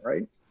from there,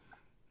 right?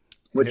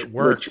 Which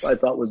I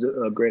thought was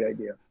a great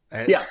idea.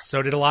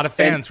 So did a lot of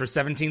fans for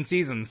 17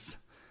 seasons.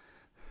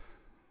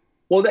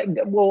 Well,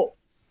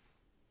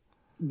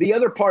 the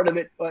other part of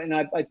it, and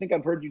I think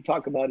I've heard you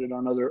talk about it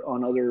on other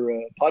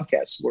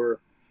podcasts, were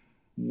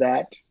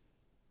that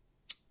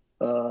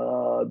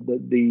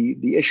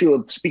the issue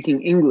of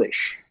speaking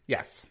English,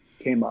 yes,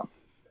 came up.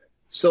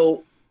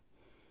 So,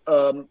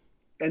 and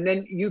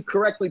then you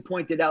correctly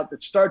pointed out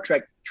that Star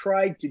Trek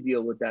tried to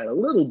deal with that a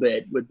little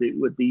bit with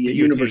the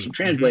universal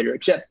translator,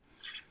 except,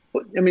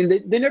 I mean,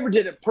 they never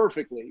did it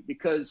perfectly,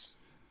 because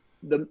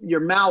the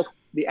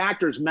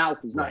actor's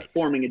mouth is not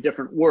forming a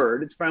different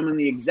word. It's forming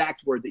the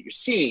exact word that you're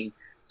seeing.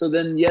 So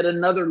then yet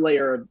another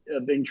layer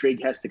of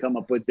intrigue has to come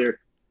up with there.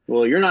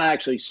 Well, you're not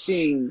actually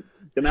seeing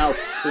the mouth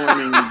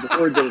forming the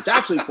word that it's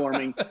actually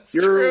forming.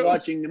 You're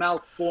watching the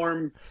mouth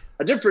form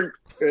a different,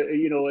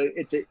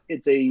 it's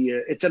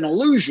an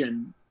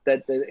illusion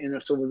that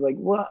so it was like,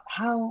 what?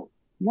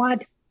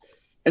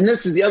 And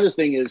this is the other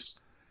thing is,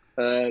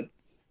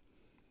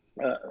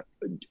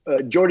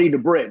 Geordie to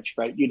Bridge,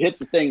 right? You'd hit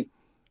the thing,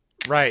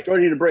 right?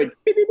 Geordie to Bridge,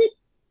 beep, beep, beep.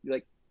 You're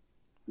like,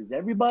 does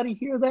everybody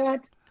hear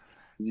that?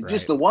 Is it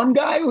just the one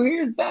guy who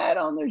hears that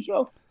on their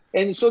show?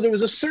 And so there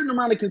was a certain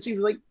amount of conceit.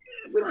 Like,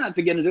 we don't have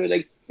to get into it.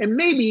 Like, and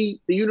maybe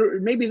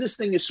this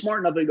thing is smart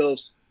enough. It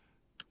goes,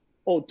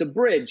 oh, to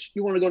Bridge.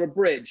 You want to go to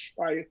Bridge,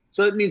 all right?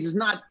 So it means it's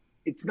not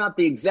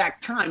the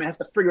exact time. It has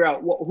to figure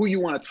out who you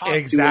want to talk to.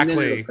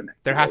 Exactly.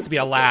 There has to be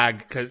a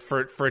lag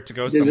for it to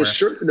go somewhere.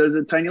 There's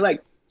a tiny lag.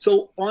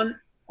 So on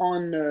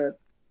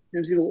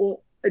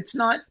it's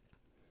not.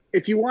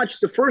 If you watch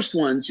the first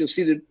ones, you'll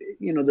see that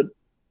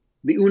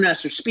the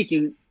Unas are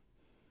speaking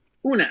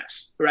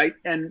Unas, right?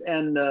 And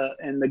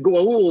the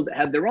Goa'uld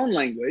have their own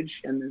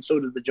language, and then so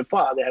did the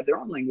Jaffa. They have their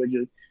own language,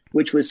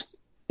 which was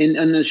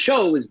in the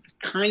show is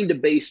kind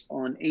of based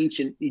on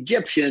ancient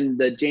Egyptian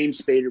that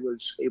James Spader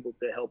was able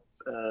to help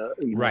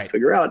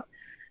figure out.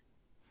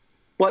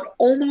 But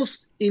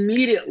almost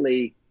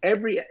immediately,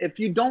 if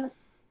you don't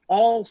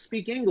all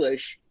speak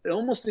English,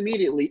 almost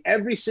immediately,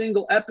 every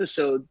single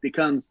episode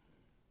becomes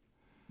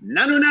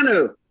nanu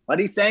nanu. What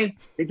do you say?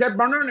 He said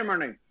Bernardi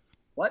Bernie.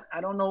 What?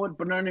 I don't know what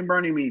Bernardi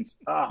Bernie means.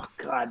 Oh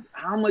God,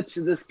 how much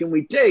of this can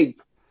we take?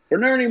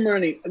 Bernardi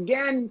Bernie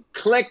again.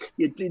 Click.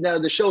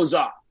 The show's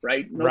off.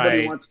 Right?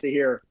 Nobody wants to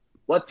hear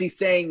what's he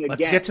saying again.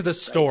 Let's get to the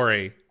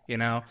story.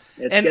 Right?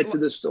 Let's get to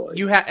the story.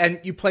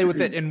 You play with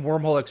it in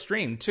Wormhole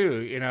Extreme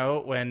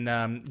too.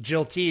 When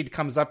Jill Teed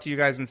comes up to you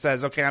guys and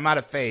says, "Okay, I'm out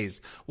of phase.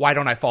 Why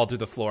don't I fall through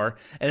the floor?"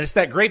 And it's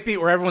that great beat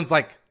where everyone's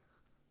like,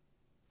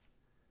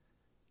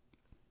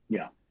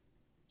 "Yeah,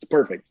 it's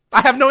perfect.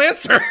 I have no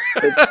answer."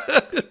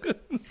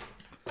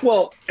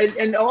 Well,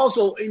 and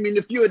also, I mean,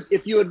 if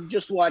you had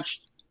just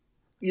watched,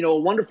 a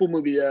wonderful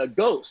movie,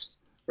 Ghost,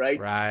 right?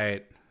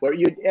 Right. Where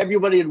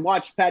everybody had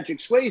watched Patrick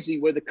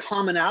Swayze, where the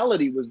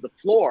commonality was the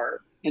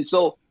floor. And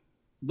so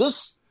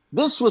this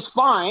was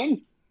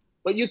fine,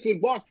 but you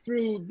could walk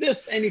through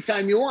this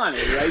anytime you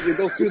wanted, right? You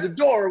go through the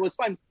door, it was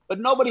fine, but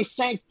nobody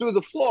sank through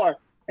the floor.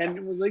 And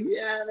it was like,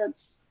 yeah,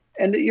 that's.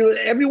 And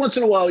every once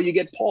in a while, you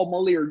get Paul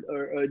Mully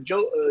or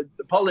Joe,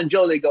 Paul and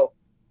Joe. They go,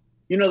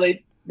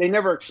 they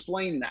never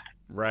explain that,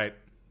 right?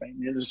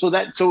 So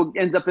it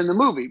ends up in the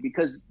movie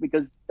because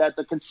that's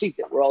a conceit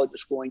that we're all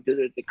just going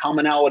to the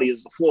commonality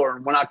is the floor,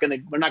 and we're not gonna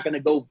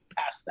go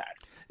past that.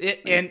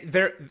 And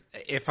there,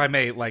 if I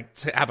may,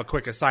 to have a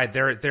quick aside,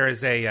 there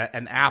is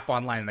an app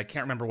online, and I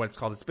can't remember what it's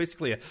called. It's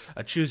basically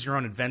a choose your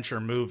own adventure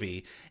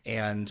movie,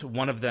 and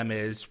one of them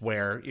is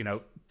where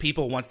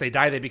people, once they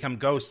die, they become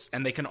ghosts,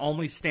 and they can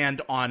only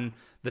stand on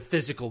the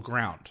physical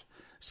ground.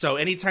 So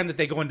anytime that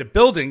they go into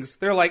buildings,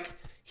 they're like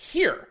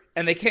here,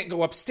 and they can't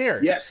go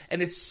upstairs. Yes.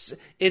 And it's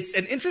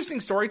an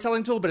interesting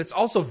storytelling tool, but it's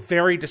also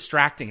very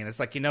distracting. And it's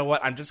like, you know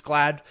what? I'm just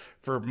glad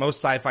for most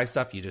sci-fi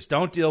stuff, you just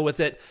don't deal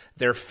with it.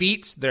 Their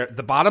feet,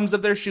 the bottoms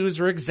of their shoes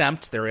are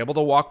exempt. They're able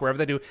to walk wherever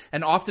they do,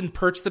 and often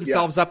perch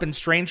themselves up in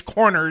strange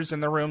corners in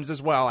the rooms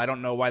as well. I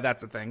don't know why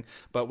that's a thing,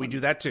 but we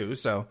do that too.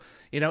 So,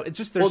 it's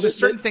just, there's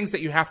certain things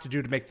that you have to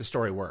do to make the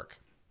story work.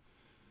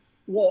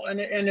 Well, and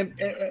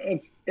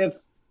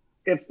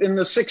if in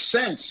The Sixth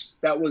Sense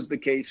that was the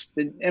case,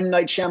 then M.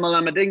 Night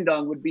Shyamalan Ding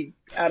Dong would be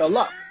out of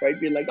luck, right?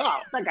 Be like, oh,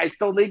 that guy's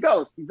totally a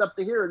ghost. He's up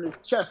to here in his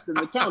chest in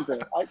the counter.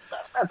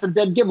 That's a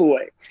dead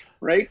giveaway,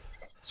 right?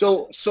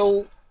 So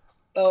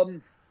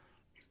when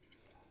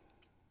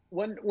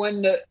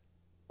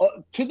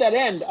to that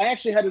end, I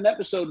actually had an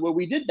episode where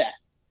we did that,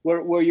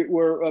 where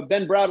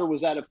Ben Browder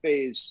was out of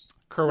phase.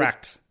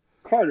 Correct.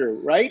 Carter,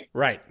 right?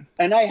 Right.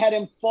 And I had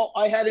him fall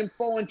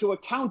into a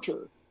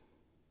counter.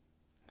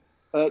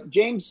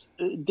 James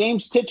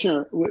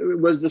Titchener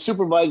was the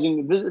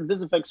supervising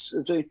Visifex,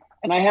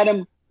 and I had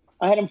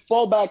him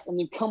fall back and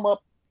then come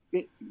up.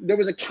 There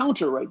was a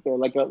counter right there,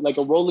 like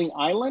a rolling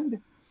island,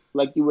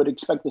 like you would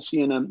expect to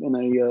see in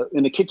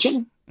a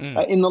kitchen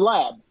in the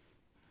lab.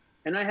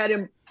 And I had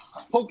him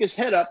poke his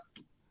head up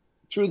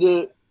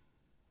through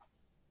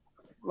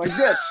like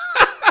this,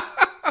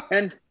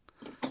 and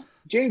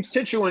James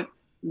Titchener went,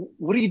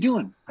 "What are you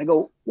doing?" I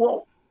go,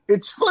 "Well,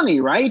 it's funny,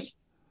 right?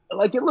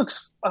 Like, it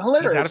looks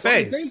hilarious." He's out of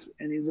phase.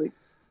 And he's like,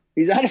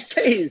 he's out of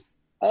phase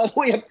all the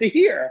way up to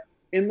here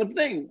in the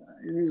thing.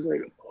 And he's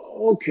like,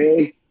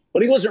 okay.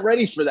 But he wasn't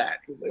ready for that.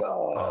 He's like,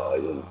 I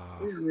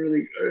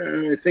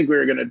think we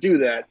were going to do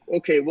that.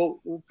 Okay, we'll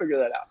figure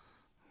that out.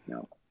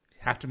 You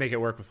have to make it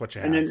work with what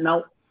you have. And then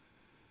now,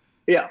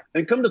 yeah.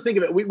 And come to think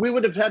of it, we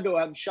would have had to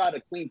have shot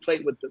a clean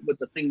plate with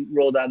the thing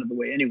rolled out of the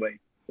way anyway.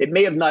 It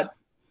may have not.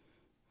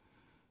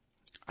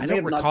 I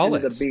don't recall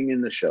it being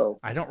in the show.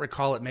 I don't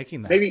recall it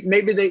making that.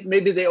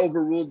 Maybe they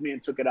overruled me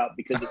and took it out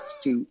because it's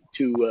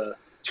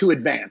too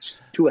advanced,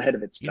 too ahead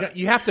of its time.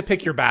 You have to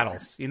pick your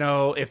battles.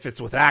 If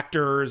it's with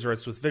actors or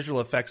it's with visual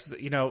effects,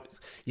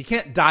 you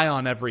can't die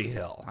on every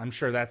hill. I'm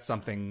sure that's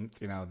something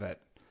that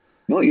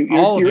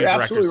all of your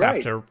directors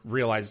have to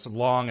realize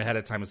long ahead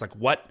of time. It's like,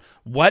 what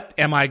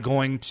am I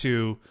going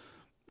to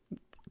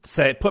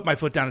say? Put my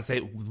foot down and say,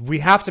 we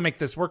have to make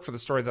this work for the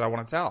story that I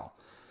want to tell.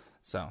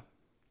 So.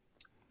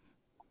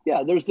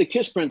 Yeah, there's the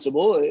KISS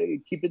principle.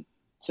 Keep it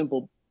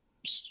simple,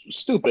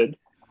 stupid.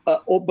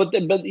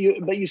 But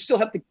you still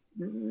have to.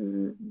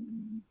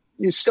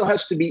 It still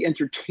has to be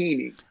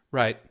entertaining,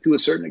 right? To a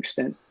certain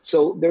extent.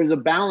 So there's a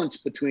balance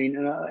between.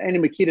 Annie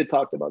Makita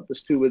talked about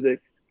this too. With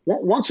it,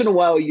 once in a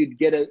while you'd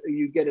get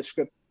a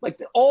script like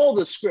all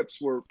the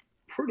scripts were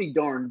pretty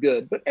darn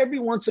good, but every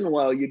once in a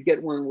while you'd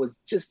get one that was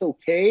just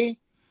okay.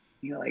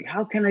 Like,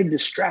 how can I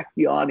distract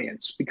the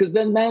audience? Because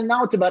then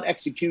now it's about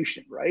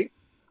execution, right?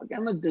 I'm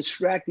going to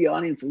distract the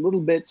audience a little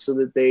bit so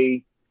that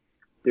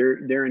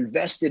they're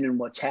invested in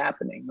what's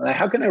happening. Like,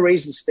 how can I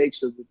raise the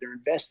stakes so that they're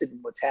invested in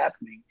what's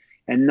happening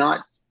and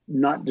not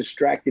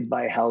distracted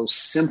by how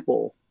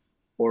simple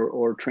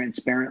or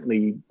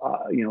transparently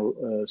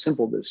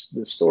simple this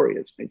story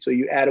is made. So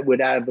you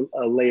would add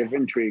a layer of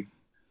intrigue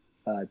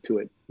to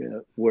it,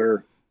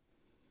 where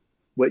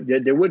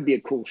there would be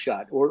a cool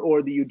shot, or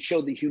you'd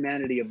show the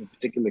humanity of a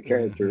particular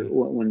character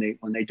when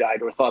they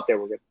died or thought they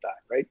were going to die,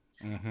 right?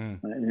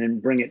 Mm-hmm. And then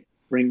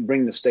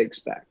bring the stakes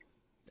back.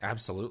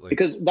 Absolutely.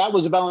 Because that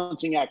was a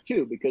balancing act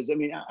too. Because I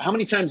mean, how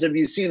many times have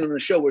you seen on the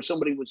show where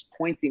somebody was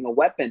pointing a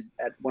weapon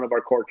at one of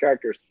our core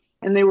characters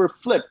and they were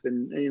flipped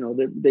and, you know,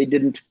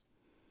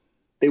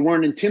 they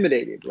weren't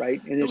intimidated,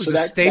 right? And it was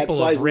a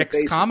staple of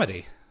Rick's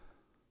comedy.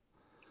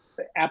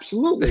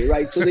 Absolutely,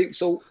 right.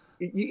 So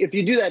if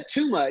you do that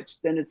too much,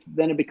 then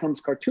it becomes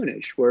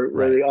cartoonish, where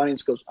the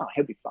audience goes, "Oh,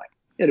 he'll be fine.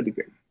 It'll be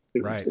great.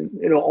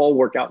 It'll all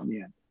work out in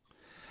the end."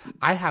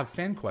 I have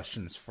fan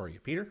questions for you,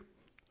 Peter.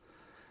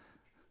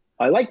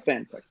 I like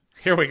fan questions.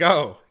 Here we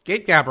go.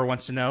 Gategabber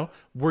wants to know: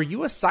 were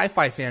you a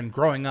sci-fi fan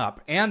growing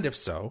up, and if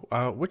so,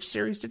 which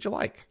series did you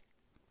like?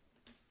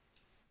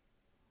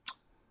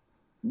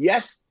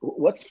 Yes.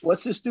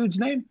 What's this dude's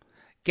name?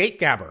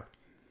 Gategabber.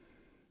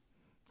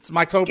 It's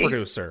my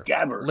co-producer,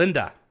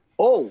 Linda.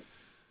 Oh,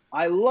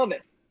 I love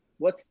it.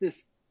 What's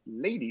this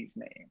lady's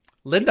name?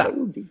 Linda.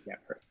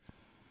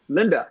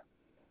 Linda.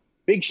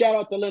 Big shout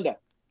out to Linda.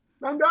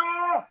 Linda!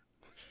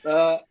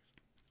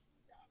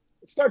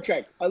 Star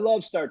Trek. I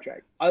love Star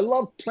Trek. I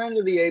love Planet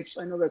of the Apes.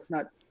 I know that's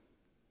not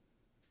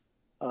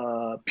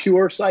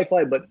pure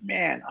sci-fi, but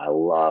man,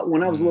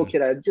 when I was a little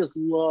kid, I just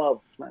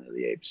loved Planet of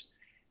the Apes.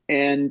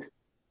 And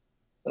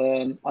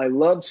I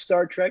loved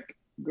Star Trek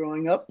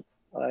growing up.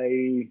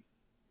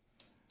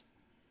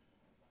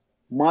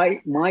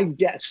 My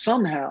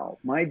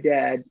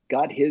dad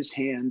got his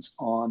hands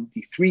on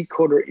the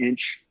 3/4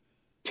 inch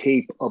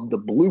tape of the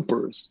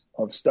bloopers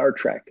of Star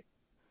Trek,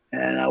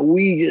 and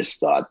we just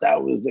thought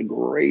that was the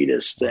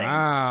greatest thing.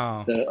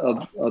 Wow.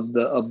 Of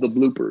the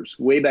bloopers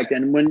way back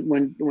then,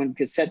 when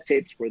cassette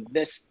tapes were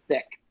this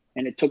thick,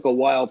 and it took a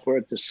while for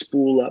it to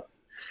spool up.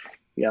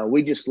 Yeah,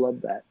 we just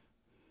loved that.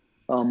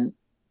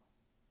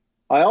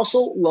 I also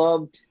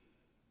loved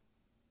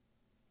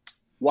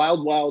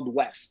Wild Wild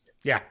West.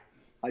 Yeah.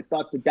 I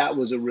thought that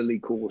was a really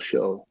cool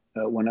show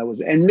when I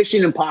was, and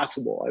Mission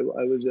Impossible.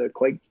 I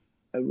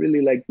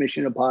really liked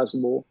Mission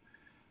Impossible,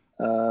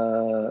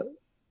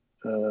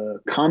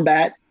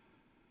 Combat,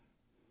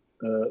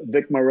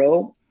 Vic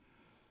Morrow.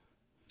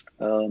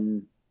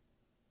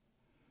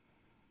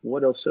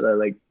 What else did I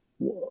like?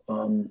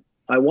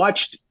 I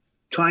watched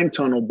Time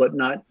Tunnel, but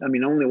I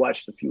only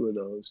watched a few of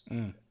those.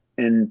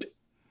 And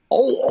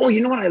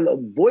you know what I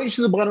love? Voyage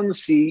to the Bottom of the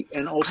Sea,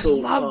 and also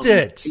I loved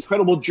it.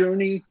 Incredible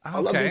Journey. Okay. I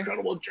love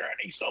Incredible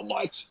Journey so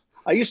much.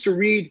 I used to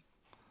read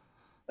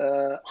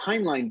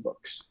Heinlein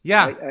books.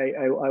 Yeah,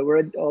 I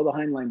read all the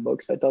Heinlein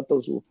books. I thought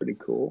those were pretty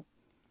cool.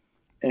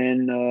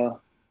 And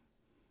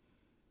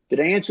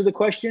did I answer the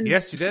question?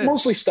 Yes, you did. It's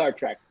mostly Star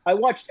Trek. I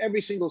watched every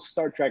single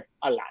Star Trek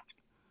a lot.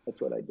 That's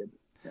what I did.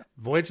 Yeah.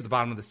 Voyage to the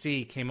Bottom of the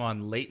Sea came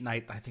on late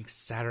night, I think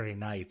Saturday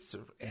nights,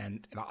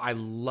 and I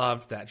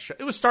loved that show.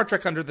 It was Star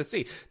Trek Under the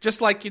Sea, just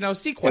like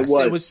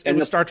Sequest. It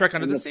was Star Trek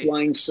Under the Sea.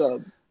 Flying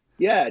sub.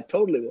 Yeah, it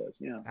totally was.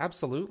 Yeah,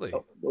 absolutely.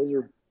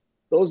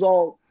 Those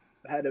all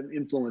had an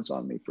influence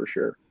on me for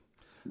sure.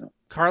 Yeah.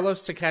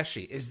 Carlos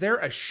Takeshi, is there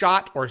a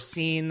shot or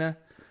scene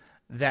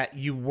that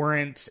you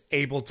weren't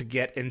able to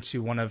get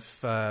into one of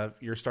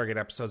your Stargate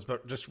episodes,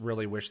 but just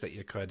really wish that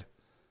you could?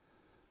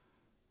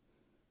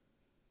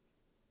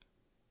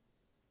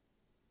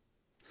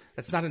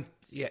 That's not there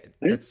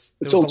was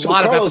a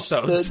lot of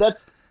episodes.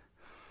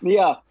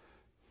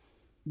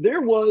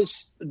 There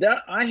was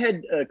that. I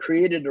had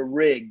created a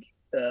rig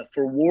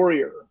for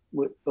Warrior.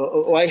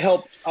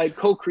 I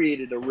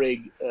co-created a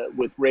rig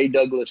with Ray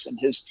Douglas and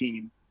his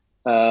team,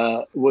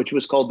 which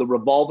was called the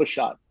Revolver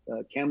Shot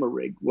camera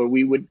rig, where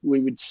we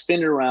would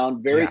spin it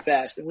around very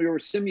fast, and we were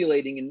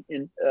simulating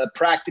in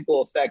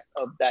practical effect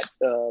of that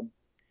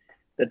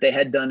they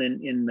had done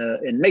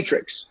in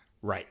Matrix.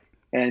 Right.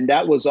 And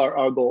that was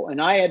our goal. And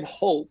I had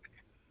hoped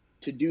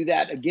to do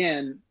that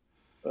again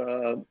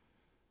for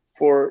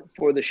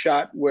the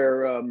shot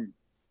where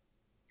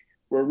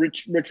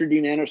Richard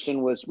Dean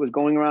Anderson was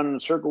going around in a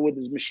circle with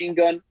his machine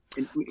gun.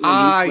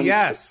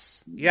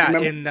 Yes. Yeah.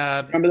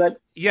 Remember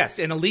that? Yes,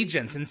 in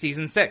Allegiance in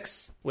season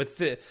 6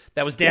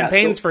 that was Dan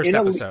Payne's first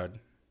episode.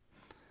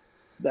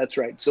 That's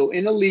right. So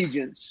in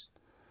Allegiance,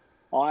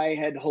 I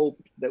had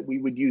hoped that we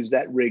would use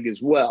that rig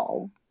as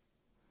well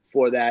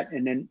for that.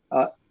 And then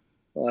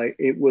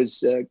it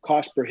was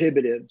cost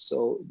prohibitive,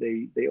 so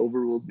they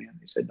overruled me and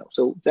they said no.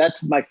 So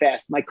that's my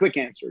quick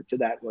answer to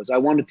that was I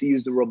wanted to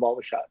use the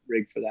Revolver Shot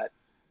rig for that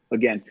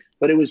again,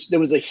 but there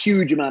was a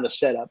huge amount of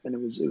setup and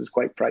it was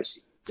quite pricey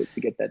to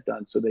get that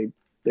done. So they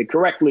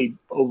correctly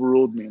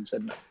overruled me and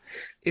said no.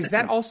 Is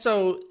that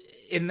also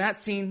in that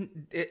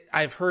scene?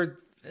 I've heard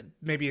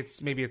maybe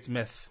it's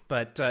myth,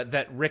 but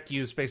that Rick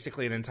used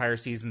basically an entire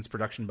season's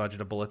production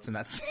budget of bullets in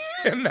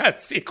that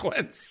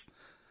sequence.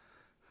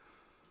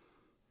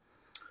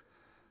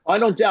 I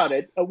don't doubt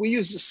it. We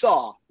used a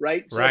saw,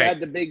 right? So it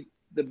had the big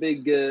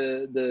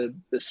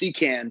C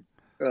can,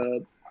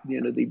 the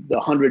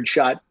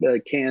 100-shot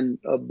can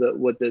of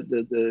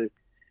the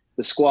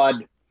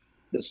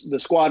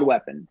squad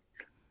weapon,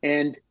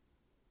 and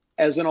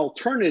as an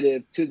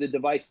alternative to the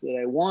device that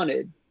I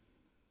wanted,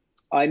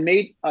 I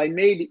made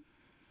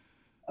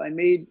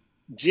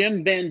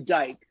Jim Van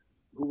Dyke,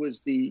 who was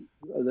the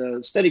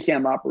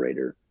Steadicam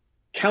operator,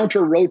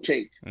 counter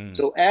rotate.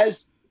 So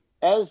as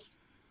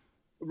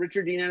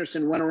Richard Dean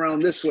Anderson went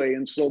around this way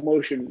in slow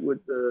motion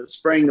with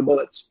spraying the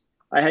bullets,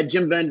 I had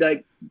Jim Van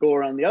Dyke go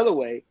around the other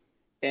way,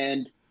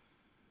 and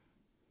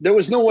there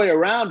was no way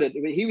around it. I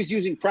mean, he was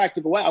using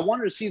practical way. I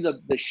wanted to see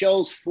the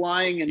shells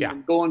flying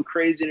and going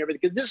crazy and everything,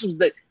 because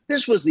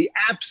this was the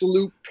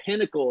absolute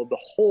pinnacle of the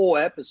whole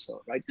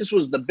episode, right? This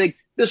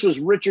was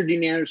Richard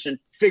Dean Anderson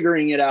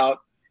figuring it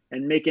out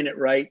and making it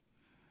right,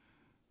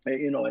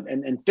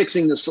 and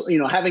fixing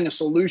having a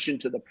solution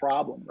to the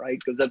problem, right?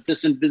 Because of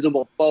this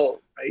invisible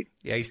foe, right?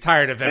 Yeah, he's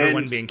tired of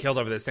everyone being killed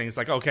over this thing. It's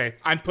like, okay,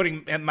 I'm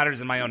putting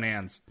matters in my own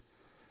hands.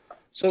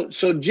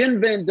 So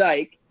Jim Van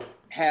Dyke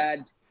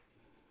had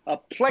a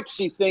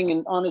plexi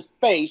thing on his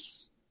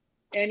face,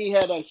 and he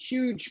had a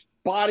huge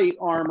body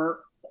armor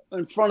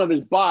in front of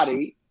his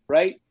body,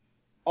 right,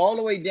 all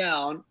the way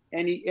down,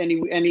 and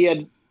he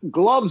had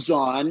gloves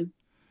on,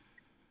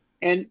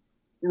 and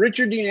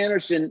Richard Dean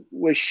Anderson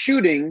was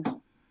shooting,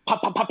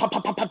 pop, pop, pop, pop,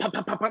 pop, pop, pop, pop,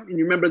 pop, pop, and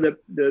you remember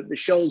the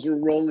shells were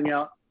rolling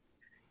out,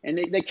 and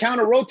they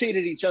counter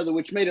rotated each other,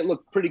 which made it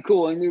look pretty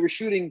cool, and we were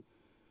shooting.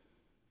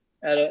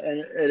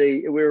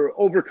 We were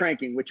over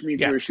cranking, which means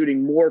we were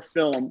shooting more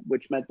film,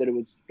 which meant that it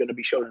was going to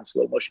be shown in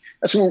slow motion.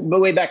 That's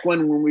way back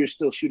when we were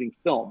still shooting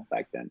film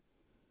back then.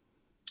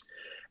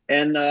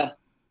 And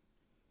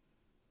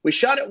we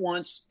shot it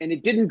once, and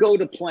it didn't go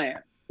to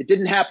plan. It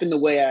didn't happen the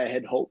way I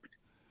had hoped.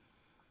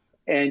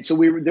 And so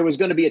there was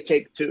going to be a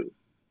take 2.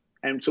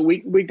 And so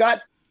we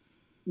got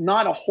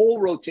not a whole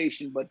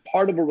rotation, but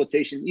part of a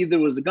rotation. Either it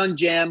was a gun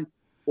jam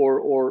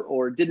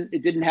or it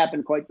didn't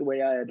happen quite the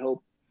way I had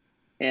hoped.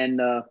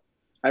 And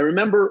I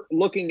remember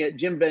looking at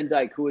Jim Van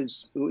Dyke, who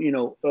is,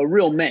 a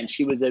real mensch.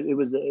 It was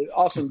an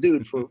awesome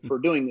dude for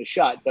doing the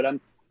shot. But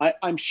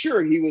I'm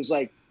sure he was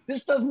like,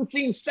 this doesn't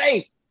seem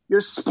safe.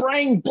 You're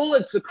spraying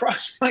bullets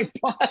across my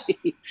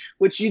body,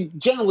 which you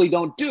generally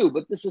don't do.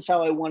 But this is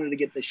how I wanted to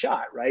get the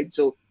shot, right?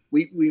 So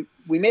we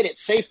made it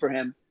safe for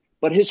him.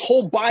 But his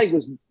whole body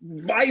was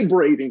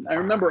vibrating. I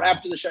remember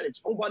after the shot,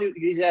 his whole body,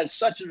 he had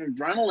such an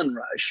adrenaline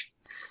rush.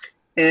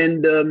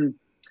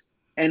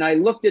 And I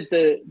looked at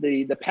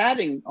the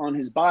padding on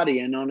his body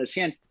and on his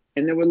hand,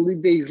 and there were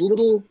these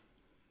little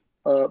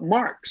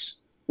marks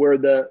where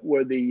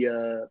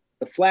the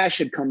flash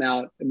had come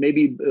out,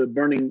 maybe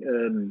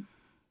burning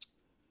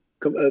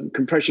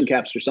compression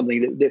caps or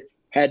something that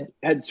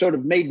had sort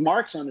of made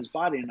marks on his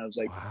body. And I was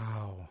like,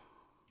 "Wow,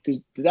 does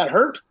that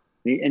hurt?"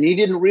 And he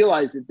didn't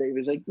realize it. He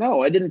was like,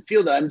 "No, I didn't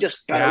feel that. I'm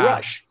just got a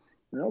rush."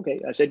 And okay,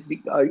 I said,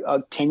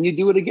 "Can you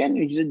do it again?"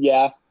 And he said,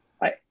 "Yeah."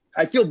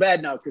 I feel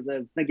bad now because I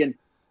was thinking,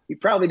 he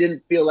probably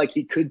didn't feel like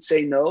he could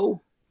say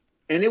no,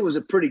 and it was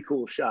a pretty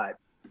cool shot.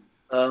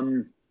 But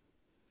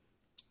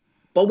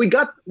we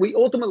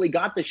ultimately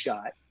got the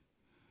shot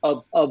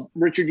of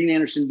Richard Dean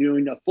Anderson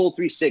doing a full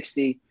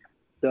 360,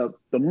 the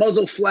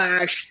muzzle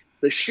flash,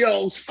 the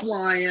shells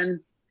flying,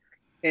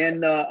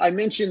 and I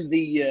mentioned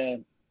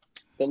the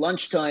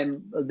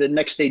lunchtime of the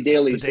next day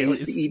dailies. They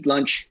used to eat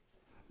lunch.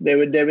 They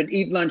would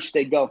eat lunch.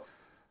 They'd go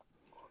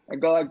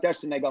like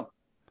this, and they go,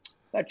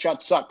 "That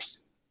shot sucks."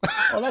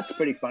 "Oh, that's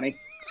pretty funny."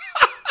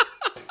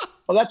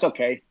 "Oh, that's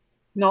okay."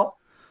 No,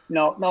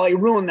 he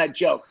ruined that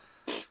joke,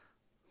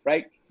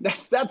 right?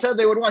 That's how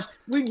they would watch.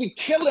 We'd be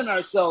killing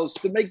ourselves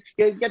to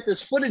get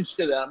this footage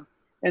to them,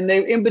 and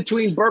they, in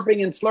between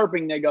burping and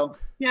slurping, they go,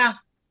 "Yeah,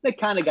 they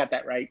kind of got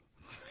that right.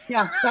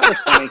 Yeah, that was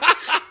funny."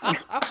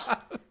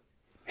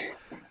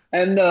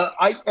 And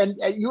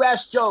you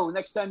ask Joe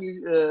next time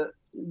you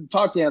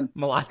talk to him,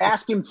 Malazzi.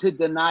 Ask him to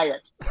deny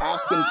it.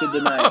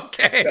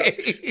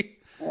 Okay.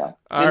 Yeah.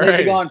 All and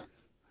right. Going,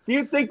 "Do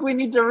you think we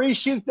need to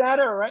reshoot that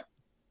or what?"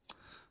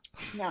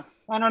 "Yeah,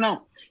 I don't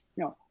know."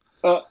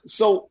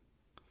 So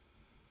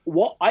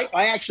what I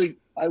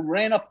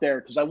ran up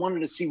there because I wanted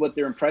to see what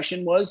their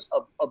impression was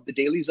of the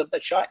dailies of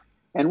that shot.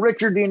 And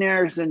Richard Dean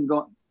Anderson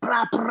going,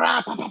 "Pra,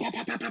 pra, pa, pa, pa,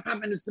 pa, pa, pa,"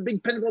 and it's the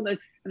big pinnacle. And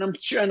I'm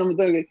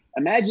thinking,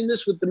 imagine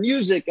this with the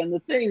music and the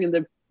thing.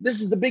 And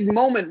this is the big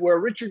moment where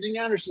Richard Dean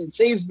Anderson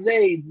saves the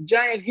day, the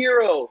giant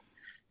hero.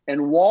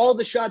 And while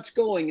the shot's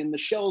going and the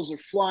shells are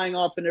flying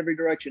off in every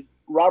direction,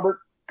 Robert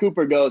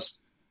Cooper goes,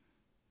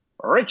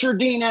 "Richard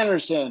Dean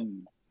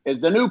Anderson is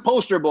the new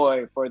poster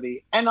boy for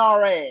the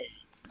NRA."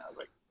 And I was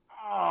like,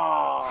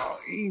 "Oh,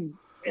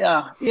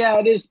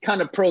 it is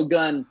kind of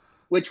pro-gun,"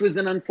 which was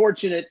an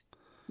unfortunate.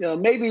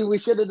 Maybe we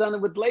should have done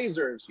it with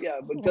lasers. Yeah,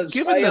 because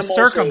given the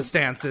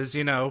circumstances,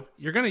 you're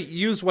going to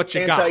use what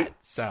you got.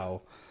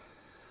 So,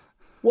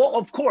 well,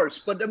 of course,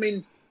 but I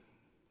mean,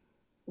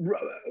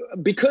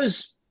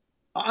 because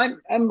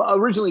I'm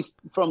originally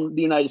from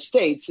the United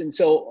States, and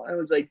so I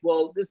was like,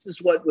 well, this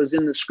is what was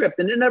in the script,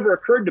 and it never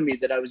occurred to me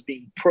that I was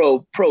being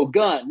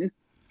pro-gun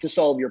to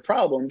solve your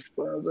problems.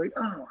 But I was like,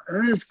 oh,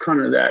 it is kind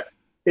of that.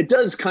 It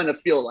does kind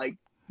of feel like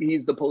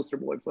he's the poster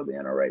boy for the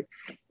NRA,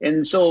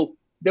 and so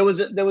there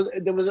was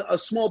a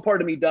small part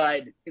of me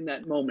died in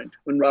that moment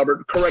when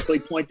Robert correctly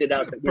pointed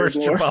out that we were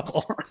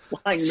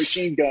flying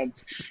machine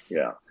guns.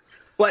 Yeah,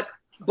 but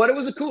but it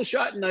was a cool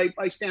shot, and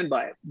I stand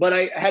by it. But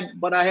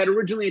I had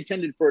originally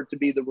intended for it to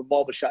be the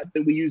revolver shot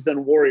that we used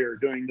on Warrior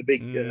during the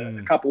big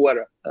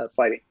capoeira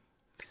fighting,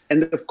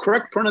 and the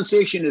correct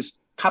pronunciation is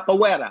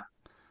capoeira.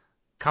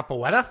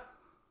 Capoeira?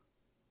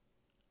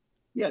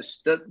 Yes,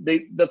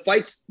 the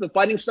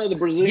fighting style, the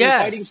Brazilian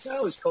fighting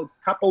style is called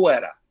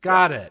capoeira.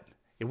 Got it.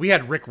 We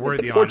had Rick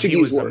Worthy on. He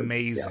was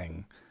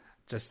amazing.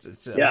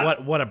 Yeah.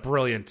 What a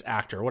brilliant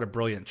actor. What a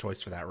brilliant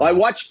choice for that role. I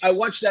watched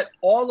that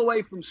all the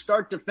way from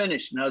start to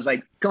finish, and I was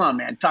like, come on,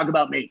 man, talk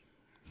about me.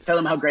 Tell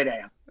him how great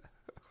I am.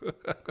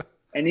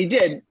 And he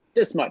did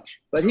this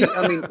much. But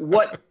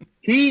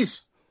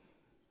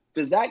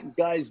does that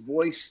guy's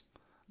voice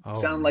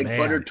sound like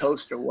buttered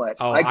toast or what?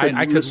 Oh,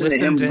 I could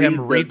listen to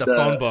him read the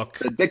phone book.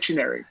 The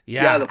dictionary.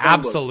 Yeah, the phone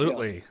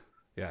absolutely. Book,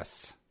 yeah.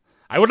 Yes.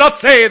 I would not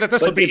say that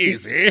this would be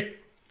easy.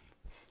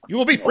 You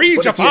will be free,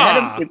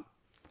 Jafar.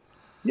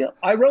 Yeah,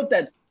 I wrote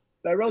that.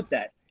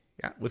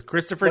 Yeah, with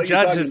Christopher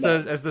Judge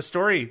as the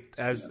story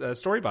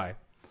by.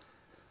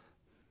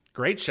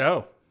 Great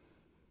show.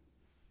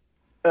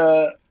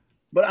 But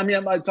I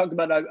mean, I talked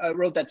about. I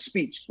wrote that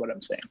speech. Is what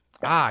I'm saying.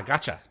 Ah,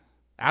 gotcha.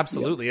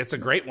 Absolutely, it's a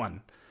great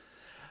one.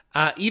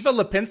 Eva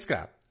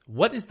Lipinska,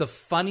 what is the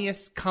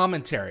funniest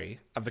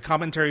commentary of the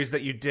commentaries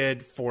that you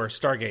did for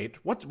Stargate?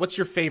 What's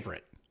your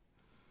favorite?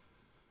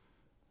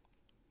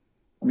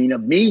 I mean,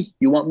 of me,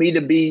 you want me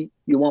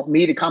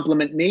to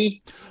compliment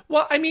me?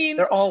 Well, I mean,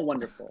 they're all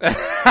wonderful.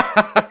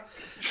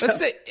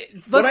 Let's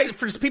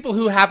for people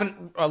who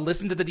haven't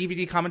listened to the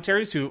DVD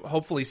commentaries, who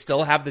hopefully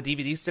still have the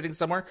DVD sitting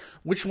somewhere,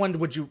 which one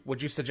would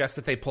you suggest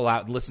that they pull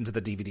out and listen to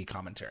the DVD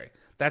commentary?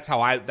 That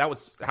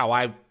was how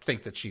I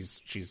think that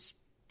she's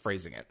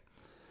phrasing it.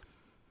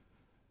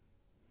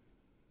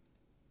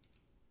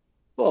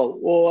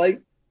 Well,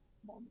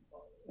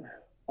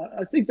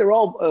 I think they're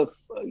all.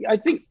 I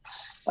think.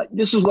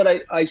 This is what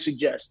I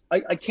suggest.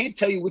 I can't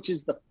tell you which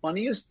is the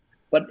funniest,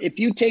 but if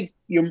you take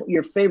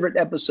your favorite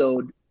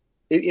episode,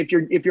 if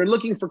you're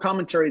looking for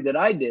commentary that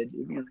I did,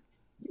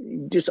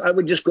 I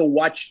would just go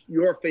watch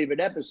your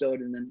favorite episode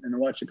and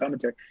watch the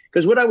commentary.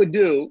 Because what I would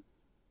do,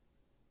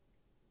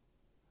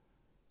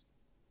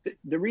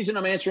 the reason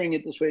I'm answering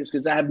it this way is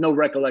because I have no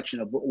recollection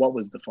of what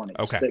was the funniest.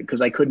 Okay.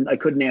 Because I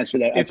couldn't answer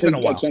that. It's been a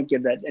while. I can't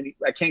give that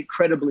I can't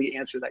credibly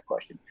answer that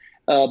question.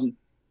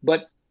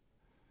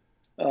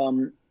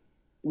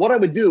 What I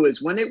would do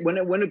is when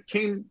it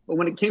came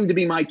to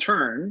be my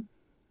turn,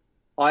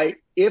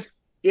 if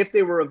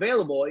they were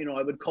available,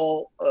 I would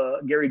call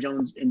Gary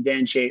Jones and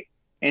Dan Shape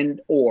and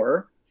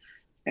I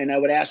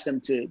would ask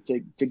them to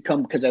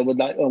come because I would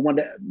want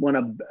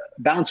to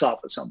bounce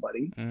off of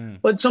somebody.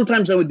 But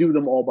sometimes I would do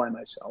them all by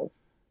myself.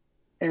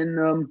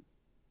 And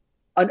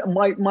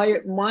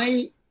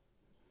my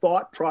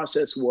thought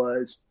process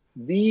was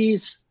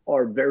these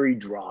are very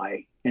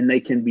dry and they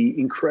can be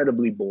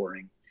incredibly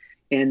boring.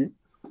 And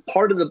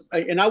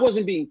and I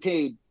wasn't being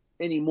paid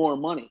any more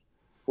money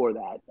for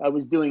that. I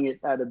was doing it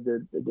out of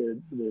the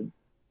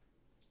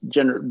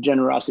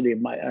generosity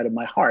of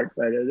my heart,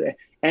 right?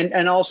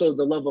 And also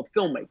the love of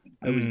filmmaking.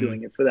 I was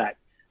doing it for that.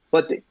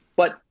 But the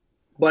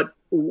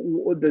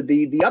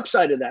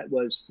upside of that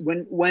was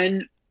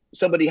when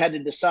somebody had to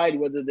decide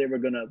whether they were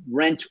going to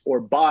rent or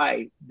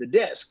buy the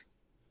disc.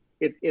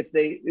 If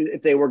they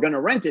were going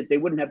to rent it, they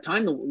wouldn't have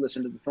time to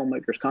listen to the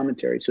filmmaker's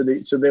commentary. So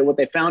what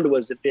they found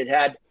was if it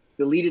had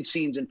deleted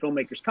scenes in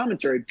filmmakers'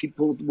 commentary,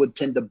 people would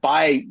tend to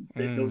buy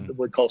what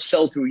we call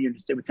sell-through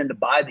units. They would tend to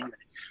buy the unit,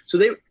 so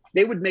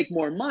they would make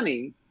more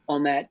money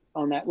on that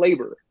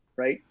labor,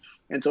 right?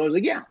 And so I was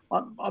like, yeah,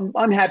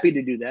 I'm happy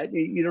to do that.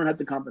 You don't have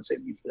to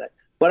compensate me for that,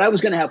 but I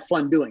was going to have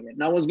fun doing it,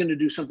 and I was going to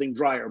do something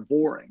dry or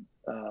boring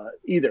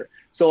either.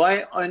 So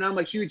I'm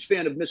a huge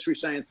fan of Mystery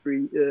Science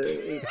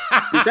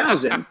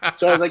 3000.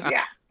 So I was like,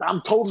 yeah, I'm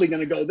totally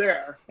going to go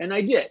there, and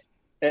I did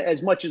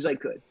as much as I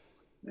could.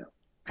 Yeah.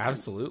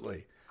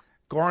 Absolutely.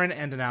 Goran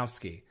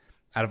Andanowski,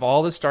 out of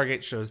all the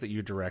Stargate shows that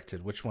you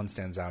directed, which one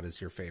stands out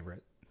as your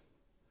favorite?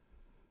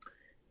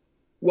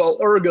 Well,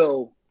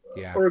 Ergo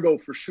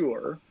for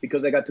sure,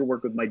 because I got to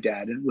work with my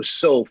dad, and it was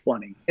so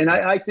funny. And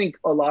I think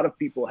a lot of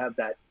people have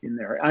that in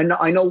there. I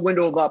know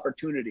Window of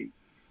Opportunity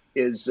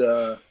is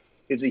a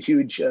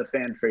huge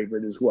fan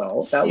favorite as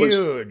well. That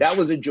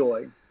was a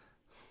joy.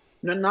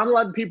 Not a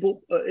lot of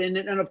people, and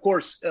of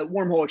course,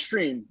 Wormhole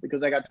Extreme,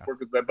 because I got to work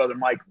with my brother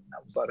Michael.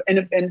 That was a lot of,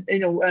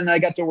 and I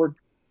got to work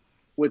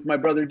with my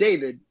brother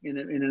David in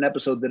an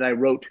episode that I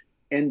wrote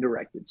and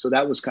directed. So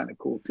that was kind of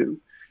cool too.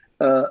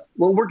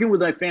 Working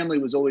with my family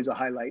was always a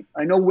highlight.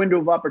 I know Window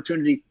of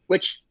Opportunity,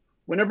 which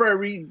whenever I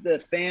read the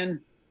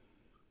fan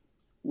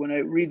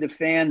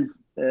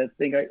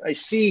thing, I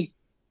see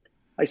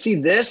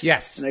this.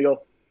 Yes. And I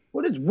go,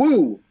 what is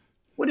woo?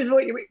 What is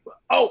what?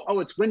 Oh,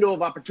 it's Window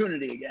of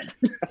Opportunity again.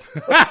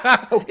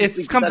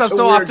 It comes up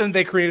so often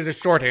they created a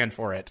shorthand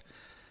for it.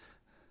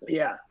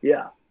 Yeah.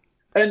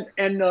 And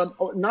not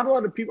a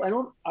lot of people.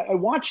 I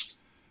watched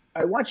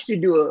you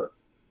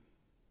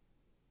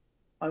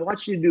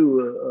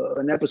do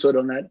an episode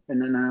on that,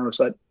 and then I was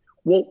like,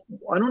 well,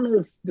 I don't know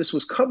if this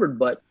was covered,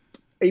 but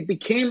it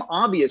became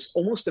obvious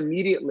almost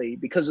immediately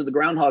because of the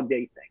Groundhog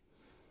Day thing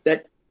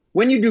that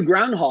when you do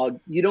groundhog,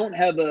 you don't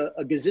have a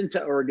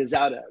gazinta or a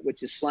gazada,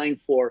 which is slang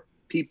for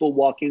people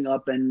walking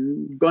up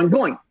and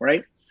going,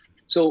 right?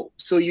 So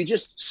you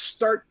just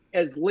start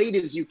as late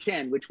as you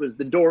can, which was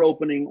the door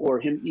opening or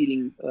him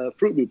eating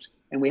Fruit Loops.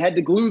 And we had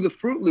to glue the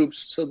Fruit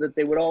Loops so that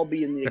they would all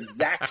be in the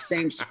exact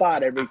same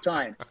spot every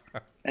time.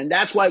 And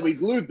that's why we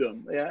glued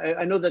them.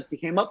 I know that they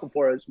came up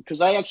before us because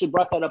I actually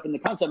brought that up in the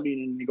concept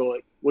meeting. And you go,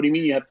 like, what do you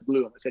mean you have to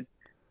glue them? I said,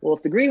 well,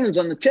 if the green one's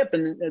on the tip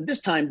and this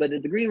time, but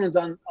if the green one's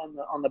on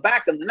the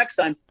back of the next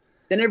time,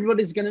 then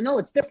everybody's going to know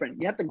it's different.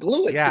 You have to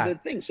glue it to the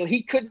thing. So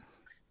he could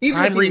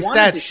time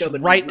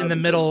resets right in the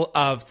middle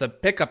of the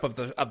pickup of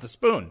the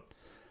spoon.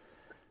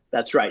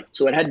 That's right.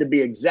 So it had to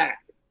be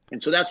exact.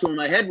 And so that's where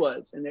my head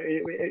was. And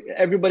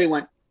everybody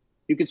went,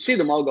 you could see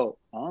them all go,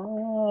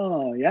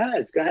 oh, yeah,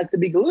 it's going to have to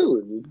be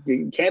glued.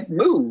 You can't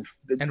move.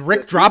 And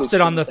Rick drops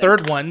it on the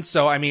third one.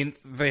 So, I mean,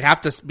 they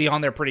have to be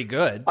on there pretty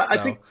good. I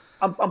think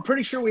I'm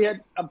pretty sure we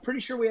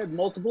had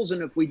multiples.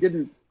 And if we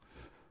didn't,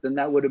 then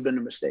that would have been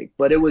a mistake.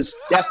 But it was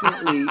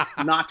definitely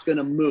not going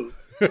to move.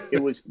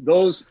 It was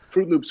those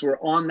Fruit Loops were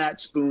on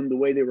that spoon the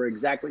way they were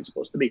exactly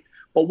supposed to be.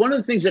 But one of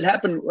the things that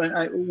happened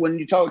when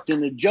you talked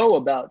to Joe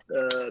about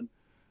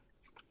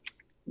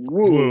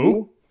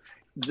Woo,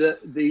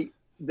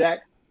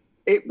 that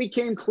it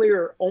became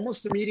clear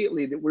almost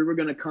immediately that we were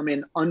going to come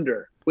in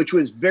under, which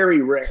was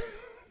very rare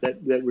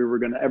that we were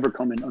going to ever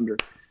come in under.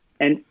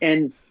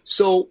 And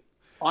so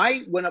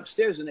I went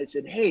upstairs and I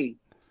said, hey,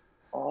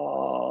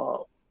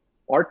 our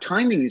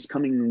timing is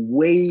coming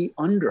way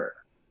under.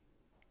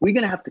 We're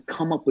going to have to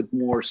come up with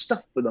more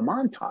stuff for the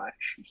montage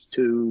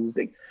to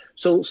think.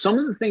 So some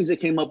of the things that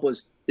came up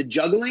was the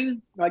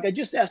juggling. Like I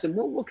just asked him,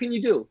 what can you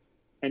do?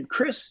 And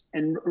Chris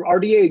and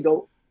RDA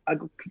go,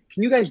 can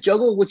you guys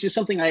juggle? Which is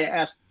something I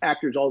ask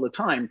actors all the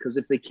time, because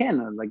if they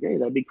can, I'm like, hey,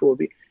 that'd be cool.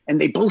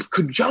 And they both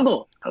could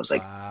juggle. I was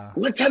like,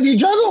 let's have you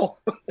juggle.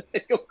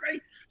 They go,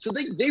 great. So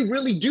they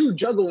really do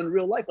juggle in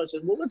real life. I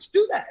said, well, let's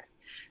do that.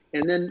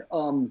 And then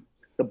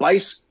the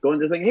bice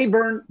going to the thing. Hey,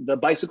 Vern, the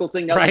bicycle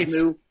thing, that was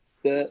new.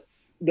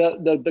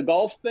 The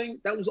golf thing,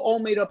 that was all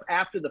made up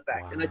after the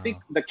fact. Wow. And I think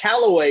the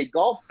Callaway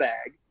golf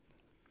bag,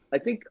 I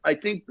think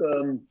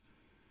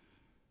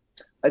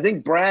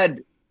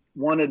Brad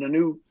wanted a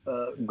new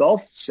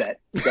golf club set.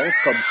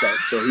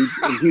 So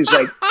he was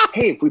like,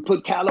 hey, if we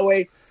put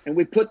Callaway and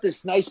we put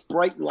this nice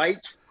bright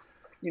light,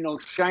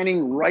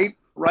 shining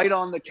right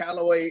on the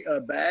Callaway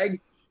bag.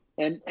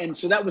 And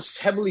so that was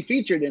heavily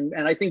featured.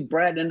 And I think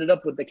Brad ended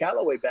up with the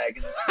Callaway bag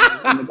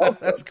in the golf club.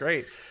 That's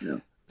great. Yeah.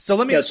 So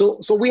let me.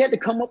 So we had to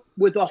come up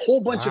with a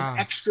whole bunch of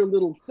extra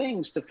little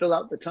things to fill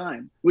out the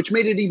time, which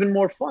made it even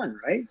more fun,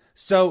 right?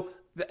 So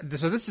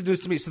this is news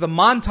to me. So the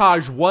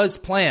montage was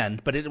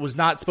planned, but it was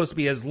not supposed to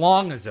be as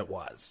long as it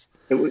was.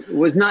 It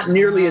was not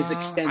nearly as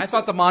extensive. I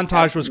thought the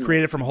montage was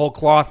created from whole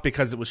cloth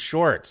because it was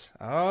short.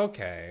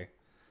 Okay.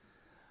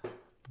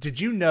 Did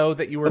you know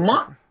that you were?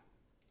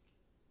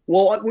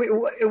 Well,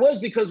 it was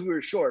because we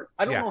were short.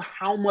 I don't know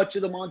how much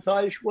of the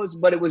montage was,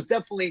 but it was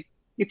definitely.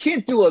 You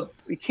can't do a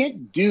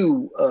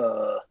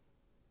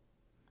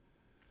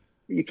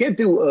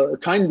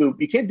time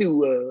loop. You can't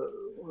do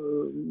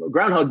a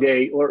Groundhog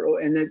Day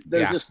and then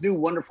there's this new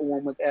wonderful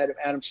one with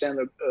Adam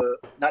Sandler,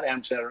 not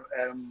Adam Sandler,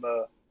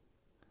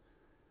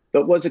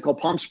 but what's it called?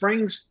 Palm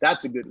Springs.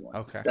 That's a good one.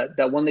 Okay.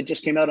 That one that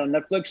just came out on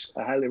Netflix.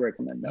 I highly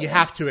recommend that. You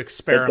have to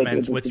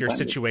experiment with your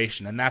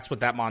situation, and that's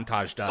what that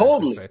montage does.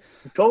 Totally.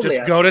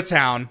 Just go to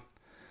town.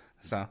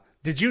 So,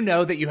 did you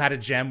know that you had a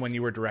gem when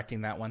you were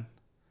directing that one?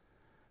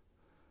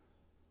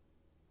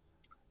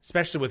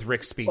 Especially with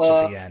Rick's speech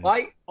at the end.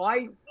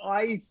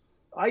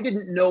 I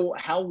didn't know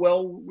how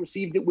well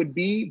received it would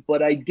be,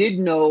 but I did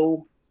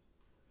know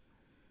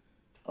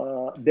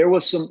there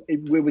was some.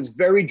 It was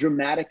very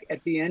dramatic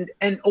at the end.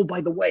 And oh,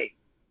 by the way,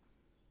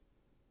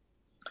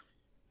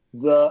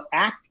 the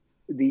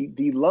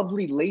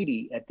lovely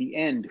lady at the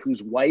end,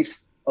 who's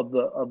wife of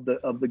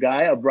the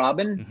guy of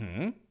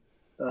Robin,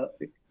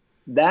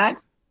 that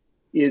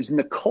is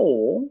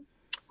Nicole,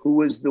 who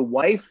was the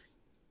wife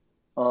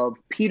of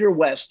Peter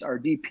West, our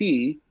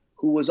DP,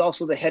 who was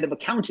also the head of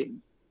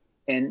accounting,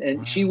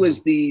 and she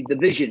was the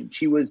vision.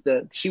 She was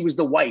the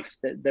wife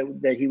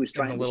that he was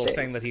trying to little save.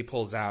 Thing that he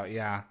pulls out.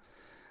 Yeah,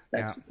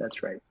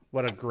 that's right.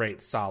 What a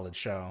great solid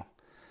show,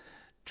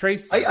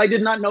 Trace. I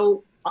did not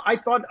know. I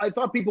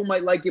thought people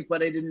might like it,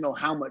 but I didn't know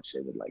how much they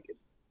would like it.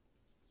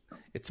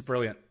 It's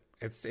brilliant.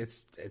 It's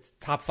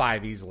top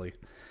 5 easily.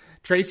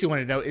 Tracy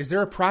wanted to know: is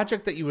there a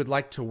project that you would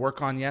like to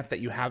work on yet that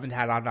you haven't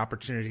had an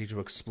opportunity to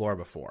explore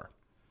before?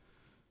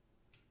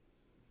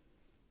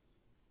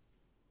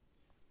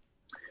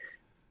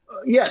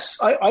 Yes,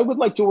 I would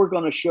like to work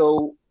on a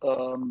show,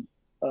 a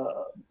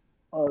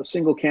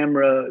single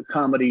camera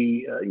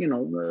comedy,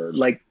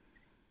 like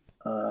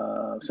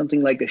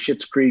something like a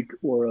Schitt's Creek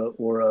or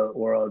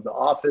The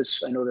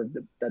Office. I know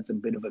that's a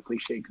bit of a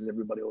cliche because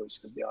everybody always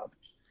says The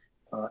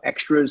Office.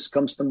 Extras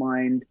comes to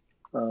mind.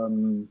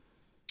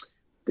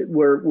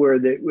 where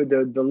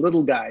the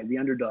little guy, the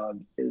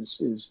underdog,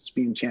 is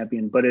being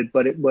championed, but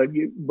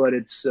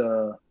it's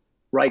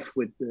rife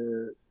with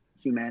the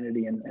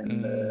humanity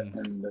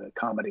and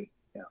comedy.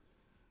 Yeah,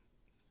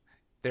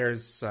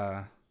 there's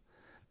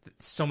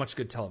so much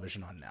good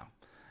television on now.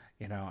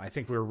 I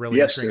think we're really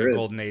entering a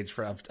golden age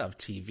of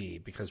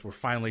TV, because we're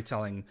finally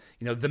telling,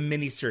 the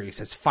miniseries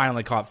has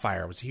finally caught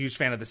fire. I was a huge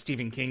fan of the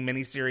Stephen King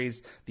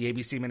miniseries, the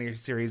ABC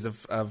miniseries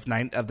of the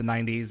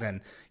 90s,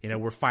 and,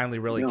 we're finally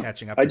really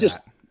catching up to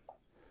that.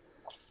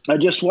 I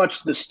just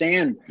watched The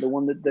Stand, the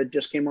one that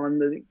just came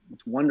on.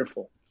 It's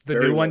wonderful. The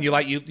new one? You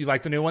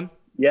like the new one?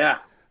 Yeah.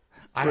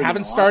 I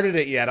haven't started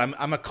it yet.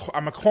 I'm a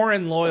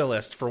Corran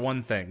loyalist for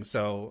one thing,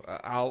 so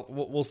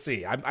we'll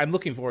see. I'm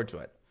looking forward to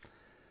it.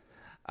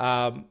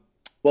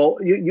 Well,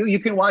 you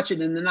can watch it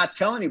and then not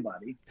tell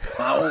anybody.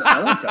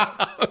 I won't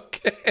tell.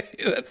 Okay,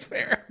 that's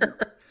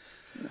fair.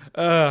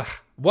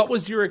 What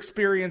was your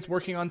experience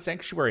working on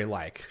Sanctuary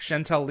like?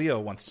 Chantel Leo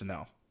wants to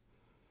know.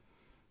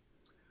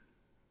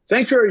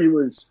 Sanctuary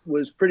was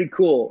pretty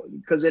cool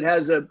because it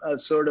has a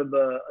sort of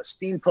a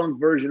steampunk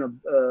version of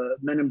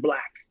Men in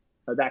Black,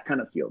 that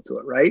kind of feel to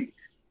it, right?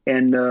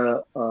 And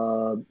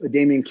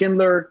Damian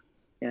Kindler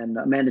and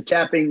Amanda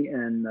Tapping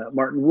and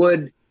Martin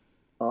Wood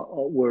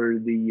were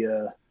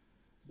the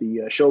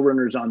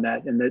showrunners on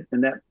that, and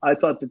that I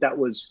thought that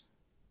was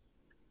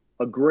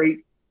a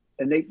great,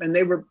 and they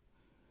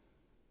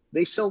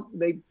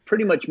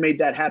pretty much made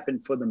that happen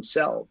for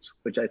themselves,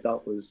 which I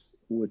thought was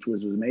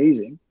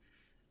amazing.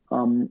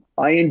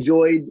 I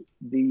enjoyed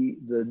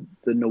the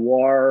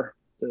noir,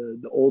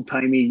 the old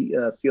timey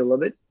feel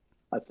of it.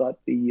 I thought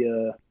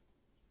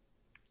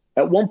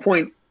at one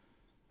point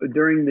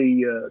during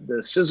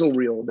the sizzle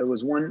reel, there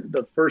was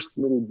the first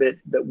little bit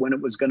that when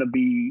it was going to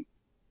be.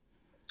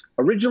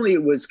 Originally,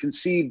 it was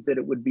conceived that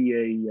it would be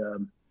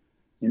an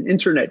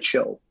internet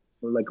show,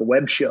 or like a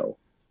web show,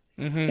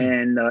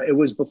 and it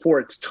was before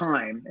its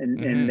time,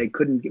 and they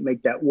couldn't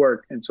make that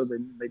work, and so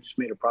then they just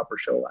made a proper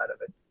show out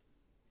of it.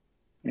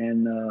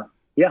 And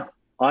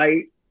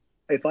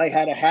if I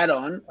had a hat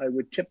on, I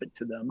would tip it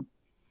to them.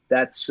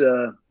 That's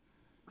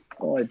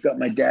I've got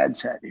my dad's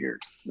hat here.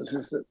 This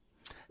is it.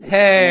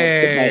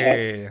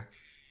 Hey.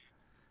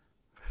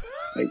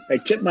 I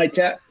tip my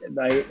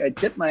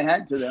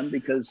hat to them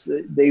because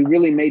they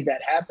really made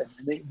that happen.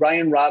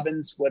 Ryan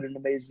Robbins, what an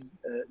amazing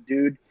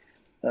dude!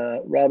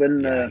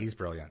 Robin, he's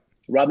brilliant.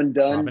 Robin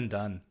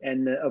Dunn,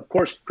 and of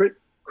course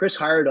Chris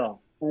Heyerdahl.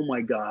 Oh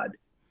my God,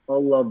 I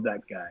love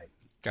that guy.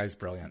 Guy's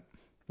brilliant.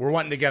 We're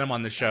wanting to get him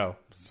on the show,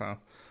 so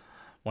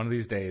one of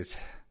these days.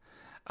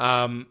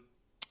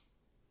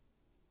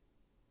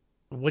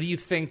 What do you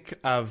think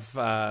of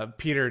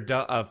Peter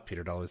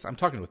DeLuise? I'm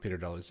talking with Peter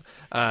DeLuise.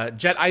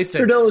 Jet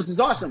Eisen. Peter DeLuise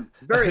is awesome.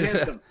 Very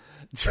handsome.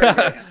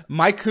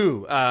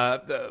 Maiku,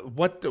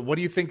 what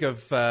do you think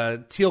of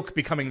Teal'c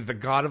becoming the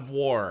god of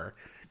war?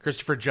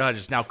 Christopher Judge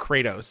is now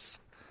Kratos.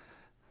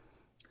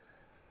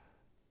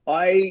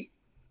 I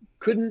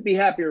couldn't be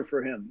happier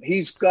for him.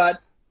 He's got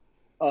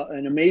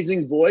an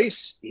amazing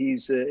voice.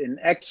 He's an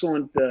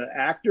excellent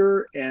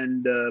actor,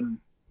 and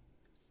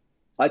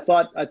I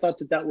thought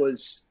that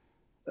was.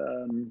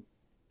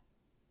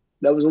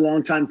 That was a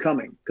long time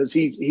coming because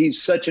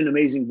he's such an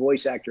amazing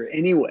voice actor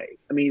anyway.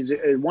 I mean, he's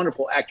a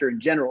wonderful actor in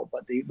general,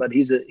 but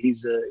he's a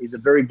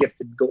very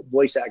gifted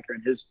voice actor,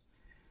 and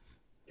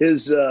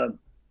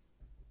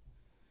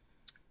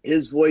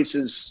his voice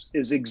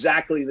is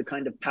exactly the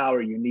kind of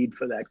power you need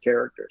for that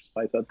character.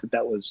 So I thought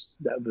that was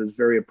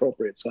very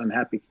appropriate. So I'm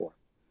happy for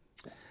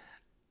him.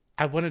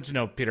 I wanted to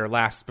know, Peter,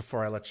 last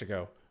before I let you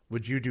go,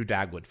 would you do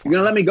Dagwood for me?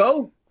 You're gonna let me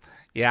go?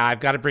 Yeah, I've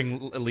got to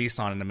bring Elise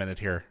on in a minute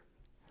here.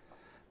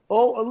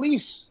 Oh,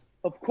 Elise,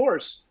 of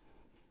course.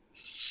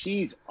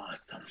 She's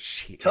awesome.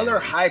 Tell her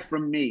hi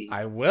from me.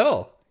 I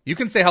will. You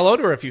can say hello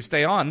to her if you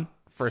stay on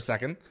for a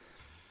second.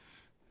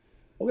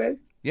 Okay.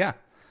 Yeah.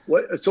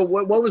 What was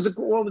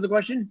the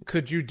question?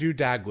 Could you do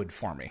Dagwood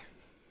for me?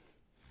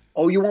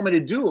 Oh, you want me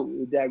to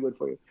do Dagwood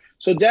for you?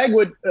 So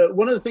Dagwood,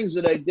 one of the things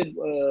that I did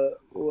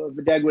for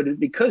Dagwood,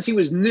 because he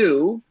was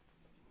new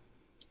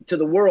to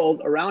the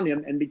world around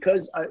him, and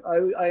because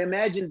I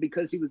imagined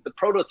because he was the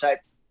prototype,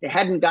 they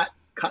hadn't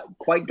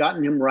quite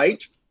gotten him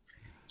right.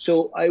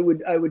 So I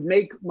would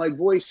make my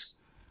voice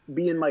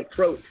be in my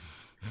throat,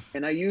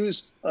 and I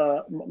used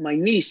my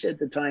niece at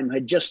the time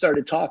had just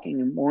started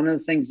talking, and one of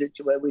the things that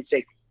we'd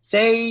say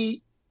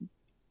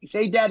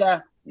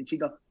dada, and she'd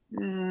go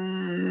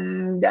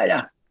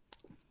dada.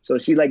 So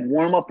she'd like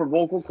warm up her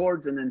vocal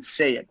cords and then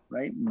say it,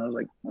 right? And I was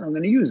like, well, I'm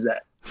going to use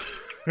that.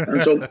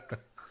 And so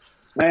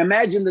I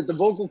imagined that the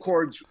vocal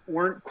cords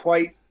weren't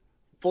quite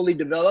fully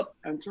developed.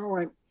 And so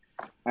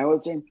I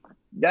would say,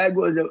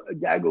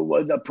 Dagwood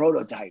was a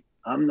prototype.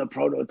 I'm the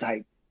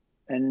prototype.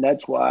 And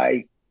that's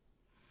why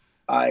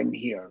I'm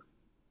here,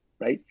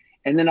 right?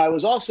 And then I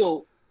was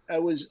also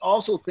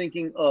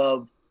thinking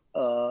of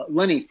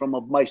Lenny from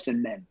Of Mice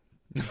and Men,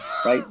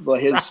 right?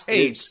 But his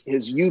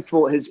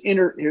youthful, his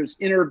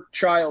inner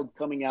child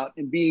coming out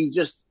and being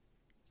just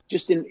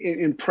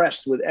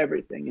impressed with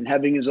everything and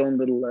having his own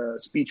little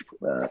speech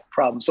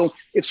problem. So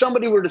if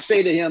somebody were to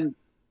say to him,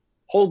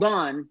 hold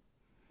on,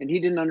 and he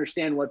didn't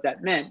understand what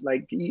that meant,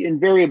 like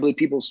invariably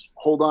people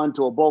hold on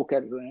to a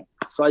bulkhead.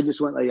 So I just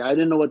went like, I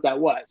didn't know what that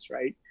was.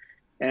 Right.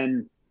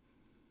 And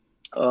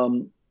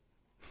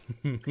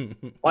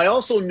I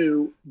also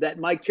knew that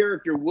my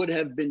character would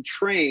have been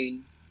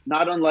trained,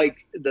 not unlike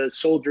the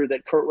soldier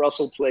that Kurt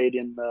Russell played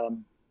in,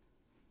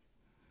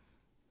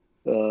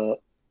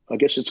 I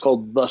guess it's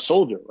called The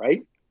Soldier,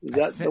 right? Is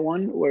that the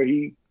one where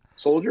he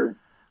soldier?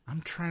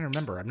 I'm trying to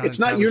remember. It's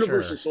not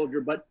Universal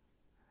Soldier, but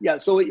yeah.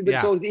 So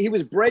he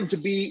was bred to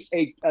be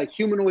a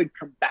humanoid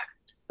combatant,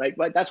 right?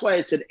 That's why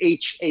it said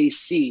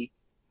HAC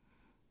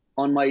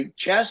on my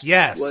chest.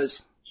 Yes,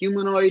 was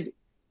humanoid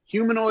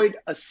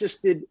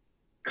assisted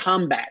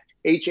combat,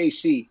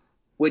 HAC,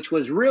 which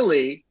was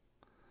really,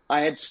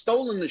 I had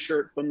stolen the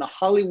shirt from the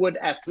Hollywood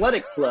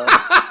Athletic Club,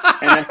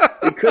 and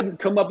they couldn't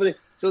come up with it.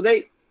 So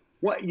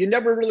you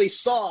never really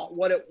saw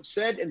what it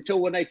said until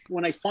when I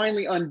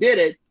finally undid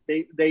it.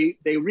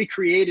 They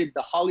recreated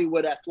the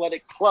Hollywood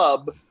Athletic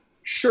Club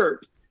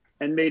shirt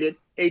and made it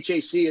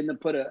HAC, and then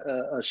put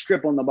a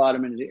strip on the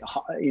bottom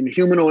in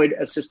humanoid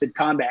assisted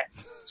combat.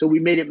 So we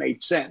made it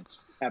make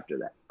sense after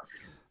that.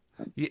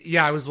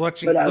 Yeah, I was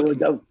watching. But I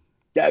would.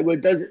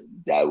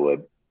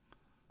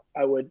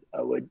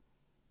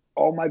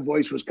 All my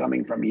voice was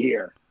coming from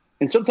here,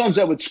 and sometimes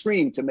I would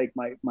scream to make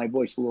my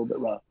voice a little bit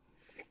rough.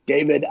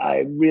 David,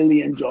 I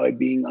really enjoy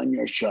being on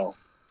your show.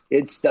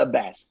 It's the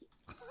best.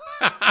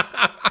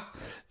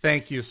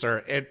 Thank you,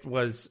 sir. It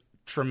was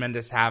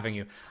tremendous having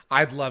you.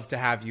 I'd love to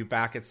have you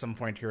back at some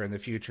point here in the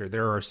future.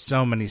 There are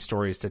so many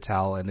stories to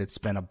tell, and it's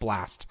been a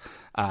blast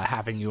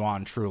having you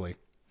on, truly.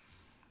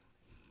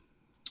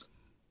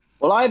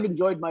 Well, I've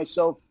enjoyed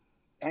myself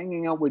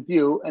hanging out with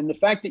you, and the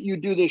fact that you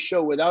do this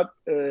show without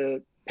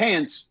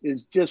pants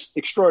is just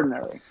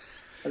extraordinary.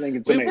 I think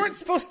it's amazing. We weren't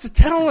supposed to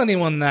tell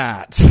anyone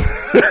that.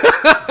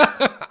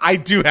 I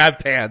do have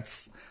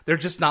pants. They're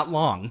just not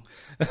long.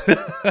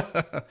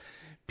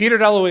 Peter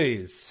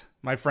DeLuise,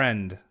 my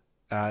friend,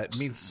 it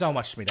means so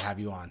much to me to have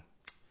you on.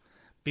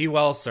 Be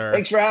well, sir.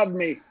 Thanks for having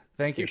me.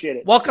 Thank you. Appreciate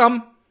it.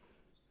 Welcome.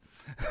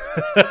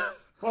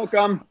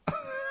 Welcome.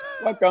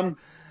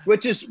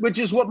 Which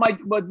is what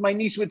my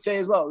niece would say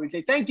as well. We'd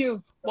say, thank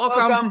you.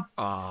 Welcome.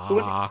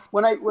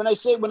 When I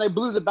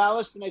blew the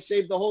ballast and I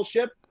saved the whole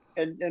ship,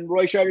 and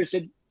Roy Scheider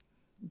said,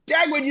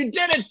 Dagwood, you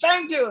did it.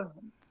 Thank you.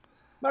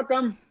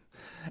 Welcome.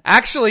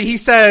 Actually, he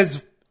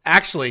says,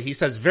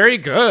 very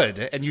good.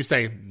 And you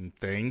say,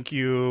 thank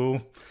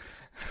you.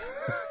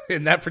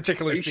 In that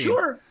particular scene.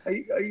 Sure?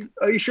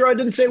 Are you sure I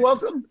didn't say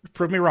welcome?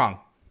 Prove me wrong.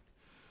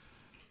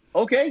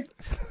 Okay.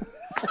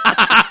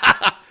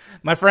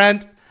 My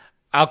friend,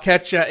 I'll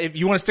catch you. If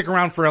you want to stick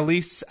around for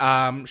Elise, she's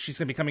going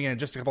to be coming in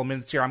just a couple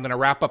minutes here. I'm going to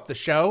wrap up the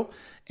show,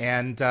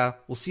 and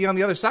we'll see you on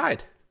the other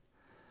side.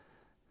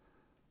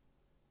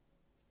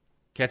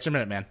 Catch you in a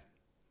minute, man.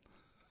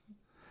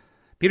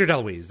 Peter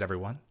DeLuise,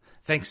 everyone.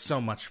 Thanks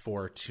so much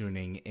for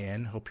tuning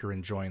in. Hope you're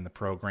enjoying the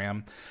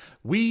program.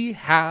 We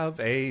have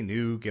a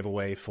new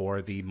giveaway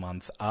for the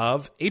month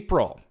of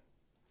April.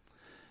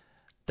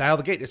 Dial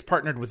the Gate is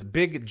partnered with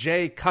Big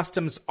J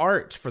Customs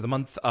Art for the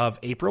month of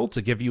April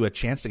to give you a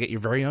chance to get your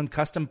very own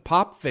custom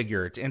pop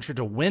figure. To enter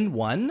to win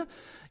one,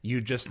 you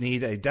just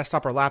need a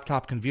desktop or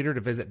laptop computer to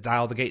visit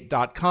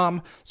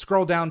dialthegate.com.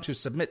 Scroll down to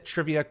submit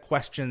trivia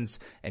questions,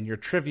 and your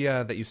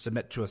trivia that you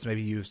submit to us may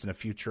be used in a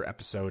future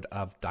episode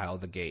of Dial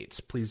the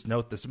Gate. Please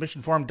note the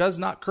submission form does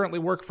not currently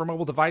work for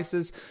mobile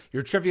devices.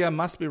 Your trivia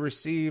must be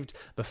received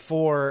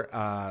before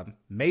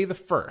May the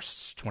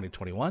 1st,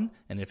 2021.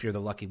 And if you're the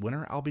lucky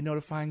winner, I'll be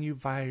notifying you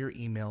via your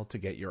email to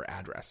get your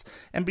address.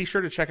 And be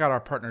sure to check out our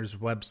partner's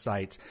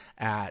website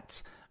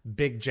at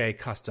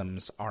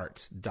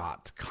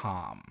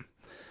bigjcustomsart.com.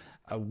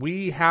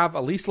 We have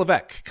Elise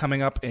Levesque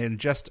coming up in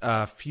just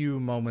a few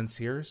moments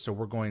here, so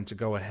we're going to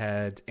go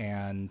ahead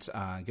and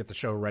get the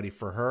show ready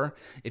for her.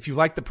 If you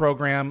like the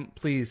program,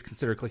 please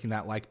consider clicking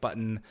that like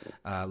button,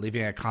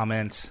 leaving a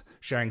comment,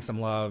 sharing some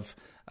love.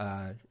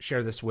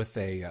 Share this with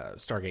a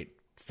Stargate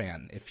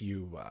fan if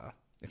you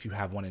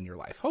have one in your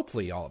life.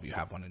 Hopefully all of you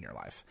have one in your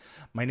life.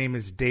 My name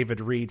is David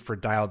Reed for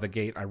Dial the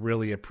Gate. I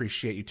really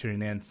appreciate you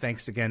tuning in.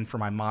 Thanks again for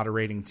my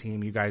moderating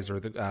team. You guys are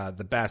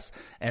the best.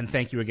 And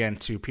thank you again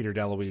to Peter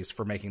DeLuise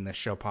for making this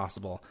show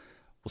possible.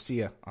 We'll see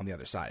you on the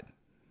other side.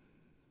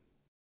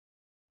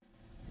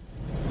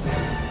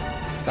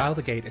 Dial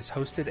the Gate is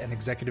hosted and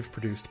executive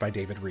produced by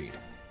David Reed.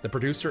 The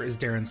producer is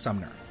Darren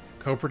Sumner.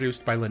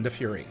 Co-produced by Linda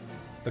Fury.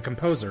 The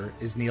composer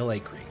is Neil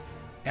Acree.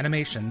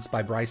 Animations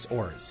by Bryce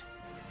Orrs.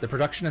 The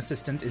production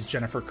assistant is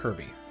Jennifer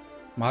Kirby.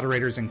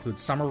 Moderators include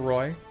Summer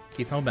Roy,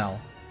 Keith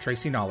O'Mell,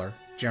 Tracy Noller,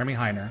 Jeremy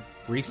Heiner,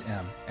 Reese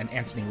M., and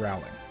Anthony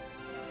Rowling.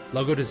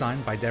 Logo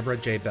design by Deborah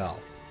J. Bell.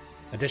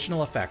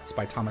 Additional effects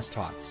by Thomas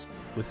Tots,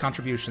 with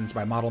contributions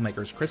by model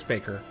makers Chris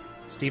Baker,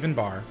 Stephen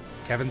Barr,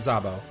 Kevin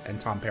Zabo, and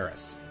Tom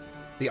Paris.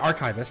 The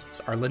archivists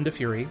are Linda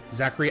Fury,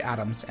 Zachary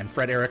Adams, and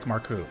Fred Eric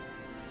Marcoux.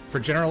 For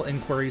general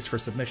inquiries for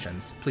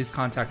submissions, please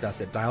contact us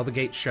at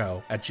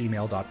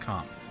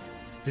dialthegateshow@gmail.com.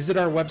 Visit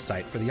our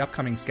website for the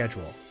upcoming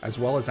schedule, as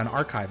well as an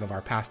archive of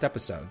our past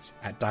episodes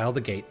at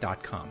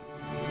dialthegate.com.